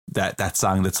that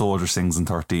song that Soldier sings in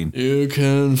 13? You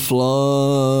can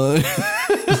fly.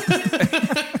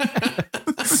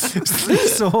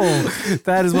 So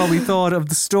that is what we thought of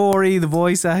the story, the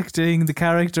voice acting, the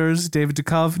characters, David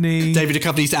Duchovny. David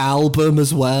Duchovny's album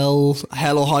as well.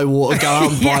 Hell or High Water, go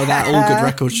out and buy that. All good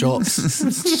record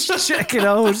shops. Check it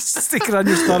out. Stick it on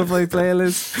your Spotify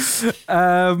playlist.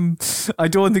 I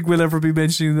don't think we'll ever be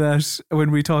mentioning that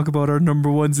when we talk about our number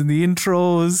ones in the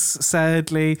intros,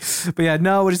 sadly. But yeah,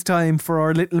 now it is time for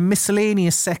our little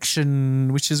miscellaneous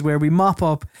section, which is where we mop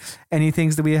up any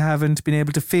things that we haven't been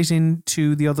able to fit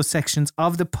into the other sections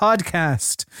of the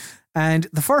podcast. And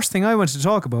the first thing I want to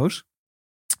talk about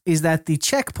is that the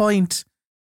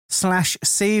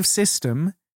checkpoint/save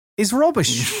system is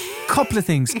rubbish. Couple of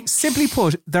things. Simply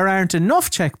put, there aren't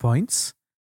enough checkpoints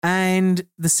and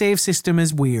the save system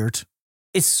is weird.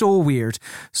 It's so weird.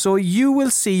 So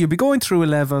you'll be going through a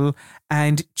level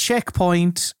and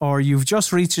checkpoint, or you've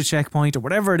just reached a checkpoint or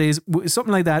whatever it is,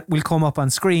 something like that will come up on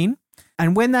screen.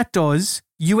 And when that does,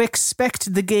 you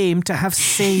expect the game to have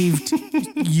saved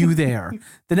you there.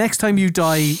 The next time you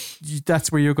die,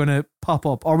 that's where you're going to pop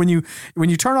up. Or when you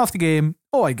turn off the game,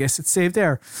 oh, I guess it's saved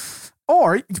there.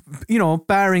 Or, you know,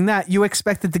 barring that, you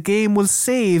expect that the game will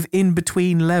save in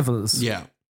between levels. Yeah.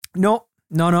 No,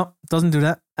 doesn't do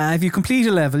that. If you complete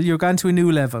a level, you're gone to a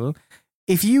new level.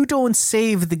 If you don't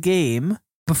save the game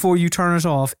before you turn it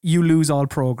off, you lose all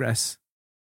progress.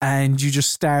 And you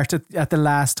just start at the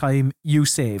last time you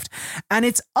saved. And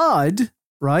it's odd,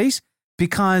 right?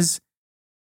 Because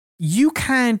you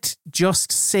can't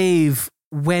just save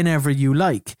whenever you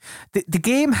like. The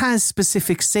game has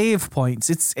specific save points.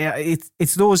 It's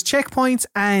those checkpoints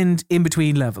and in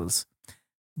between levels.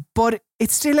 But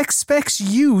it still expects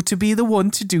you to be the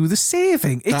one to do the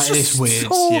saving. It's that is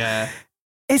weird, yeah.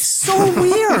 It's so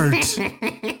weird.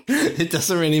 It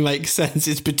doesn't really make sense.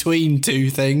 It's between two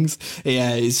things.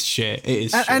 Yeah, it's shit. It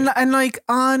is shit. And like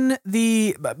on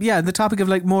the topic of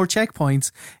like more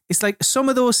checkpoints, it's like some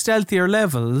of those stealthier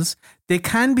levels, they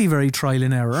can be very trial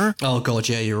and error. Oh God,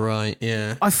 yeah, you're right.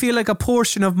 Yeah. I feel like a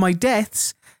portion of my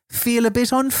deaths feel a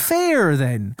bit unfair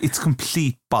then. It's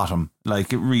complete bottom.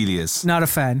 Like, it really is. Not a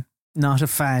fan.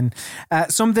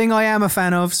 Something I am a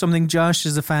fan of, something Josh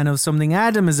is a fan of, something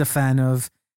Adam is a fan of,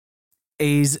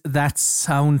 is that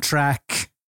soundtrack.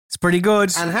 It's pretty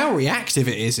good. And how reactive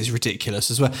it is ridiculous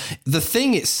as well. The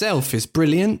thing itself is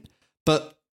brilliant,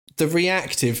 but the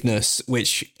reactiveness,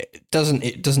 which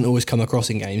doesn't always come across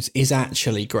in games, is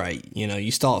actually great. You know, you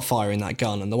start firing that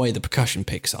gun and the way the percussion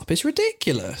picks up, it's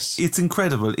ridiculous. It's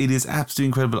incredible. It is absolutely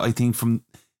incredible. I think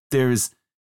there is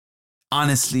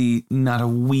honestly not a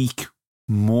weak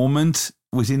moment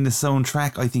within the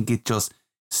soundtrack. I think it just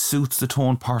suits the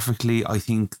tone perfectly. I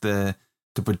think the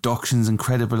production's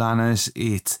incredible on it.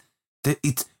 It's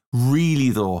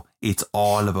really, though, it's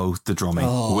all about the drumming.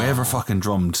 Whoever fucking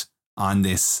drummed on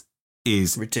this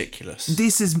is ridiculous.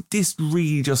 This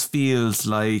really just feels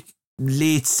like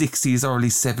late 60s, early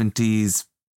 70s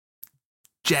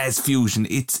jazz fusion.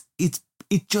 It's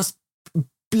just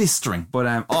blistering.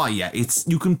 But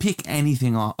you can pick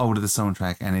anything out of the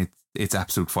soundtrack and it's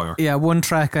absolute fire. Yeah, one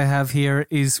track I have here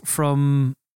is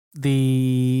from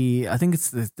I think it's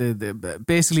the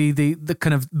basically the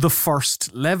kind of the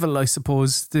first level, I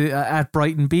suppose, at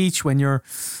Brighton Beach when you're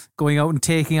going out and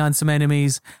taking on some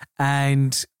enemies.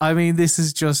 And I mean, this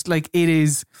is just like, it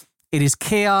is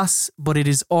chaos, but it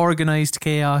is organized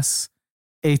chaos.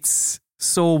 It's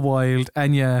so wild.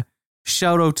 And yeah,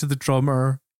 shout out to the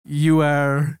drummer. You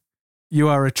are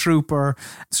a trooper.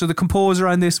 So the composer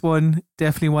on this one,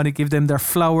 definitely want to give them their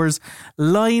flowers.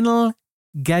 Lionel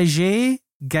Gadget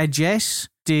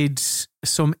did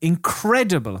some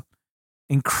incredible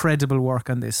work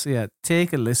on this. So yeah,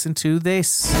 take a listen to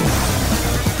this.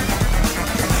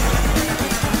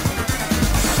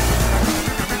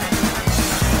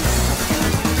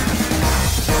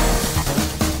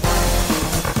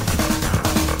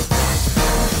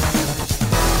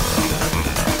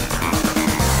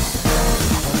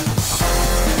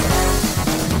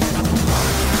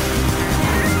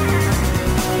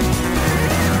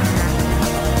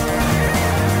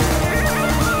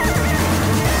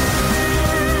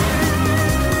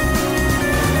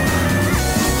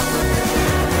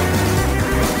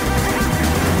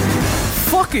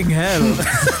 Fucking hell.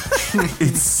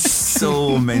 It's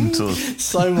so mental.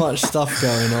 So much stuff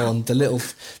going on. The little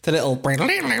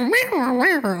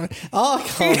oh, I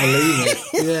can't believe it.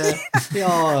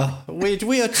 Yeah.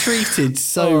 We are treated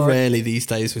so rarely these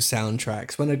days with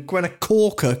soundtracks. When a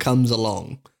corker comes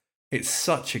along, it's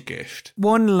such a gift.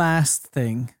 One last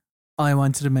thing I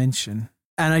wanted to mention,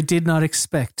 and I did not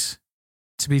expect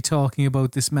to be talking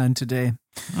about this man today.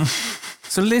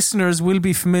 So listeners will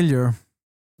be familiar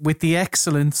with the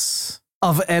excellence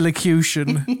of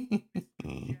elocution,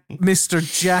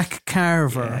 Mr. Jack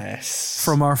Carver,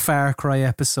 from our Far Cry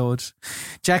episode.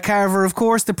 Jack Carver, of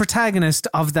course, the protagonist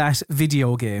of that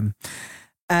video game.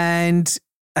 And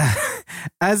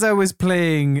as I was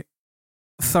playing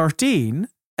 13,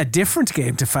 a different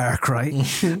game to Far Cry,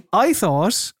 I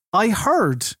thought I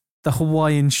heard the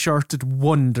Hawaiian-shirted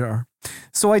wonder.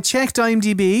 So I checked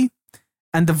IMDb,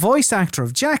 and the voice actor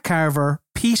of Jack Carver,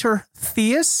 Peter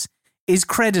Theus, is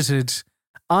credited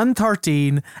on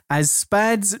 13 as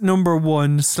Spads number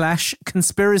 1 /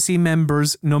 conspiracy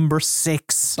members number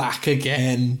 6. Back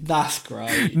again. That's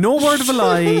great. No word of a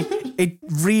lie. It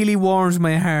really warmed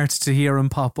my heart to hear him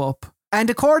pop up. And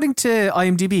according to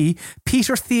IMDb,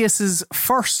 Peter Theus's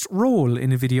first role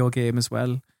in a video game as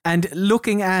well. And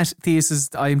looking at Theus's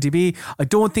IMDb, I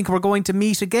don't think we're going to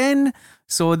meet again.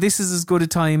 So this is as good a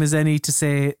time as any to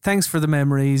say thanks for the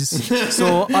memories.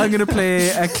 So I'm going to play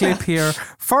a clip here.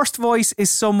 First voice is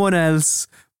someone else,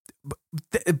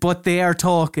 but they are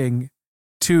talking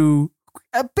to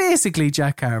basically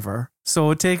Jack Carver.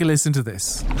 So take a listen to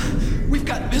this. We've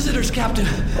got visitors, Captain.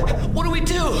 What do we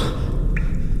do?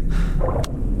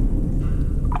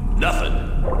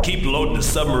 Nothing. Keep loading the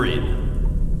submarine.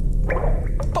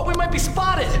 But we might be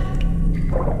spotted.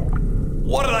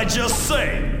 What did I just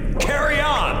say? Carry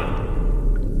on.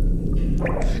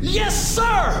 Yes,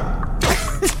 sir.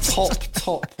 Top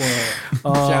work.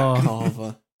 Jack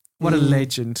Carver. What a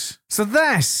legend. So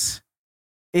that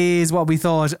is what we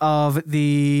thought of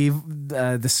the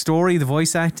story, the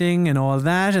voice acting and all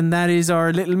that. And that is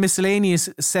our little miscellaneous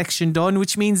section done,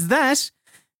 which means that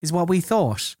is what we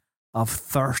thought of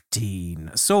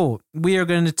 13. So we are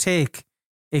going to take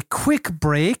a quick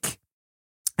break,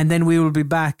 and then we will be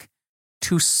back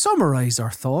to summarize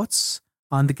our thoughts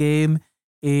on the game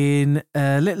in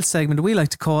a little segment we like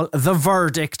to call The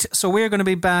Verdict. So we're going to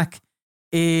be back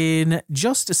in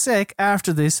just a sec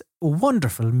after this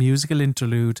wonderful musical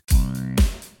interlude.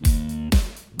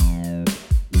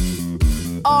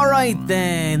 All right,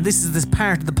 then. This is this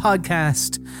part of the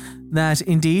podcast that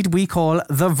indeed we call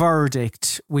The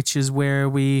Verdict, which is where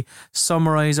we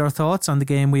summarize our thoughts on the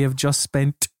game we have just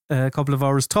spent a couple of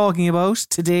hours talking about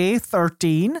today,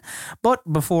 13.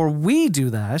 But before we do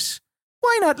that,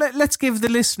 why not? Let's give the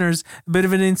listeners a bit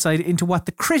of an insight into what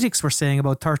the critics were saying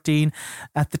about 13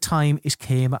 at the time it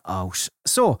came out.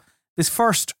 So, this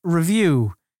first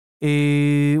review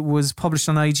was published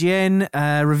on IGN.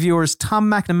 Reviewers Tom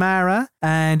McNamara,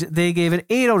 and they gave it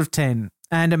 8 out of 10.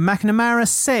 And McNamara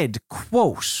said,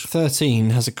 quote,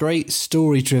 13 has a great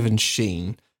story-driven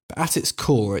sheen, but at its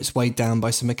core it's weighed down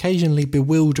by some occasionally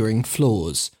bewildering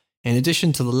flaws, in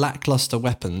addition to the lackluster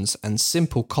weapons and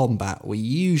simple combat we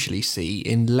usually see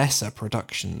in lesser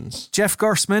productions. Jeff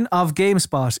Gerstmann of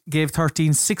GameSpot gave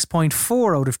 13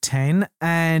 6.4 out of 10,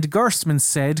 and Gerstmann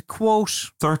said,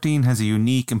 quote, 13 has a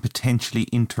unique and potentially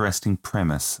interesting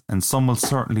premise, and some will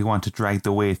certainly want to drag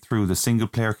their way through the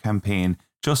single-player campaign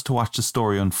just to watch the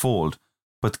story unfold.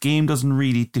 but the game doesn't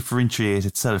really differentiate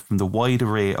itself from the wide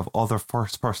array of other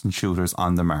first-person shooters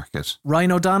on the market.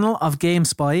 Ryan O'Donnell of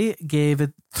GameSpy gave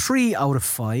it 3 out of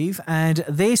 5, and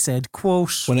they said,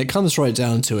 quote, "When it comes right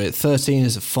down to it, 13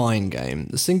 is a fine game.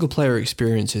 The single-player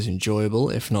experience is enjoyable,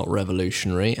 if not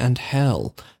revolutionary, and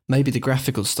hell, maybe the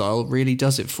graphical style really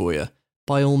does it for you.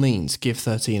 By all means, give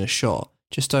 13 a shot.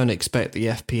 Just don't expect the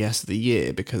FPS of the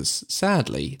year, because,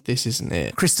 sadly, this isn't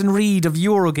it." Kristen Reed of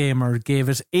Eurogamer gave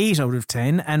it 8 out of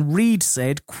 10, and Reed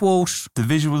said, quote, "The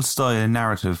visual style and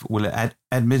narrative will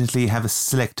admittedly have a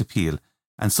select appeal,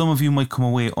 and some of you might come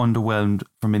away underwhelmed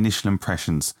from initial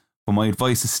impressions, but my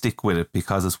advice is stick with it,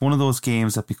 because it's one of those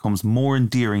games that becomes more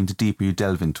endearing the deeper you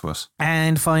delve into it."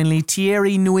 And finally,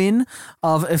 Thierry Nguyen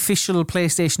of Official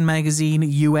PlayStation Magazine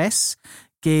US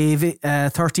gave it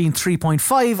 13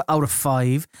 3.5 out of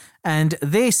 5, and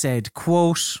they said,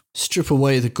 quote, "Strip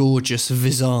away the gorgeous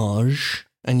visage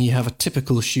and you have a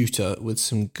typical shooter with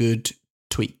some good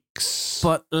tweaks."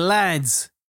 But lads,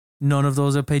 none of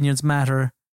those opinions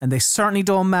matter, and they certainly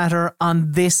don't matter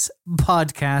on this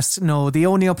podcast. No, the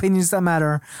only opinions that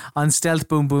matter on Stealth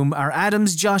Boom Boom are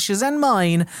Adam's, Josh's and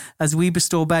mine, as we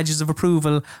bestow badges of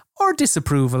approval or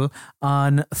disapproval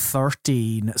on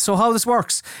 13. So how this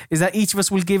works is that each of us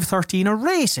will give 13 a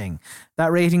rating.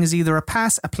 That rating is either a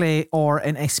pass, a play, or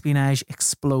an espionage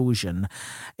explosion.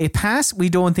 A pass, we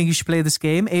don't think you should play this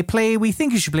game. A play, we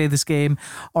think you should play this game.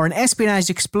 Or an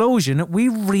espionage explosion, we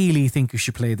really think you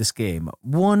should play this game.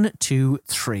 1, 2,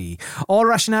 3. All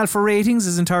rationale for ratings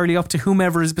is entirely up to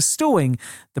whomever is bestowing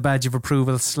the badge of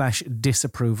approval /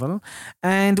 disapproval.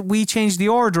 And we change the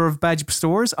order of badge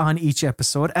bestowers on each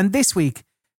episode. And this week,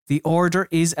 the order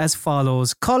is as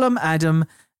follows: Colm, Adam,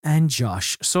 and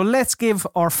Josh. So let's give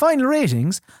our final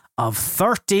ratings of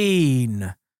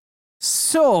 13.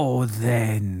 So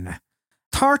then,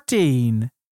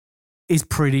 13 is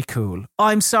pretty cool.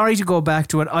 I'm sorry to go back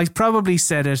to it. I probably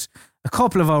said it a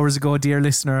couple of hours ago, dear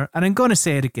listener, and I'm going to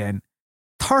say it again.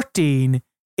 13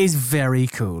 is very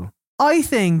cool. I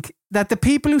think that the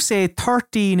people who say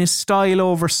 13 is style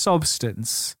over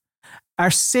substance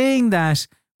are saying that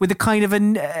with a kind of a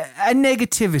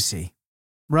negativity,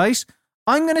 right?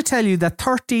 I'm going to tell you that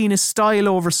 13 is style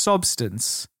over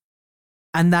substance,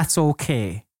 and that's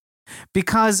okay.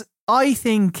 Because I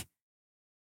think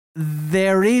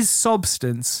there is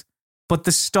substance, but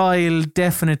the style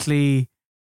definitely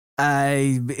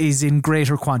is in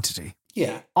greater quantity.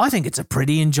 Yeah. I think it's a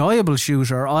pretty enjoyable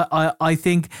shooter. I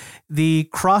think the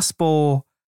Crossbow,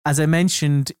 as I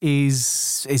mentioned,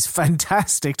 is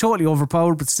fantastic. Totally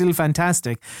overpowered, but still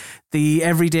fantastic. The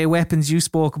everyday weapons you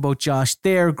spoke about, Josh,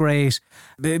 they're great.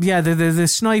 Yeah, the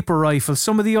sniper rifle,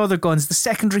 some of the other guns, the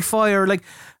secondary fire, like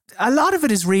a lot of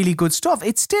it is really good stuff.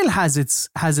 It still has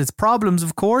its problems,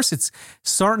 of course. It's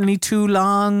certainly too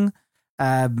long.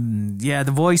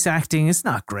 The voice acting is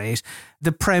not great.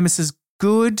 The premise is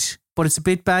good, but it's a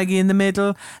bit baggy in the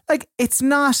middle. Like, it's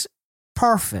not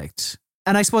perfect.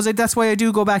 And I suppose that's why I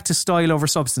do go back to style over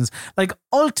substance. Like,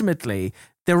 ultimately,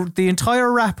 the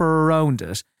entire wrapper around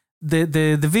it,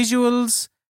 the visuals,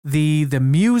 the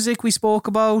music we spoke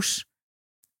about,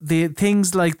 the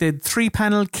things like the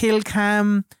 3-panel kill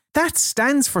cam, that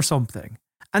stands for something.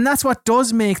 And that's what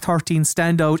does make 13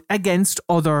 stand out against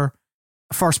other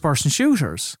first-person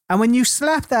shooters. And when you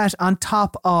slap that on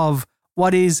top of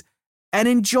what is an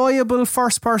enjoyable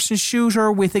first-person shooter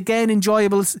with, again,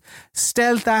 enjoyable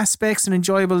stealth aspects and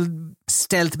enjoyable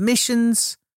stealth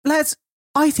missions, lads,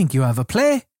 I think you have a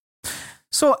play.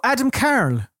 So, Adam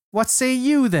Carroll, what say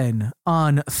you then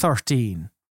on 13?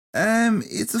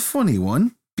 It's a funny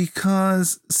one,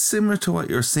 because similar to what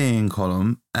you're saying,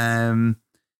 Colm,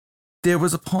 there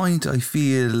was a point, I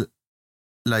feel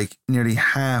like nearly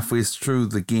halfway through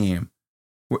the game,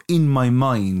 where in my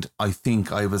mind, I think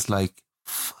I was like,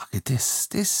 fuck it,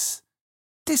 this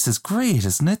is great,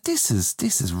 isn't it? This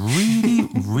is really,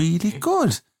 really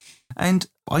good. And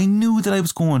I knew that I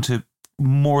was going to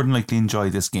more than likely enjoy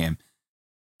this game.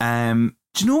 Do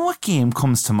you know what game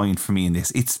comes to mind for me in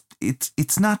this?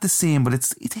 It's not the same, but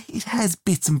it has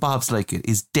bits and bobs like it,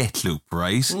 is Deathloop,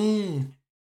 right? Mm.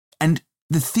 And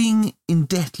the thing in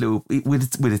Deathloop,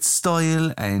 with its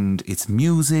style and its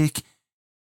music,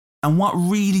 and what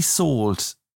really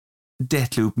sold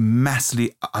Deathloop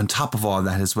massively on top of all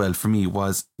that as well for me,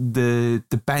 was the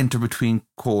banter between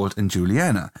Colt and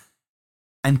Juliana.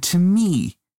 And to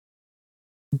me,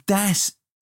 that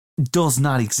does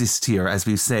not exist here, as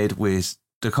we've said, with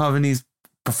Duchovny's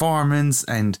performance,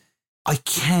 and I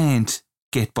can't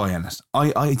get by on it.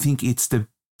 I think it's the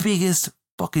biggest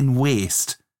fucking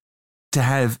waste to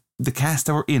have the cast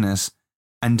that were in it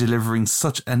and delivering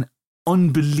such an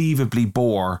unbelievably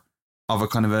bore of a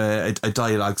kind of a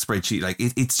dialogue spreadsheet. Like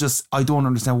it's just, I don't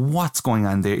understand what's going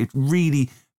on there. It really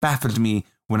baffled me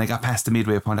when I got past the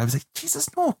midway point. I was like, Jesus,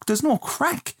 no, there's no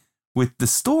crack with the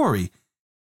story.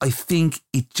 I think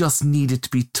it just needed to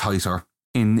be tighter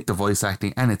in the voice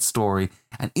acting and its story.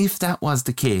 And if that was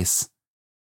the case,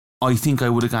 I think I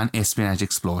would have gone Espionage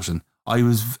Explosion. I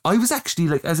was actually,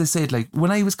 like, as I said, like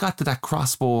when I got to that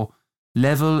Crossbow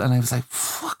level, and I was like,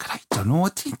 fuck, I don't know, I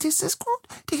think this is good.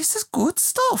 This is good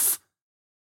stuff.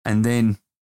 And then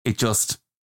it just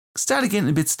started getting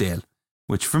a bit stale,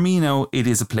 which for me now, it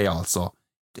is a play also.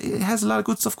 It has a lot of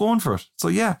good stuff going for it. So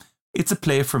yeah, it's a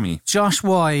play for me. Josh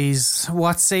Wise,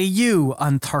 what say you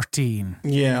on 13?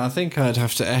 Yeah, I think I'd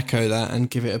have to echo that and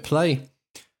give it a play.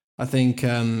 I think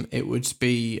it would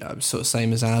be sort of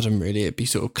same as Adam, really. It'd be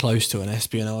sort of close to an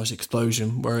Espionage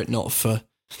Explosion, were it not for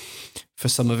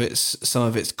some of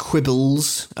its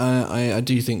quibbles. I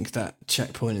do think that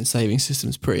checkpoint and saving system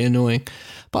is pretty annoying.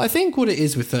 But I think what it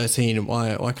is with 13 and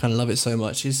why I kind of love it so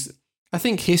much is I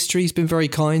think history's been very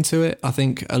kind to it. I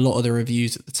think a lot of the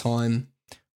reviews at the time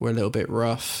were a little bit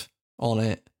rough on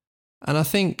it. And I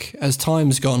think as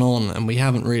time's gone on and we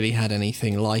haven't really had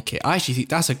anything like it, I actually think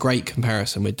that's a great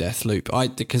comparison with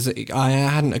Deathloop. Because it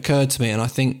hadn't occurred to me, and I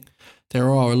think there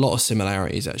are a lot of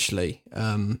similarities actually.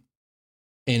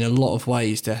 In a lot of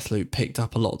ways, Deathloop picked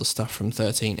up a lot of the stuff from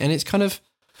 13, and it's kind of,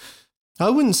 I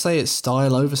wouldn't say it's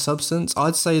style over substance.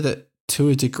 I'd say that to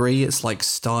a degree, it's like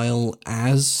style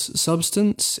as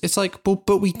substance. It's like,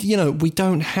 but we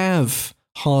don't have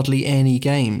hardly any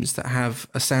games that have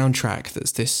a soundtrack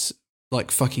that's this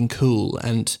like fucking cool,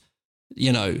 and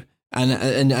and I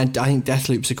think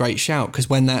Deathloop's a great shout, because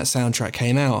when that soundtrack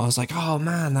came out, I was like, oh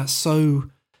man, that's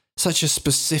such a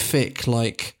specific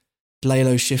like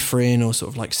Lalo Schifrin or sort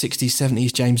of like 60s,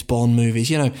 70s James Bond movies,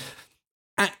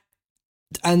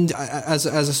 and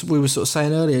as we were sort of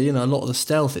saying earlier, a lot of the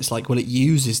stealth, it's like, well, it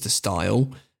uses the style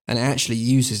and it actually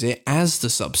uses it as the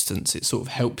substance. It sort of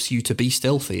helps you to be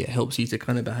stealthy. It helps you to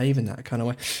kind of behave in that kind of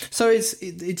way. So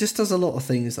it just does a lot of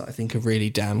things that I think are really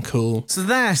damn cool. So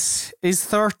that is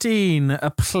 13,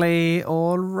 a play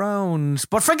all round.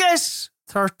 But forget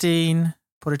 13.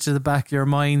 Put it to the back of your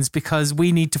minds, because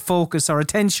we need to focus our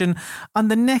attention on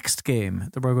the next game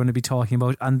that we're going to be talking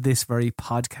about on this very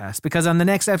podcast. Because on the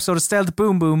next episode of Stealth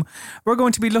Boom Boom, we're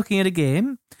going to be looking at a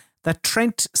game that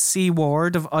Trent C.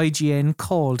 Ward of IGN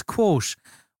called, quote,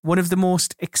 one of the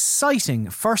most exciting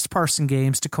first-person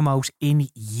games to come out in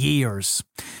years.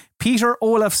 Peter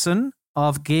Olafsson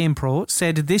of GamePro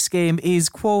said this game is,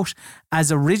 quote,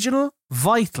 as original,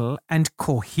 vital, and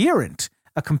coherent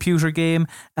a computer game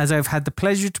as I've had the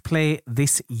pleasure to play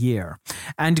this year.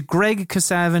 And Greg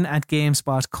Kasavin at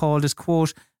GameSpot called it,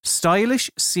 quote,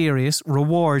 stylish, serious,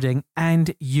 rewarding,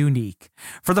 and unique.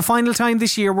 For the final time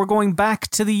this year, we're going back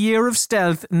to the year of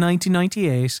stealth,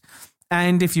 1998.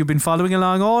 And if you've been following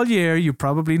along all year, you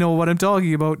probably know what I'm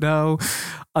talking about now.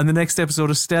 On the next episode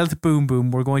of Stealth Boom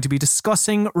Boom, we're going to be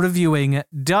discussing, reviewing,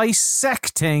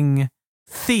 dissecting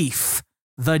Thief,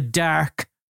 the Dark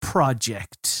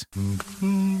Project.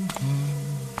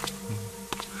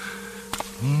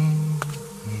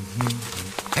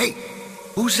 Hey,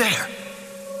 who's there?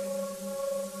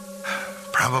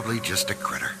 Probably just a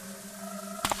critter.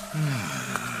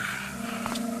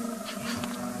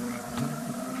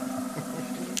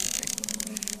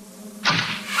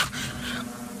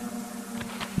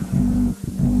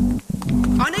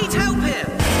 I need help here!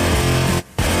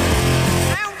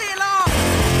 Sound the alarm!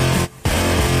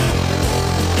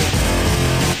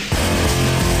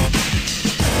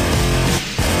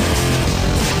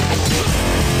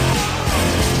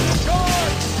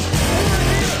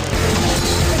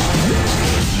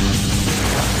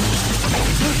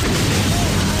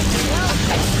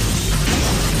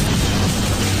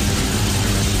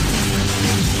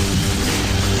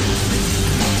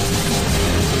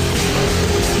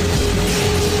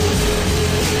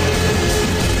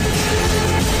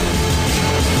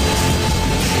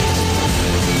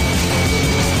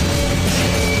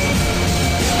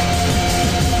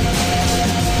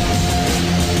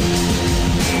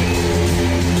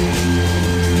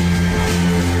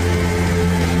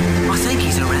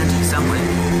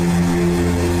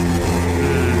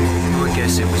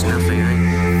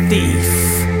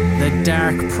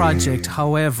 Project,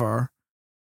 however,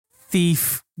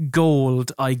 Thief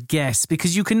Gold, I guess,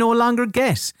 because you can no longer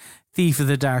get Thief of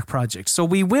the Dark Project. So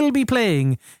we will be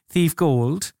playing Thief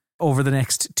Gold over the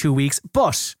next 2 weeks.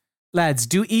 But, lads,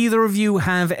 do either of you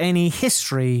have any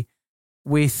history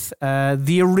with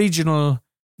the original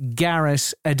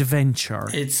Garrett adventure?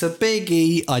 It's a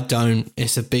biggie. I don't.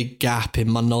 It's a big gap in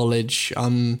my knowledge.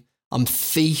 I'm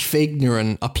thief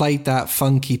ignorant. I played that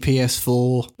funky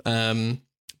PS4.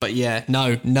 But yeah,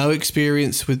 no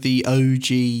experience with the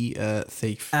OG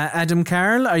Thief. Adam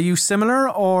Carroll, are you similar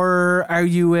or are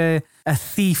you a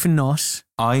thief nut?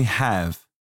 I have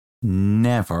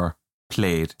never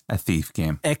played a Thief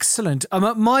game. Excellent.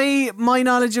 My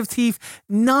knowledge of Thief,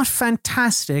 not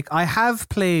fantastic. I have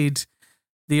played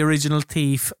the original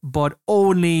Thief, but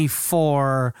only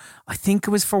for, I think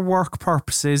it was for work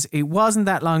purposes. It wasn't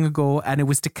that long ago, and it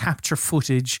was to capture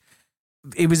footage.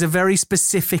 It was a very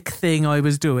specific thing I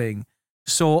was doing.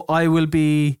 So I will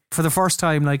be, for the first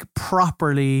time, like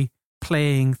properly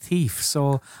playing Thief.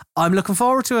 So I'm looking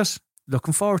forward to it.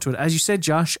 As you said,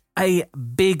 Josh, a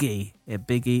biggie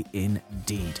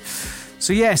indeed.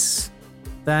 So yes,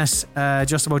 that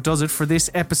just about does it for this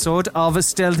episode of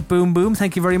Stealth Boom Boom.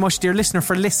 Thank you very much, dear listener,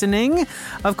 for listening.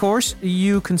 Of course,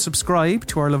 you can subscribe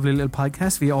to our lovely little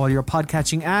podcast via all your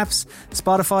podcatching apps: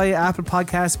 Spotify, Apple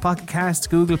Podcasts, Pocket Casts,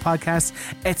 Google Podcasts,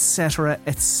 etc.,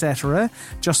 etc.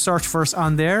 Just search for us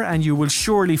on there and you will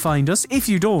surely find us. If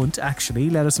you don't,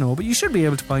 actually, let us know, but you should be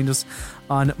able to find us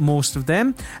on most of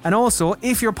them. And also,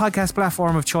 if your podcast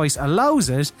platform of choice allows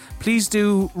it, please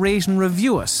do rate and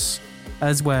review us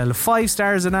as well. 5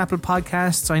 stars on Apple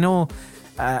Podcasts. I know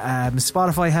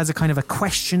Spotify has a kind of a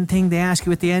question thing they ask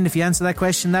you at the end. If you answer that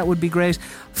question, that would be great.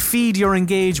 Feed your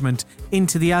engagement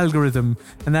into the algorithm,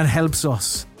 and that helps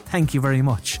us. Thank you very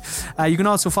much. You can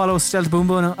also follow Stealth Boom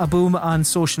Boom on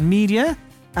social media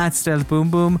at Stealth Boom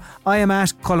Boom. I am at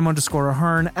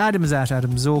Colm_Ahern. Adam is at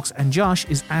Adam Zokes, and Josh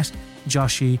is at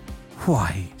Joshy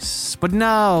Wise. But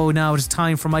now it is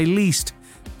time for my least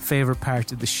favourite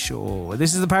part of the show.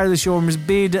 This is the part of the show where we must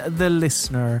bid the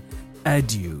listener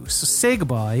adieu. So say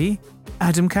goodbye,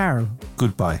 Adam Carroll.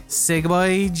 Goodbye. Say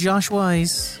goodbye, Josh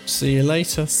Wise. See you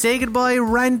later. Say goodbye,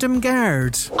 Random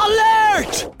Guard.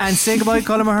 Alert! And say goodbye,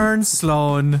 Colm Ahern,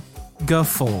 Sloan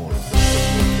Gafford.